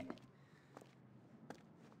them. me yet.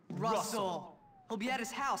 Russell. He'll be at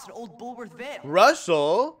his house at Old Bulworth Vale.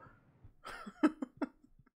 Russell?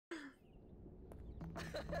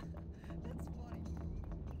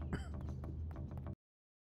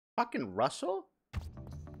 Fucking Russell?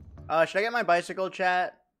 Should I get my bicycle,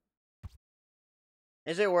 chat?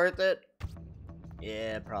 Is it worth it?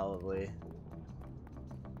 Yeah, probably.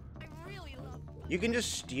 You can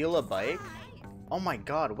just steal a bike? Oh my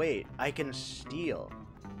god, wait. I can steal.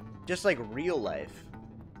 Just like real life.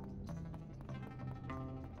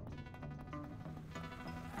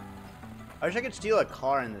 I wish I could steal a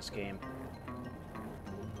car in this game.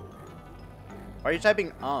 Why are you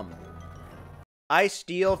typing I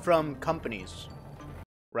steal from companies.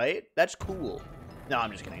 Right? That's cool. No,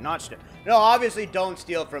 I'm just kidding. Not steal. No, obviously don't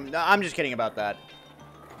steal from... No, I'm just kidding about that.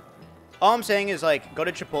 All I'm saying is, like, go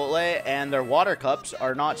to Chipotle and their water cups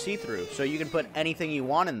are not see-through. So you can put anything you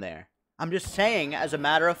want in there. I'm just saying as a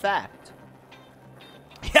matter of fact.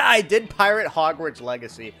 Yeah, I did pirate Hogwarts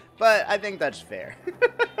Legacy. But I think that's fair.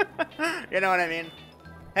 You know what I mean?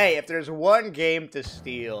 Hey, if there's one game to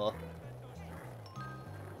steal...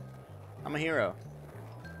 I'm a hero.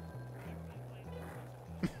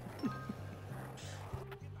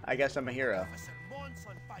 I guess I'm a hero.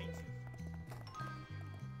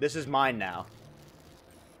 This is mine now.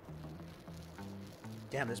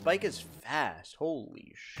 Damn, this bike is fast.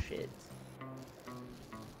 Holy shit.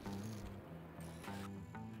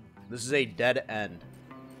 This is a dead end.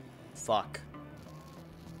 Fuck.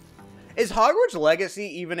 Is Hogwarts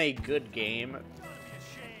Legacy even a good game?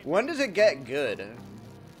 When does it get good?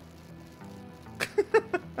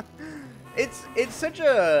 It's such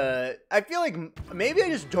a... I feel like maybe I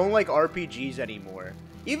just don't like RPGs anymore.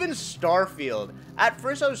 Even Starfield. At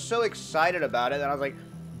first I was so excited about it, and I was like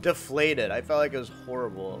deflated. I felt like it was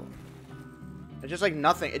horrible. It's just like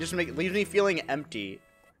nothing. It just leaves me feeling empty.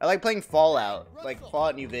 I like playing Fallout, like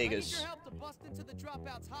Fallout New Vegas.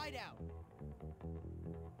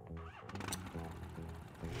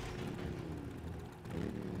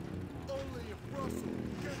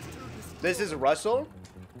 This is Russell?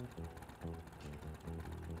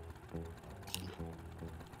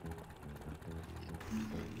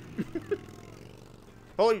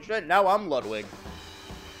 Holy shit, now I'm Ludwig.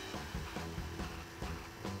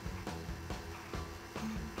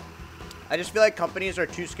 I just feel like companies are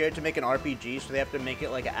too scared to make an RPG, so they have to make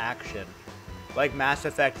it like action. Like Mass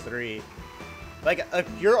Effect 3. Like,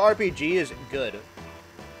 if your RPG is good.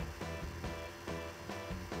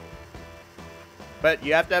 But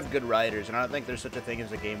you have to have good writers, and I don't think there's such a thing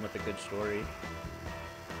as a game with a good story.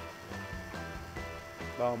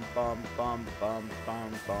 Bum, bum, bum, bum,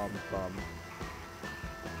 bum, bum, bum.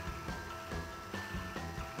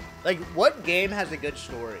 Like, what game has a good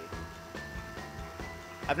story?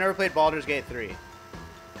 I've never played Baldur's Gate 3.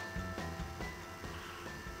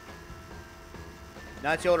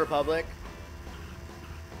 Knights of the Old Republic.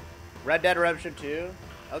 Red Dead Redemption 2.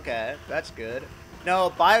 Okay, that's good.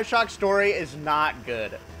 No, BioShock story is not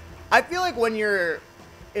good. I feel like when you're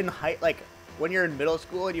in when you're in middle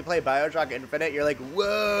school and you play BioShock Infinite, you're like,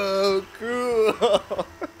 whoa, cool.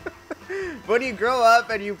 But when you grow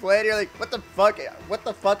up and you play it, you're like, what the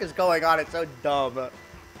fuck is going on? It's so dumb.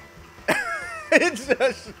 It's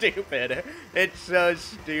so stupid. It's so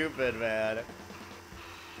stupid, man.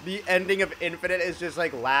 The ending of Infinite is just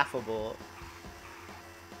like laughable.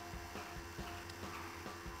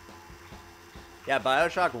 Yeah,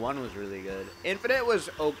 Bioshock 1 was really good. Infinite was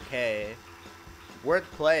okay. Worth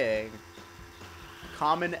playing.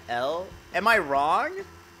 Common L? Am I wrong?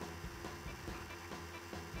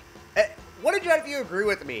 What did you have if you agree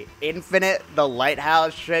with me? Infinite, the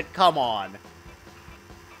lighthouse shit? Come on.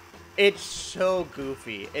 It's so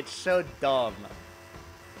goofy. It's so dumb.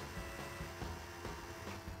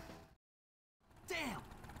 Damn,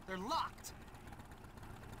 they're locked.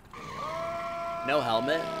 No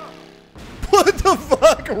helmet? What the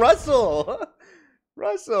fuck? Russell!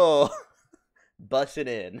 Russell! Busting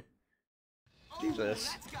in. Jesus.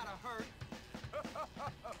 That's gotta hurt.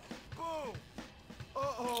 Boom!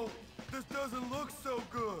 Uh-oh, this doesn't look so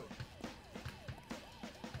good.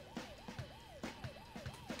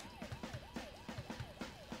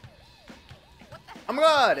 Oh my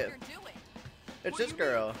god! It's this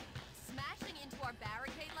girl. Smashing into our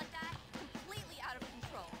barricade like that? Completely out of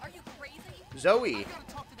control. Are you crazy? Zoe. I gotta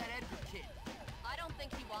talk to that Edgar kid. I don't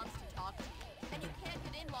think he wants to talk to you. And you can't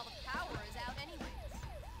get in while the power is out anyways.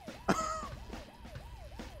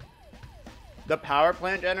 The power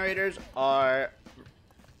plant generators are...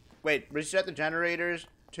 Wait, reset the generators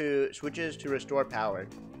to switches to restore power.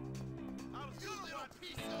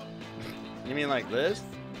 You mean like this?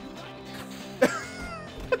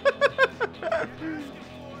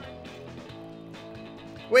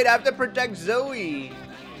 Wait, I have to protect Zoe.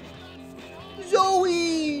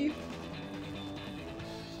 Zoe!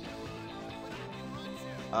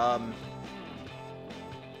 How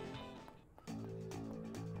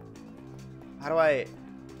do I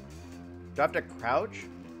have to crouch?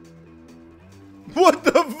 What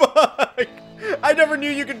the fuck? I never knew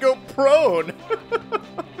you could go prone.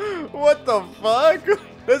 What the fuck?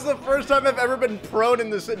 This is the first time I've ever been prone in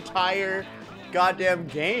this entire goddamn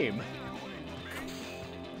game.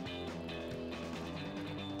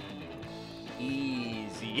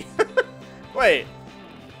 Easy. Wait.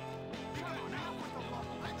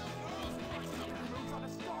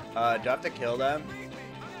 Do I have to kill them?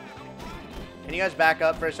 Can you guys back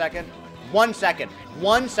up for a second? 1 second.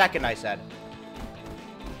 1 second, I said.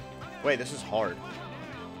 Wait, this is hard.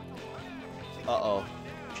 Uh-oh.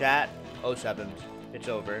 Chat. 07. It's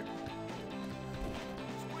over.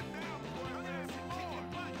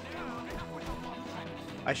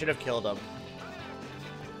 I should have killed him.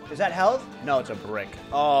 Is that health? No, it's a brick.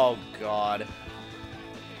 Oh, God.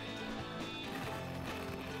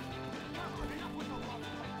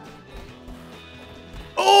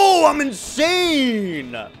 Oh, I'm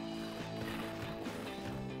insane!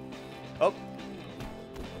 Oh.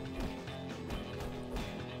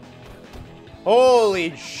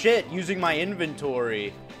 Holy shit, using my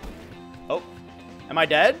inventory. Oh. Am I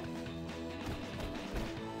dead?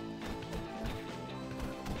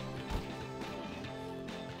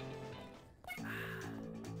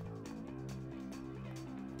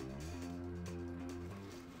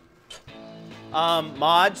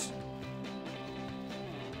 Mods.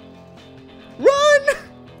 Run!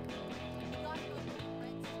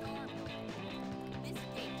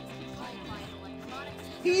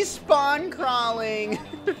 He's spawn crawling.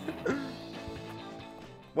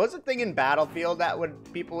 What's the thing in Battlefield that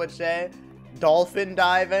people would say? Dolphin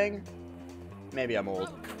diving? Maybe I'm old.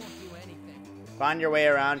 Find your way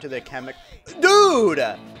around to the Dude!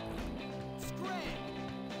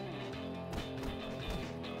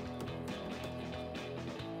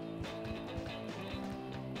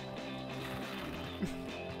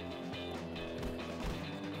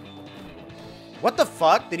 What the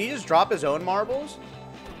fuck? Did he just drop his own marbles?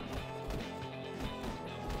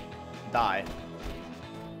 Die.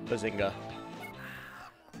 Bazinga.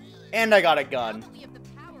 And I got a gun.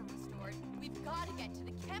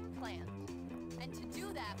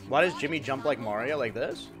 Why does Jimmy jump like Mario like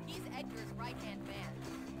this? He's Edgar's right-hand man.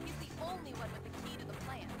 He's the only one with the key to the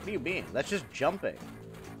plant. What do you mean? That's just jumping.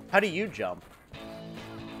 How do you jump?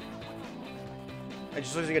 It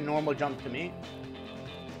just looks like a normal jump to me.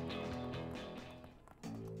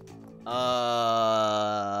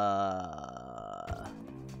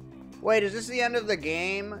 Wait, is this the end of the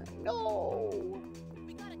game? No.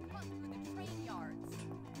 We gotta cut through the train yards.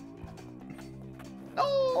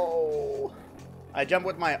 No. I jump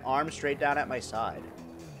with my arm straight down at my side.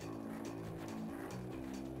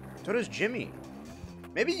 So does Jimmy.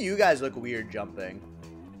 Maybe you guys look weird jumping.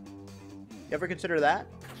 You ever consider that?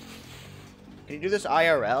 Can you do this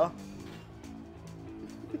IRL?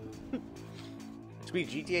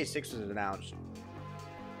 Squeex, GTA 6 was announced.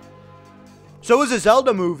 So is a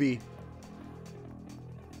Zelda movie.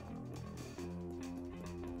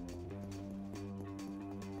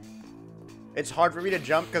 It's hard for me to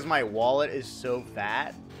jump because my wallet is so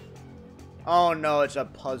fat. Oh no, it's a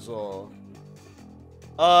puzzle.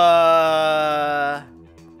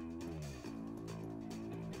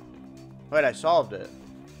 Wait, I solved it.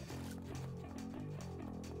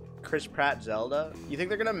 Chris Pratt Zelda? You think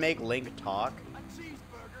they're gonna make Link talk?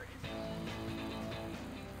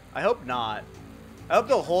 I hope not. I hope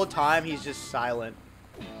the whole time he's just silent.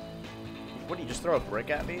 What, do you just throw a brick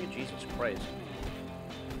at me? Jesus Christ.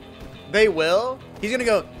 They will? He's gonna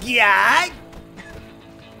go, yeah!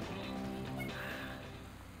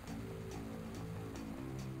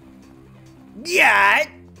 Yeah!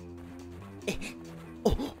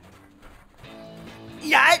 Oh.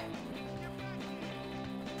 Yeah!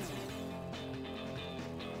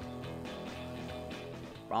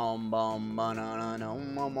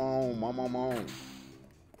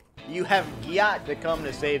 You have got to come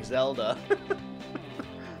to save Zelda.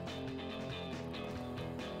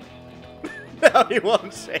 No, he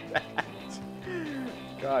won't say that.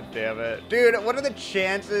 God damn it. Dude, what are the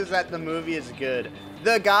chances that the movie is good?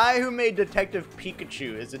 The guy who made Detective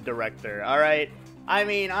Pikachu is the director, alright? I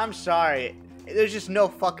mean, I'm sorry. There's just no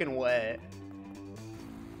fucking way.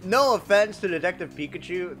 No offense to Detective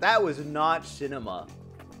Pikachu, that was not cinema.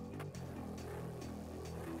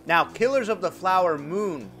 Now, Killers of the Flower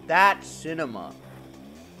Moon, that's cinema.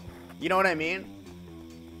 You know what I mean?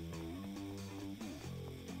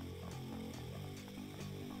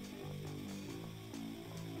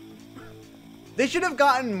 They should have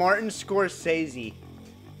gotten Martin Scorsese.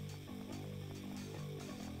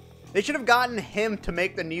 They should have gotten him to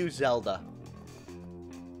make the new Zelda.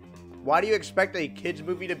 Why do you expect a kids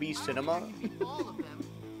movie to be cinema? Hang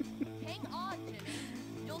on, Jimmy.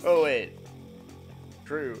 You'll Oh see. wait.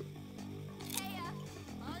 True.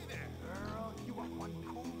 Hi there, girl. You want one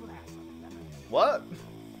cool glass of lemon? What?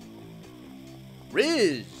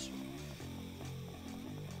 Riz.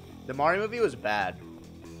 The Mario movie was bad.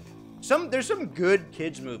 There's some good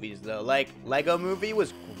kids movies though. Like Lego Movie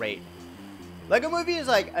was great. Lego Movie is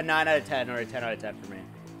like a 9 out of 10 or a 10 out of 10 for me.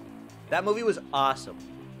 That movie was awesome.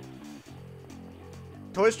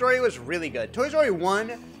 Toy Story was really good. Toy Story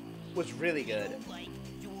 1 was really good.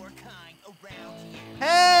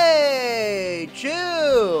 Hey,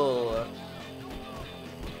 chill.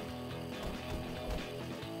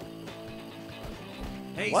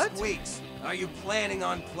 Hey, What? Squeex, are you planning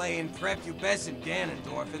on playing Prepubescent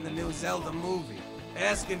Ganondorf in the new Zelda movie?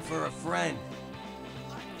 Asking for a friend.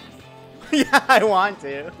 Yeah, I want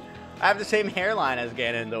to. I have the same hairline as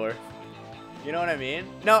Ganondorf. You know what I mean?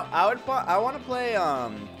 No, I want to play,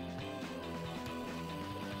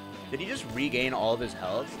 Did he just regain all of his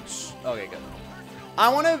health? Okay, good. I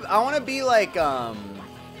want to be like, I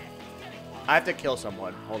have to kill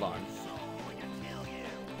someone. Hold on.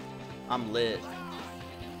 I'm lit.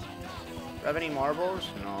 Do I have any marbles?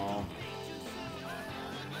 No.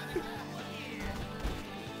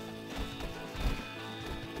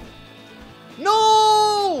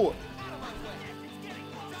 No!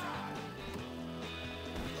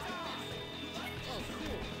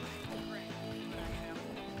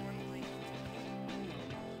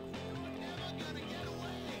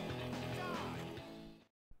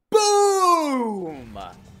 Boom!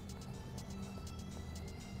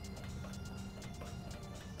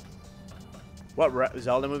 What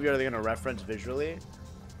Zelda movie are they going to reference visually?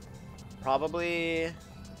 Probably...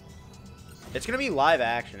 It's going to be live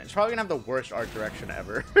action. It's probably going to have the worst art direction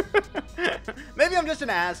ever. Maybe I'm just an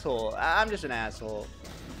asshole. I'm just an asshole.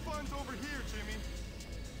 The fun's over here, Jimmy.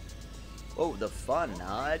 Oh, the fun,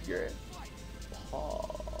 huh, Edgar?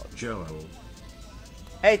 Paul. Joel.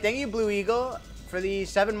 Hey, thank you, Blue Eagle, for the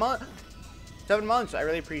 7 months. 7 months. I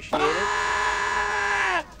really appreciate it.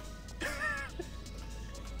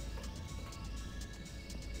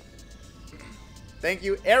 Thank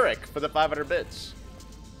you, Eric, for the 500 bits.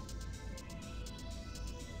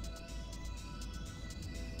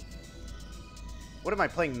 What am I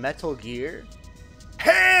playing? Metal Gear?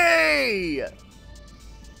 Hey!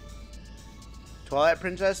 Twilight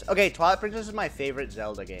Princess? Okay, Twilight Princess is my favorite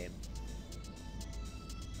Zelda game.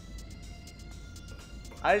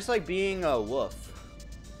 I just like being a wolf.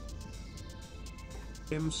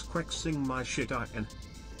 I'm squexing my shit again.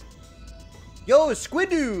 Yo,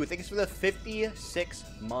 Squidoo! Thanks for the 56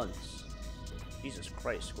 months. Jesus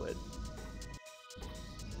Christ, Squid.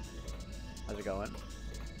 How's it going?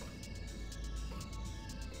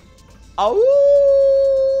 Oh!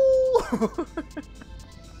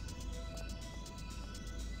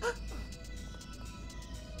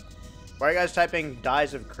 Why are you guys typing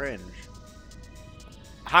dies of cringe?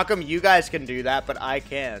 How come you guys can do that, but I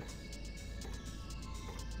can't?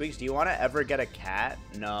 Squeex, do you want to ever get a cat?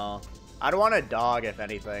 No. I'd want a dog, if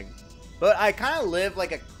anything. But I kind of live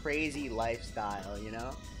like a crazy lifestyle, you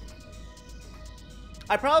know?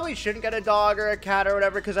 I probably shouldn't get a dog or a cat or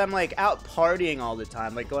whatever because I'm like out partying all the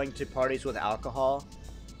time. Like going to parties with alcohol.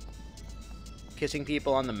 Kissing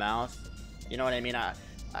people on the mouth. You know what I mean? I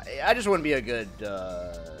just wouldn't be a good,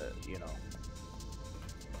 you know,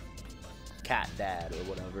 cat dad or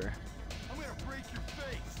whatever. I'm gonna break your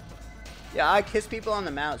face. Yeah, I kiss people on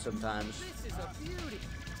the mouth sometimes. This is a beauty.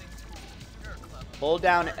 Hold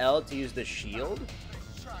down L to use the shield?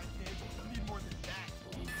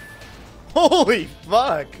 Holy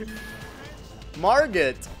fuck!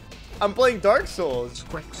 Margit! I'm playing Dark Souls.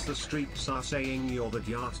 Squeex the streets are saying you're the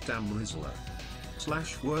yard damn Rizzler.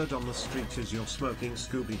 / word on the street is you're smoking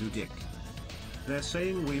Scooby-Doo dick. They're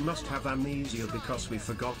saying we must have amnesia because we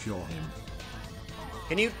forgot you're him.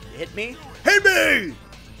 Can you hit me? Hit me!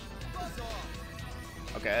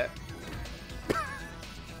 Okay.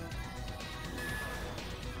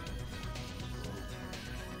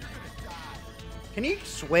 Can you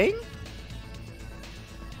swing?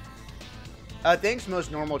 Thanks,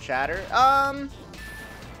 most normal chatter. I'm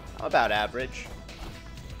about average.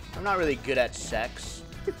 I'm not really good at sex.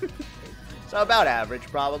 So about average,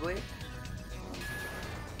 probably.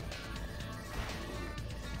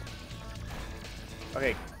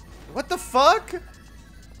 Okay. What the fuck?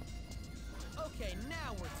 Okay,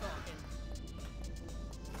 now we're talking.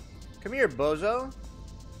 Come here, bozo.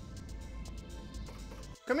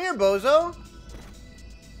 Come here, bozo.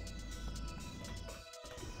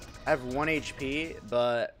 I have 1 HP,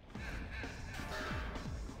 but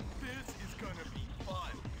This is gonna be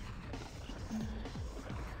fun.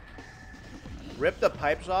 rip the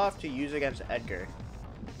pipes off to use against Edgar.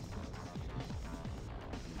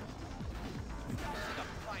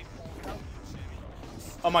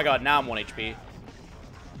 Oh my god, now I'm 1 HP.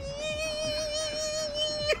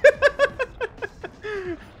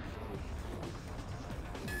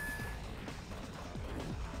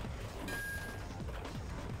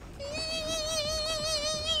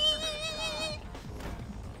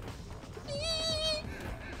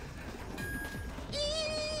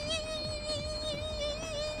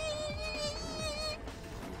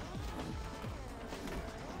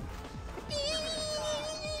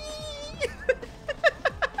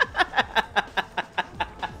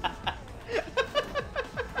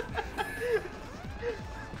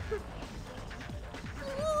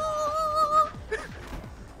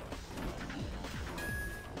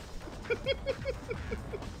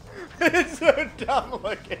 It's so dumb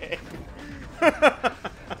looking.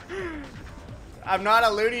 I'm not a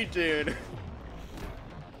Looney Tune.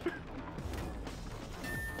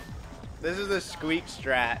 This is the Squeex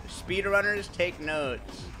strat. Speedrunners take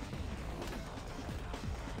notes.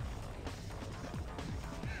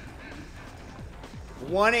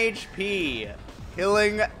 One HP,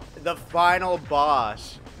 killing the final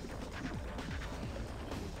boss.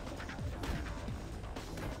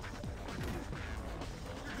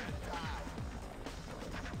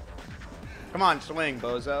 Come on, swing,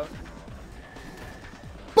 bozo.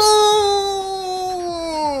 Boom!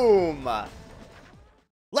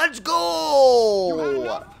 Let's go! You had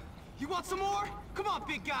enough? You want some more? Come on,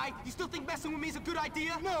 big guy. You still think messing with me is a good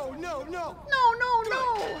idea? No. No.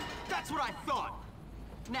 That's what I thought.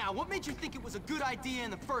 Now, what made you think it was a good idea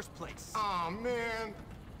in the first place? Aw, man.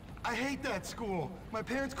 I hate that school. My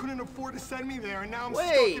parents couldn't afford to send me there, and now I'm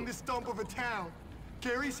Wait. stuck in this dump of a town.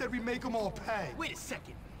 Gary said we make them all pay. Wait a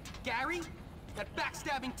second. Gary? That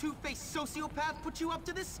backstabbing, two-faced sociopath put you up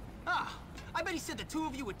to this? Ah, I bet he said the two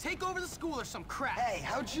of you would take over the school or some crap. Hey,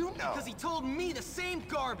 how'd you know? Because he told me the same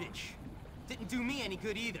garbage. Didn't do me any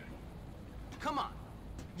good either. Come on.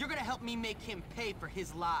 You're gonna help me make him pay for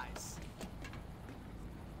his lies.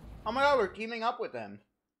 Oh my god, we're teaming up with them.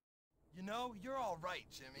 You know, you're all right,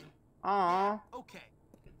 Jimmy. Aww. Okay.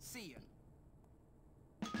 See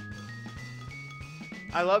ya.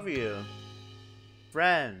 I love you.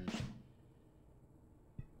 Friends.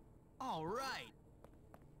 All right.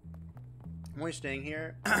 I'm only staying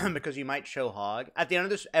here because you might show hog. At the end of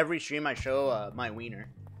this, every stream I show my wiener.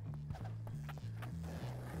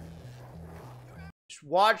 Just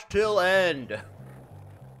watch till end.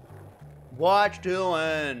 Watch till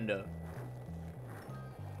end.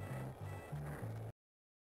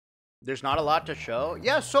 There's not a lot to show?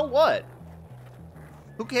 Yeah, so what?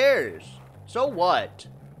 Who cares? So what?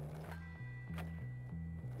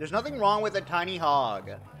 There's nothing wrong with a tiny hog.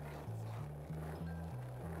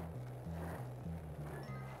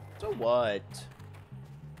 So what?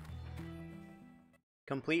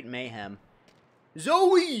 Complete mayhem.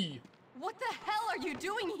 Zoe! What the hell are you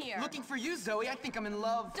doing here? Looking for you, Zoe. I think I'm in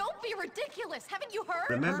love. Don't be ridiculous. Haven't you heard?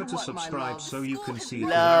 Remember to subscribe so you can see the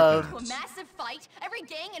Love. To a reactions. massive fight. Every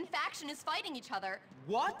gang and faction is fighting each other.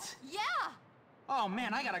 What? Yeah. Oh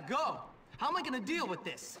man, I gotta go. How am I gonna deal with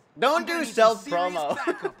this? Don't do self-promo.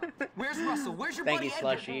 Where's Russell? Where's your Thank buddy you,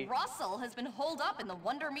 Slushy. Russell has been holed up in the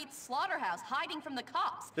Wonder Meat slaughterhouse, hiding from the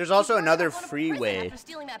cops. There's also another freeway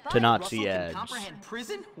to not see ads. Comprehend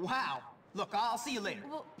prison? Wow. Look, I'll see you later.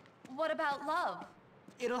 Well, what about love?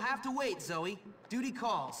 It'll have to wait, Zoe. Duty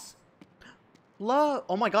calls. Love.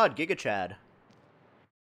 Oh my God, Giga Chad.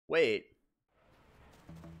 Wait.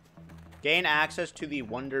 Gain access to the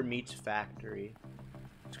Wonder Meats factory.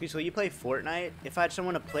 Squeex, will you play Fortnite? If I had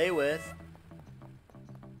someone to play with.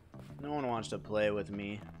 No one wants to play with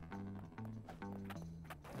me.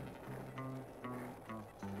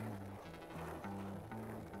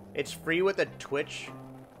 It's free with a Twitch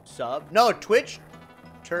sub. No, Twitch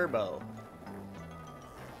Turbo.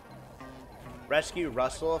 Rescue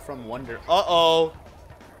Russell from Wonder. Uh-oh.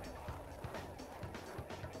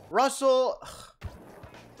 Russell. Ugh.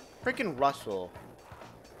 Freaking Russell.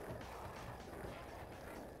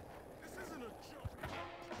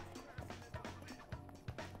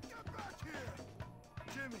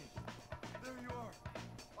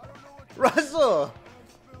 Russell!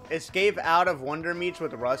 Escape out of Wonder Meats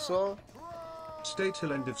with Russell? Stay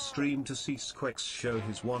till end of stream to see Squeex show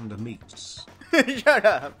his Wonder Meats. Shut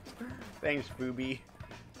up. Thanks, Booby.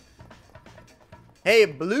 Hey,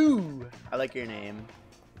 Blue! I like your name.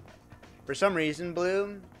 For some reason,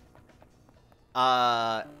 Blue,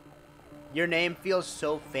 your name feels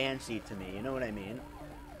so fancy to me, you know what I mean?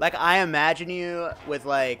 Like, I imagine you with,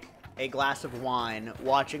 like, a glass of wine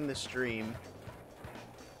watching the stream.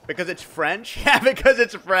 Because it's French? Yeah, because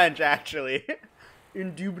it's French, actually.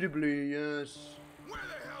 Indubitably, yes. Where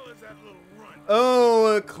the hell is that little runt?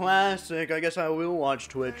 Oh, a classic. I guess I will watch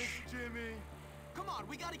Twitch. Hey, Jimmy. Come on,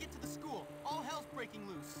 we gotta get to the school. All hell's breaking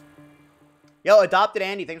loose. Yo, Adopted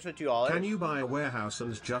Andy, thanks for $2. Can you buy a warehouse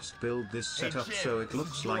and just build this setup so it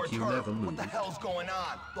looks like you never moved? What the hell's going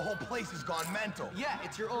on? The whole place has gone mental. Yeah,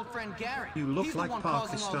 it's your old friend Gary. You look He's the like one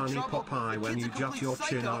causing all the Pakistani trouble. Popeye The when kid's you a jut your complete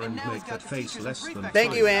chin psycho, out and and now he's make got that the face teachers less and than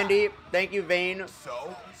Thank you, funny. Andy. Thank you, Vane.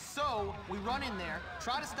 So, we run in there,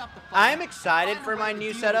 try to stop the fight. I'm excited for my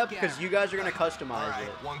new setup because you guys are going to customize it.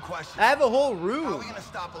 One question. I have a whole How are room. we gonna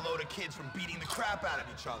stop a load of kids from beating the crap out of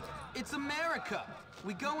each other? It's America.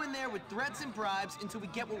 We go in there with threats and bribes until we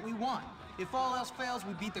get what we want. If all else fails,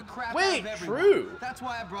 we beat the crap out of everyone. true. That's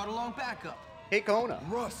why I brought along backup. Hey, Kona.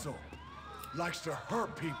 Russell likes to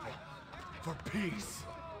hurt people for peace.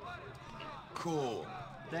 Cool.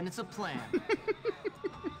 Then it's a plan.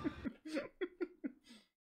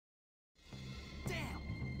 Damn,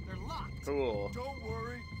 they're locked. Cool. Don't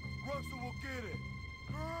worry, Russell will get it.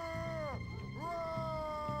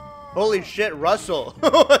 Holy shit, Russell.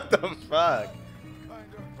 What the fuck?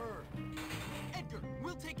 Kinda hurt. Edgar,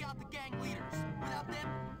 we'll take out the gang leaders. Without them,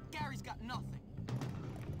 Gary's got nothing.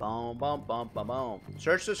 Boom, boom, boom, boom, boom.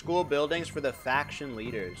 Search the school buildings for the faction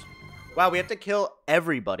leaders. Wow, we have to kill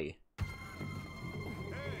everybody.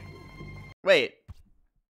 Wait.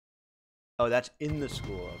 Oh, that's in the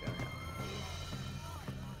school. Okay.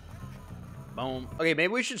 Boom. Okay,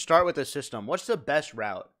 maybe we should start with the system. What's the best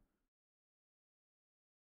route?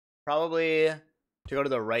 Probably to go to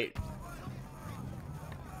the right.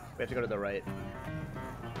 We have to go to the right.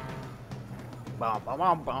 Boom, boom,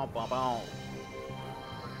 boom, boom, boom, boom.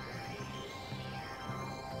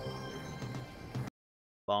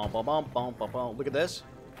 Boom, boom, boom, boom, boom, boom. Look at this.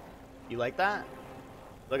 You like that?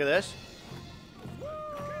 Look at this.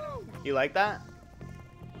 You like that?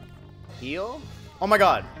 Heal? Oh my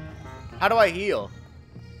god. How do I heal?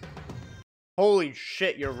 Holy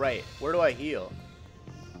shit, you're right. Where do I heal?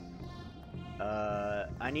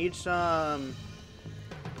 I need some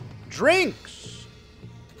drinks.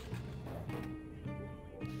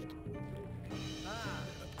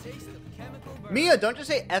 Mia, don't just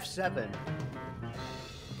say F7.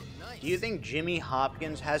 Do you think Jimmy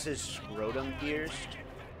Hopkins has his scrotum pierced?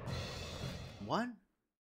 What?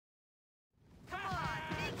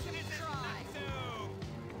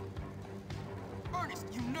 Ernest,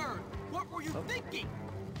 you nerd! What were you thinking?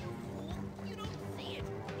 You don't see it.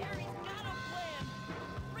 Gary's got a plan.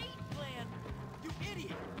 A great plan. You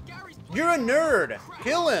idiot! Gary's You're a nerd.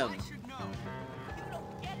 Kill him. You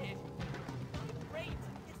don't get it. Great.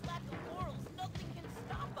 It's lack of morals. Nothing can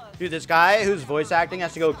stop us. Dude, this guy who's voice acting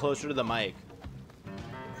has to go closer to the mic.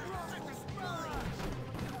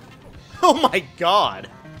 Oh my god.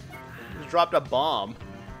 Just dropped a bomb.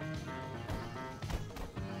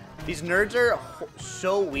 These nerds are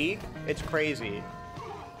so weak. It's crazy.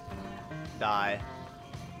 Die.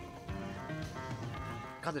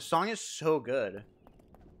 God, the song is so good.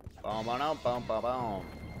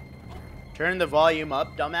 Turn the volume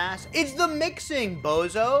up, dumbass. It's the mixing,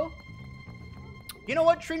 bozo. You know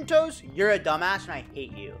what, Trintos? You're a dumbass and I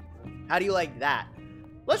hate you. How do you like that?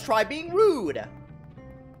 Let's try being rude.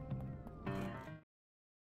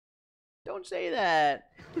 Don't say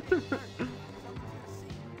that.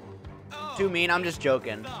 Too mean, I'm just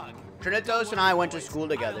joking. Trinitos and I went to school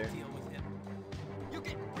together.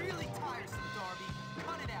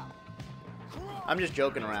 I'm just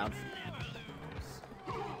joking around.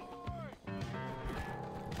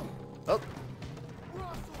 Oh.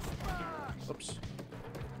 Oops.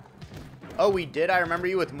 Oh, we did? I remember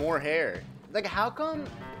you with more hair. Like, how come?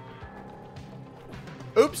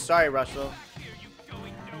 Oops, sorry, Russell.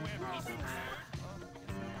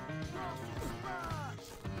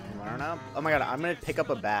 I don't know. Oh my god, I'm gonna pick up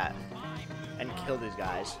a bat and kill these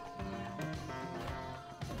guys.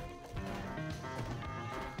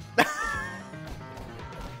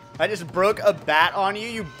 I just broke a bat on you.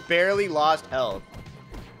 You barely lost health.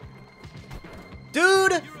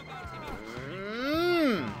 Dude!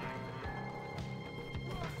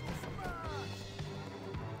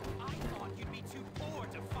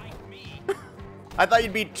 I thought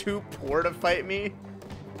you'd be too poor to fight me.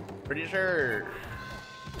 Pretty sure.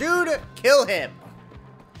 Dude, kill him.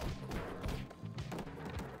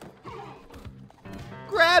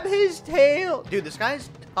 Grab his tail. Dude, this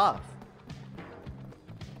guy's tough.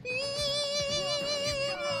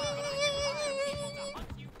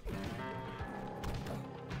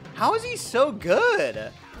 How is he so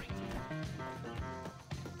good?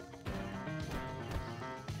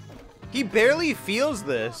 He barely feels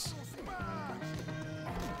this.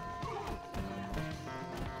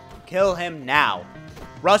 Kill him now.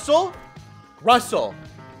 Russell? Russell!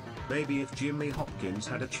 Maybe if Jimmy Hopkins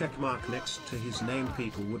had a check mark next to his name,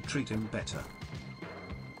 people would treat him better.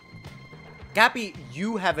 Gappy,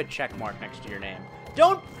 you have a check mark next to your name.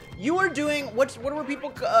 Don't... You are doing... What were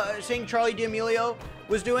people saying Charlie D'Amelio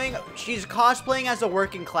was doing? She's cosplaying as a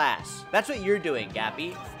working class. That's what you're doing,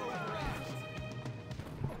 Gappy.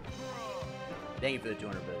 Thank you for the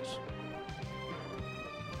 200 bits.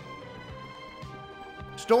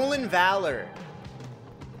 Stolen Valor.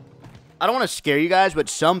 I don't want to scare you guys, but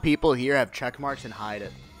some people here have check marks and hide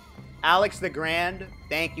it. Alex the Grand,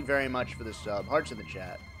 thank you very much for the sub. Hearts in the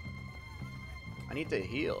chat. I need to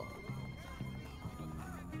heal.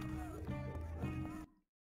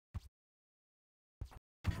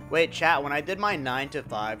 Wait, chat, when I did my 9 to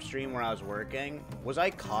 5 stream where I was working, was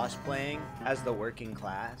I cosplaying as the working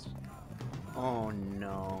class? Oh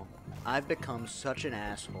no. I've become such an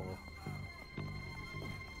asshole.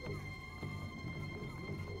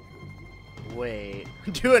 Wait,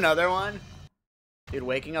 do another one? Dude,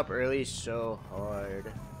 waking up early is so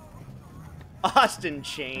hard. Austin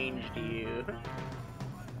changed you.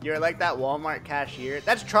 You're like that Walmart cashier.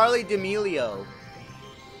 That's Charlie D'Amelio.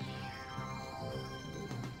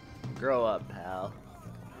 Grow up, pal.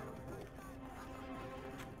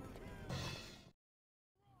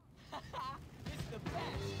 It's the best.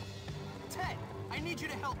 Ted, I need you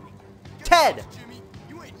to help me. Ted! Jimmy,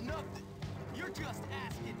 you ain't nothing. You're just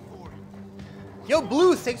asking for it. Yo,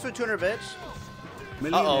 Blue, thanks for 200 bits.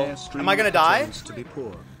 Uh-oh. Am I gonna die? To be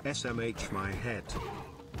poor. SMH my head.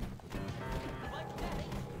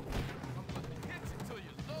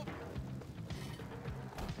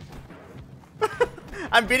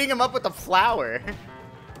 I'm beating him up with a flower.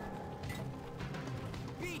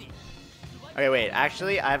 Okay, wait.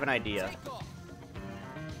 Actually, I have an idea.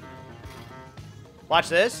 Watch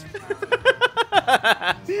this.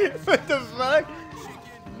 What the fuck?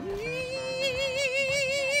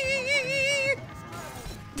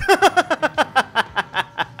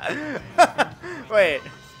 Wait.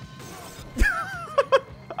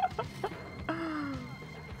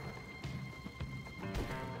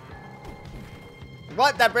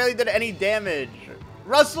 What? That barely did any damage.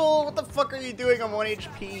 Russell, what the fuck are you doing? I'm 1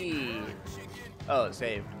 HP. Oh, it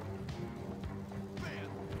saved.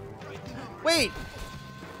 Wait.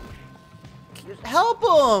 Help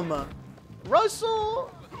him.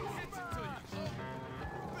 Russell.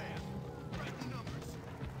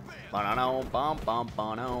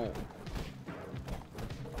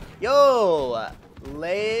 Yo,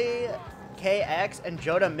 Lay KX and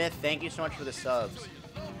Joda Myth, thank you so much for the subs.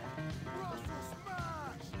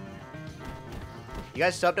 You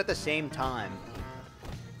guys subbed at the same time.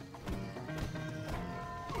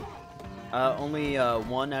 Only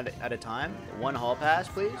one at a time. One hall pass,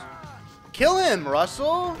 please. Kill him,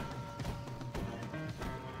 Russell.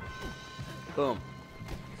 Boom.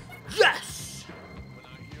 Yes.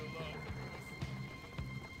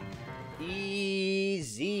 Easy.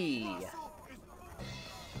 Z.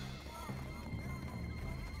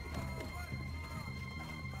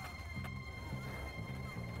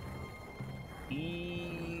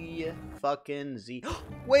 Fucking Z.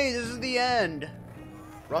 Wait, this is the end.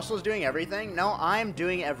 Russell's doing everything? No, I'm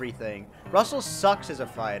doing everything. Russell sucks as a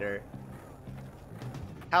fighter.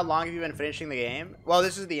 How long have you been finishing the game? Well,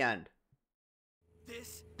 this is the end.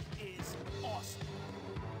 This is awesome.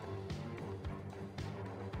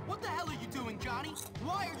 What the hell are you doing, Johnny?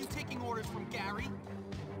 Why are you taking orders from Gary?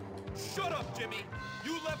 Shut up, Jimmy!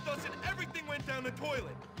 You left us and everything went down the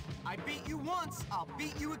toilet! I beat you once, I'll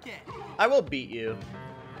beat you again. I will beat you.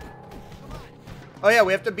 Oh yeah,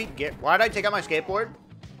 we have to beat Gary. Why did I take out my skateboard?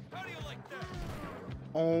 How do you like that?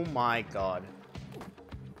 Oh my god.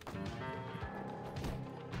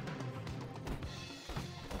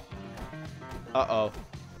 Uh-oh.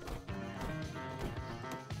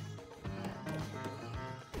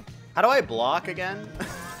 How do I block again?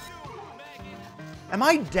 Am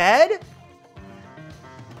I dead?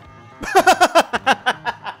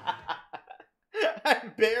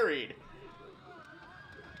 I'm buried.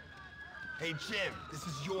 Hey, Jim, this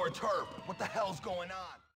is your turf. What the hell's going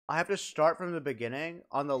on? I have to start from the beginning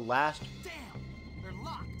on the last... Damn, they're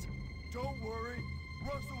locked. Don't worry,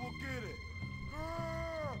 Russell will get it.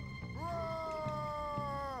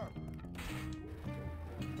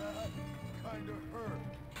 That kinda hurt.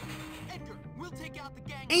 Edgar, we'll take out the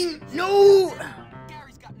gang. Ain't no...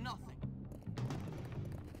 Gary's got nothing.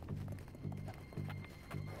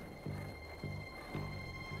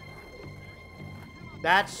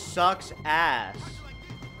 That sucks ass.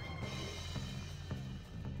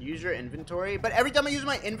 Use your inventory? But every time I use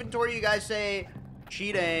my inventory, you guys say,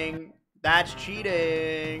 cheating. That's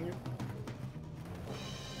cheating.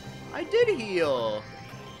 I did heal.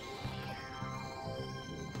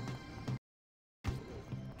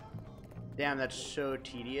 Damn, that's so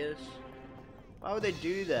tedious. Why would they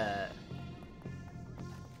do that?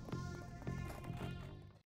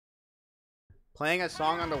 Playing a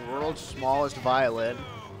song on the world's smallest violin.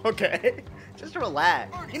 Okay. Just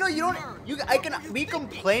relax. You know, you don't. I can be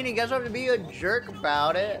complaining. You guys don't have to be a jerk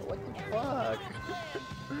about it. What the fuck?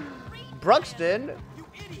 Bruxton.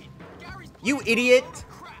 You idiot.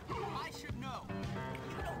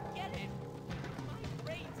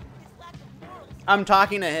 I'm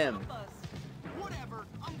talking to him.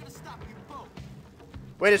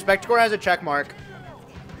 Wait, his spec score has a check mark.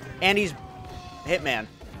 And he's Hitman.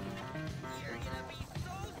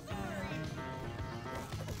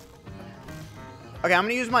 Okay, I'm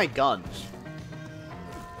gonna use my guns.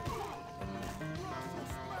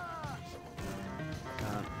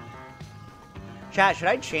 Chat, should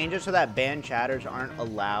I change it so that band chatters aren't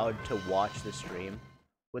allowed to watch the stream?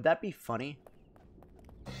 Would that be funny?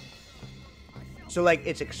 So, like,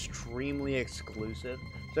 it's extremely exclusive.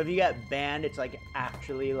 So if you get banned, it's, like,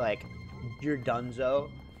 actually, like, you're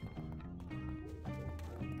donezo.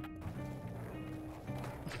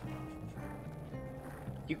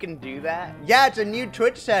 You can do that? Yeah, it's a new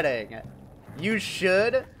Twitch setting. You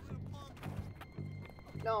should.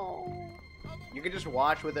 No. You can just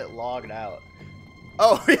watch with it logged out.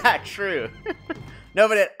 Oh, yeah, true. No,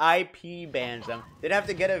 but it IP bans them. They'd have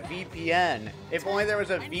to get a VPN. If only there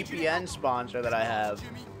was a VPN sponsor that I have.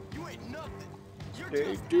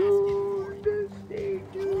 Stay tuned. Stay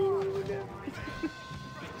tuned.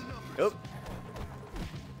 Oop.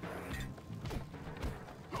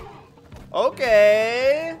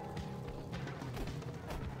 Okay.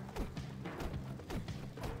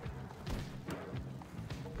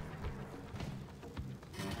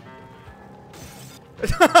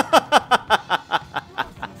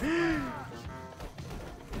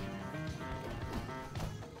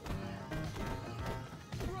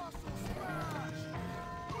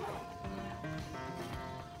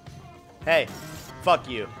 Hey, fuck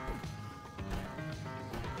you.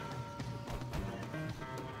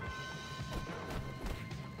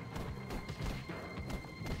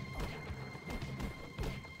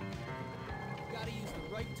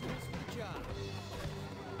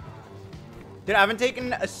 Dude, I haven't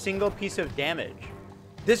taken a single piece of damage.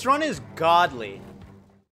 This run is godly.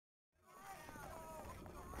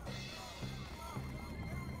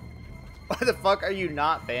 Why the fuck are you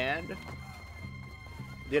not banned?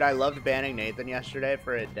 Dude, I loved banning Nathan yesterday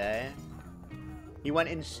for a day. He went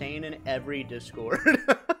insane in every Discord.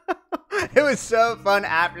 It was so fun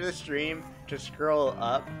after the stream to scroll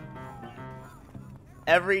up.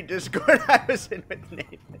 Every Discord I was in with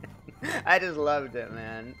Nathan. I just loved it,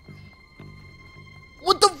 man.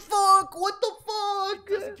 What the fuck? What the fuck?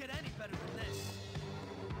 It doesn't get any better than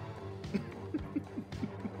this.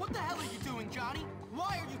 What the hell are you doing, Johnny?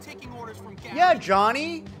 Why are you taking orders from Gary? Yeah,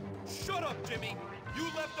 Johnny. Shut up, Jimmy. You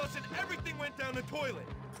left us and everything went down the toilet.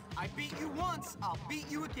 I beat you once, I'll beat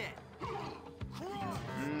you again.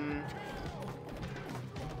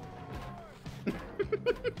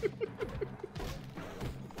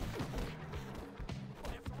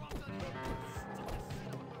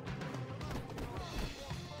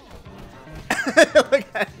 Look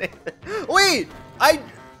at Nathan. Wait,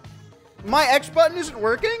 my X button isn't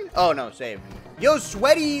working? Oh no, save. Yo,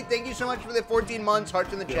 Sweaty, thank you so much for the 14 months.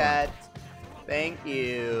 Hearts in the chat. Thank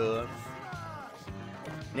you.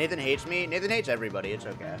 Nathan hates me. Nathan hates everybody. It's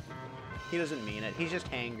okay. He doesn't mean it. He's just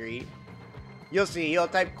hangry. You'll see. He'll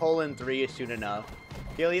type :3 soon enough.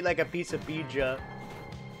 He'll eat like a piece of pizza.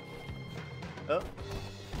 Oh.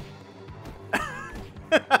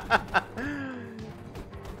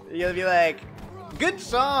 You'll be like, good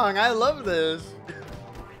song. I love this.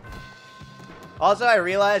 Also, I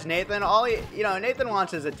realized Nathan, Nathan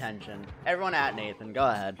wants his attention. Everyone at Nathan, go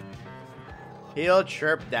ahead. He'll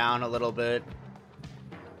chirp down a little bit.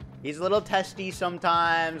 He's a little testy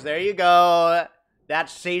sometimes. There you go. That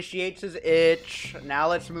satiates his itch. Now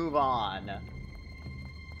let's move on.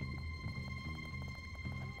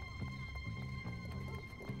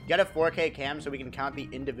 Get a 4K cam so we can count the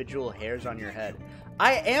individual hairs on your head.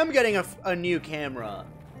 I am getting a new camera.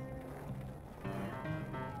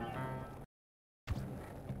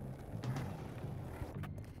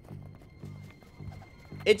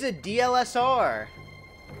 It's a DLSR.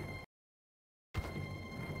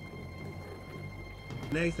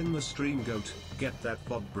 Nathan the stream goat, get that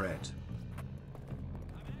bod bread.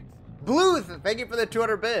 Bluth, thank you for the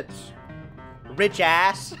 200 bits. Rich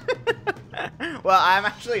ass. Well, I'm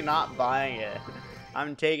actually not buying it.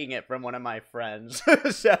 I'm taking it from one of my friends.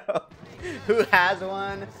 So, who has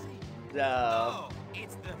one? So, Oh,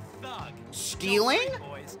 it's the thug. Stealing? Don't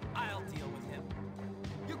worry, boys. I'll deal with him.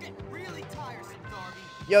 You get really tiresome, Darby.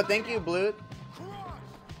 Yo, thank you, Bluth.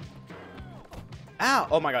 Ow!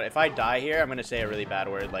 Oh my god, if I die here, I'm gonna say a really bad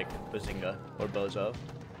word like bazinga or bozo.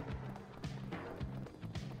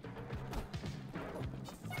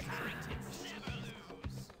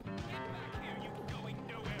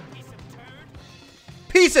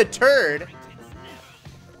 Piece of turd?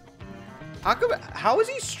 How is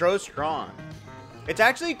he so strong? It's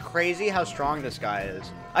actually crazy how strong this guy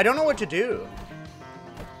is. I don't know what to do.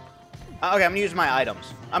 Okay, I'm gonna use my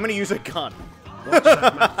items. I'm gonna use a gun.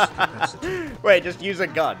 Wait, just use a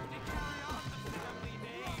gun.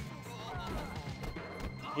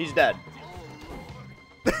 He's dead.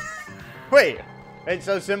 Wait, it's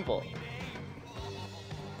so simple.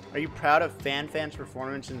 Are you proud of Fan's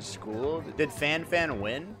performance in school? Did Fan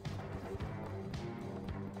win?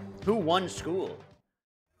 Who won school?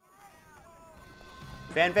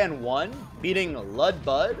 Fan won? Beating Lud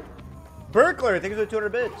Bud? Burkler, thanks for the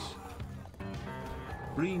 200 bits.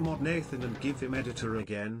 Remod Nathan and give him editor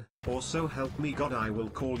again, or so help me God I will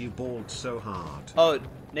call you bald so hard. Oh,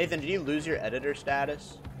 Nathan, did you lose your editor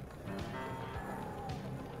status?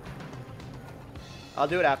 I'll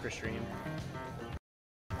do it after stream.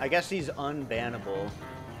 I guess he's unbannable.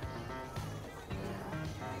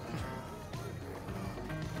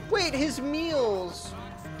 Wait, his meals!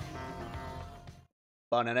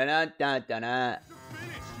 Ba-na-na-na-da-da-na.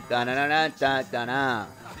 Da-na-na-na-da-da-na.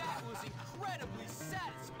 That was incredibly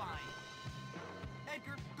satisfying.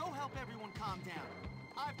 Edgar, go help everyone calm down.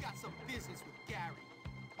 I've got some business with Gary.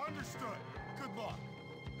 Understood. Good luck.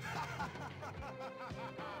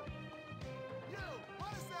 You,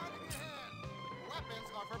 what is that in your hand? Weapons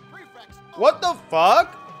are for prefects. What the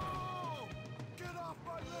fuck? Get off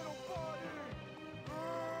my little body!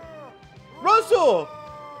 Russell!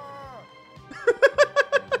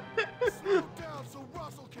 Slow down so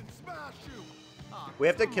Russell can smash you. We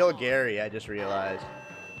have to kill Gary, I just realized.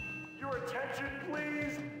 Your attention,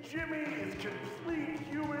 please. Jimmy is complete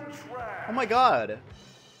human trash. Oh my god.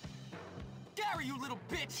 Gary, you little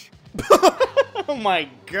bitch! Oh my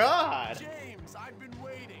god. James, I've been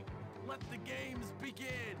waiting. Let the games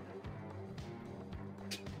begin.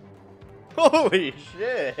 Holy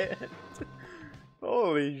shit.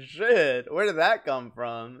 Holy shit. Where did that come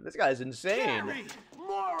from? This guy's insane. Gary!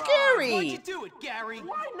 Moron! Gary! Why'd you do it, Gary?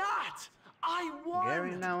 Why not? I won.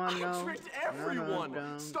 Gary, now I know. tricked everyone,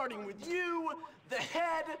 No. starting with you, the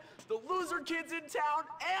head, the loser kids in town,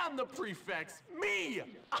 and the prefects. Me!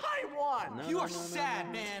 I won! You are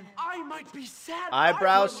sad, man. I might be sad. Eyebrow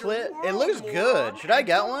I run your slit? It world, looks moron, good. Should I and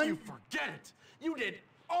get don't one? You forget it. You did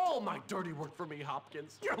all my dirty work for me,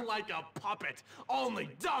 Hopkins. You're like a puppet, only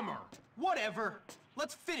dumber. Whatever.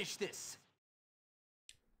 Let's finish this.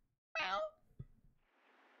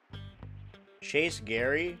 Chase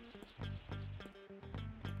Gary?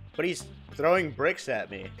 But he's throwing bricks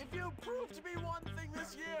at me. If you prove to be one thing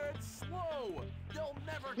this year, it's slow. You'll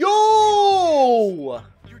never. Yo!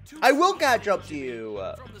 I will catch up to you.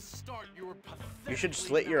 You should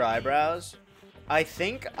slit your eyebrows. I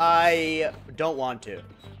think I don't want to.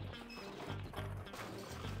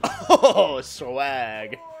 Oh,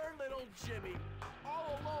 swag. Poor little Jimmy,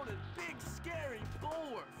 all alone in big scary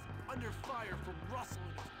Bulworth, under fire from Russell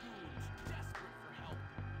and his goons, desperate for help.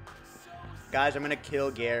 Guys, I'm gonna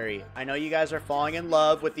kill Gary. I know you guys are falling in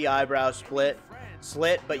love with the eyebrow slit,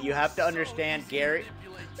 but you have to understand Gary.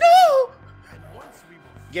 No!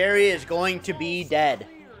 Gary is going to be dead.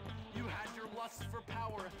 You had your lust for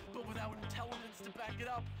power, but without intelligence to back it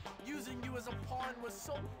up, using you as a pawn was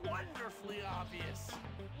so wonderfully obvious.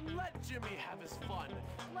 Let Jimmy have his fun.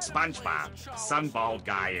 SpongeBob, sunbald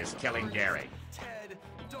guy is killing Gary. Ted,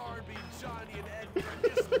 Darby, Johnny, and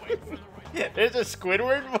Edgar just wait for the right. There's a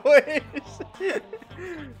Squidward voice.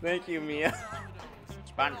 Thank you, Mia.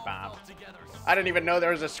 SpongeBob. I didn't even know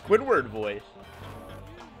there was a Squidward voice.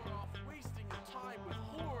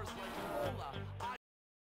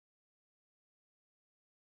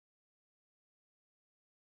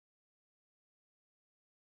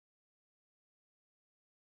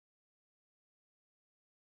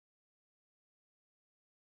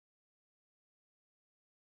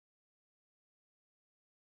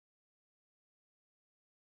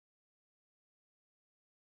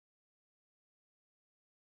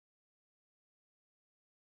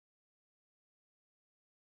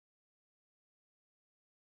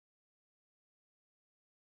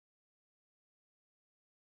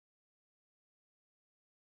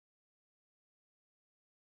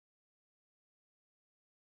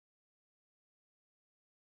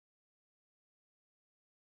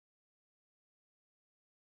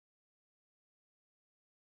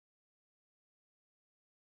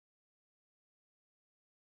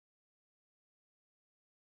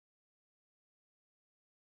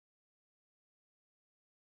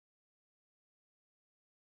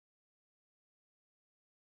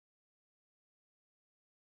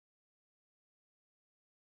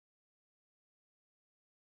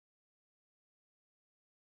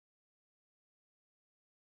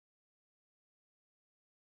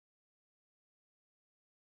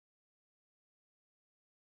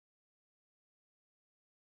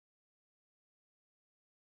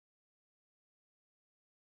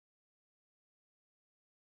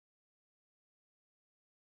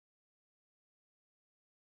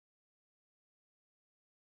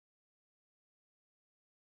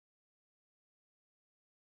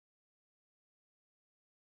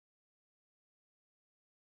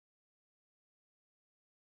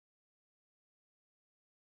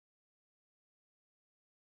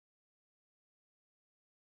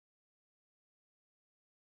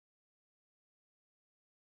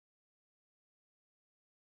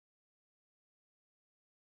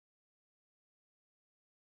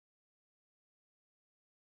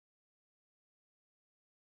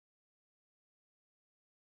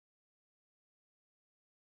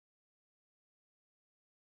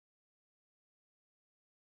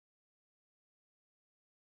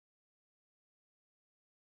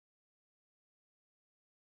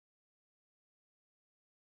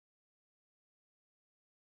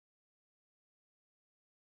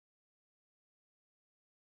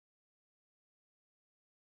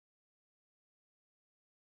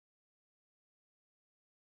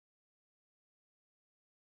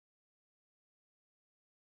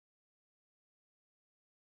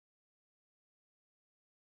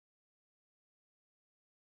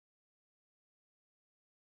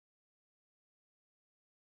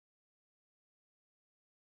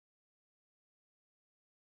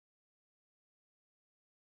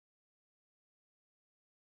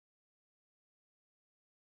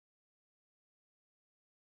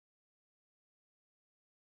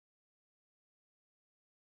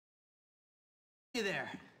 You there.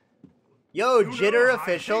 Yo, Jitter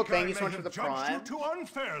official, thank you so much for the prime. You too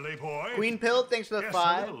unfairly, boy. Queen Pill, thanks for the yes,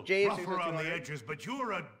 5. Jay, rougher on the edges, but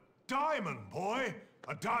you're a diamond, boy.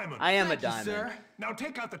 A diamond. I am Thank a diamond. You, sir. Now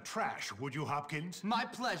take out the trash, would you, Hopkins? My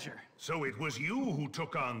pleasure. So it was you who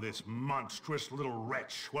took on this monstrous little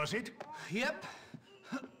wretch, was it? Yep.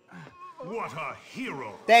 What a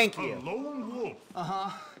hero. Thank you. A lone wolf.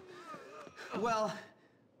 Uh-huh. Well,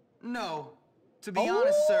 no. To be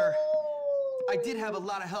honest, sir, I did have a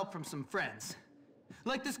lot of help from some friends.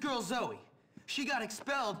 Like this girl, Zoe. She got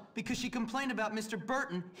expelled because she complained about Mr.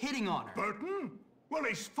 Burton hitting on her. Burton? Well,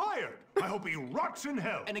 he's fired. I hope he rots in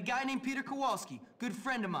hell. And a guy named Peter Kowalski, good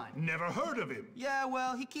friend of mine. Never heard of him. Yeah,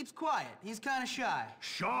 well, he keeps quiet. He's kind of shy.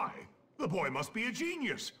 Shy? The boy must be a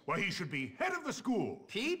genius. Why, he should be head of the school.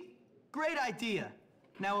 Pete? Great idea.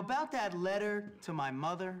 Now about that letter to my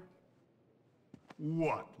mother.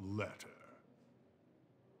 What letter?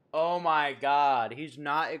 Oh my god, he's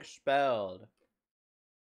not expelled.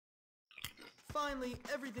 Finally,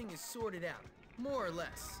 everything is sorted out, more or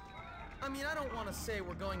less. I mean, I don't want to say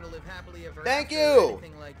we're going to live happily ever after or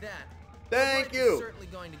anything like that. Thank you. It's certainly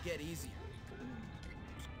going to get easier.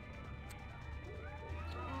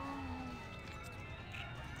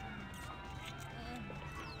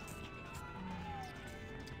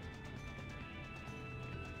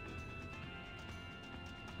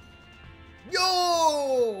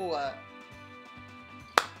 Yo!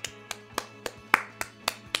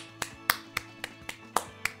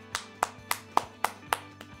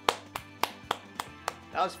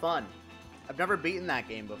 That was fun. I've never beaten that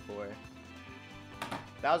game before.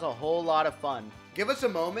 That was a whole lot of fun. Give us a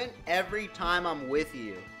moment. Every time I'm with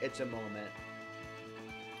you, it's a moment.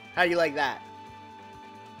 How do you like that?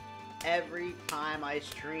 Every time I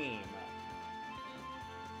stream.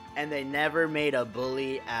 And they never made a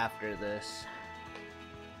bully after this.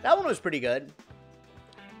 That one was pretty good.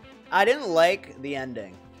 I didn't like the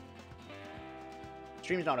ending.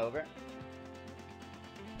 Stream's not over.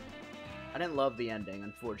 I didn't love the ending,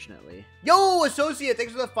 unfortunately. Yo, Associate,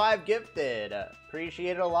 thanks for the 5 gifted.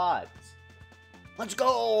 Appreciate it a lot. Let's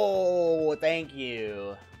go! Thank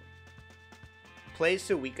you. Play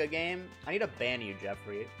Suika game? I need to ban you,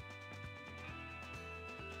 Jeffrey.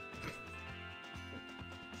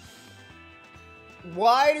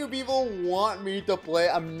 Why do people want me to play?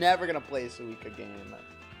 I'm never gonna play a Suika game.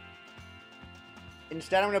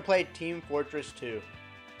 Instead, I'm gonna play Team Fortress 2.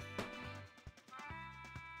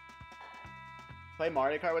 Play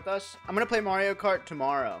Mario Kart with us? I'm gonna play Mario Kart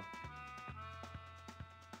tomorrow.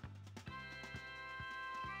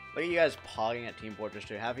 Look at you guys pogging at Team Fortress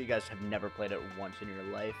 2. Half of you guys have never played it once in your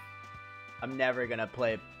life. I'm never gonna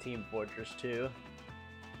play Team Fortress 2.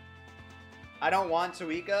 I don't want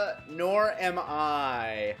Suika, nor am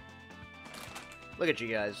I. Look at you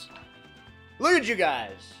guys. Look at you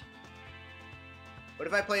guys! What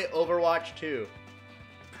if I play Overwatch 2?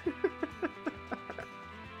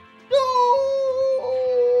 No!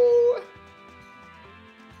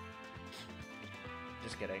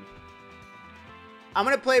 Just kidding. I'm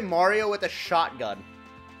gonna play Mario with a shotgun.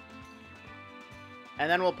 And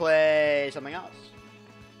then we'll play something else.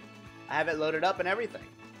 I have it loaded up and everything.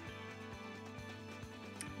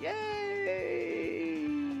 Yay!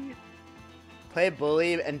 Play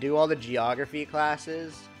Bully and do all the geography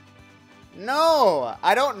classes? No!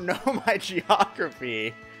 I don't know my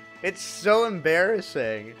geography. It's so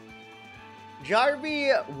embarrassing. Geography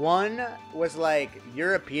 1 was like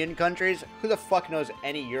European countries. Who the fuck knows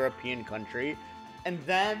any European country? And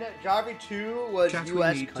then Geography 2 was Chat,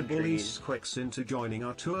 US we need countries. to bully Squeex into joining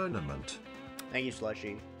our tournament. Thank you,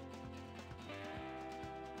 Slushy.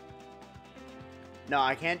 No,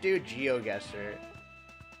 I can't do GeoGuessr.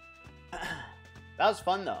 That was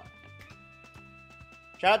fun, though.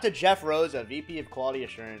 Shout out to Jeff Rosa, VP of Quality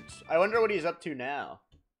Assurance. I wonder what he's up to now.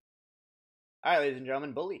 Alright, ladies and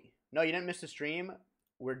gentlemen, Bully. No, you didn't miss the stream.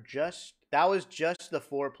 That was just the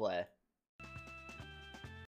foreplay.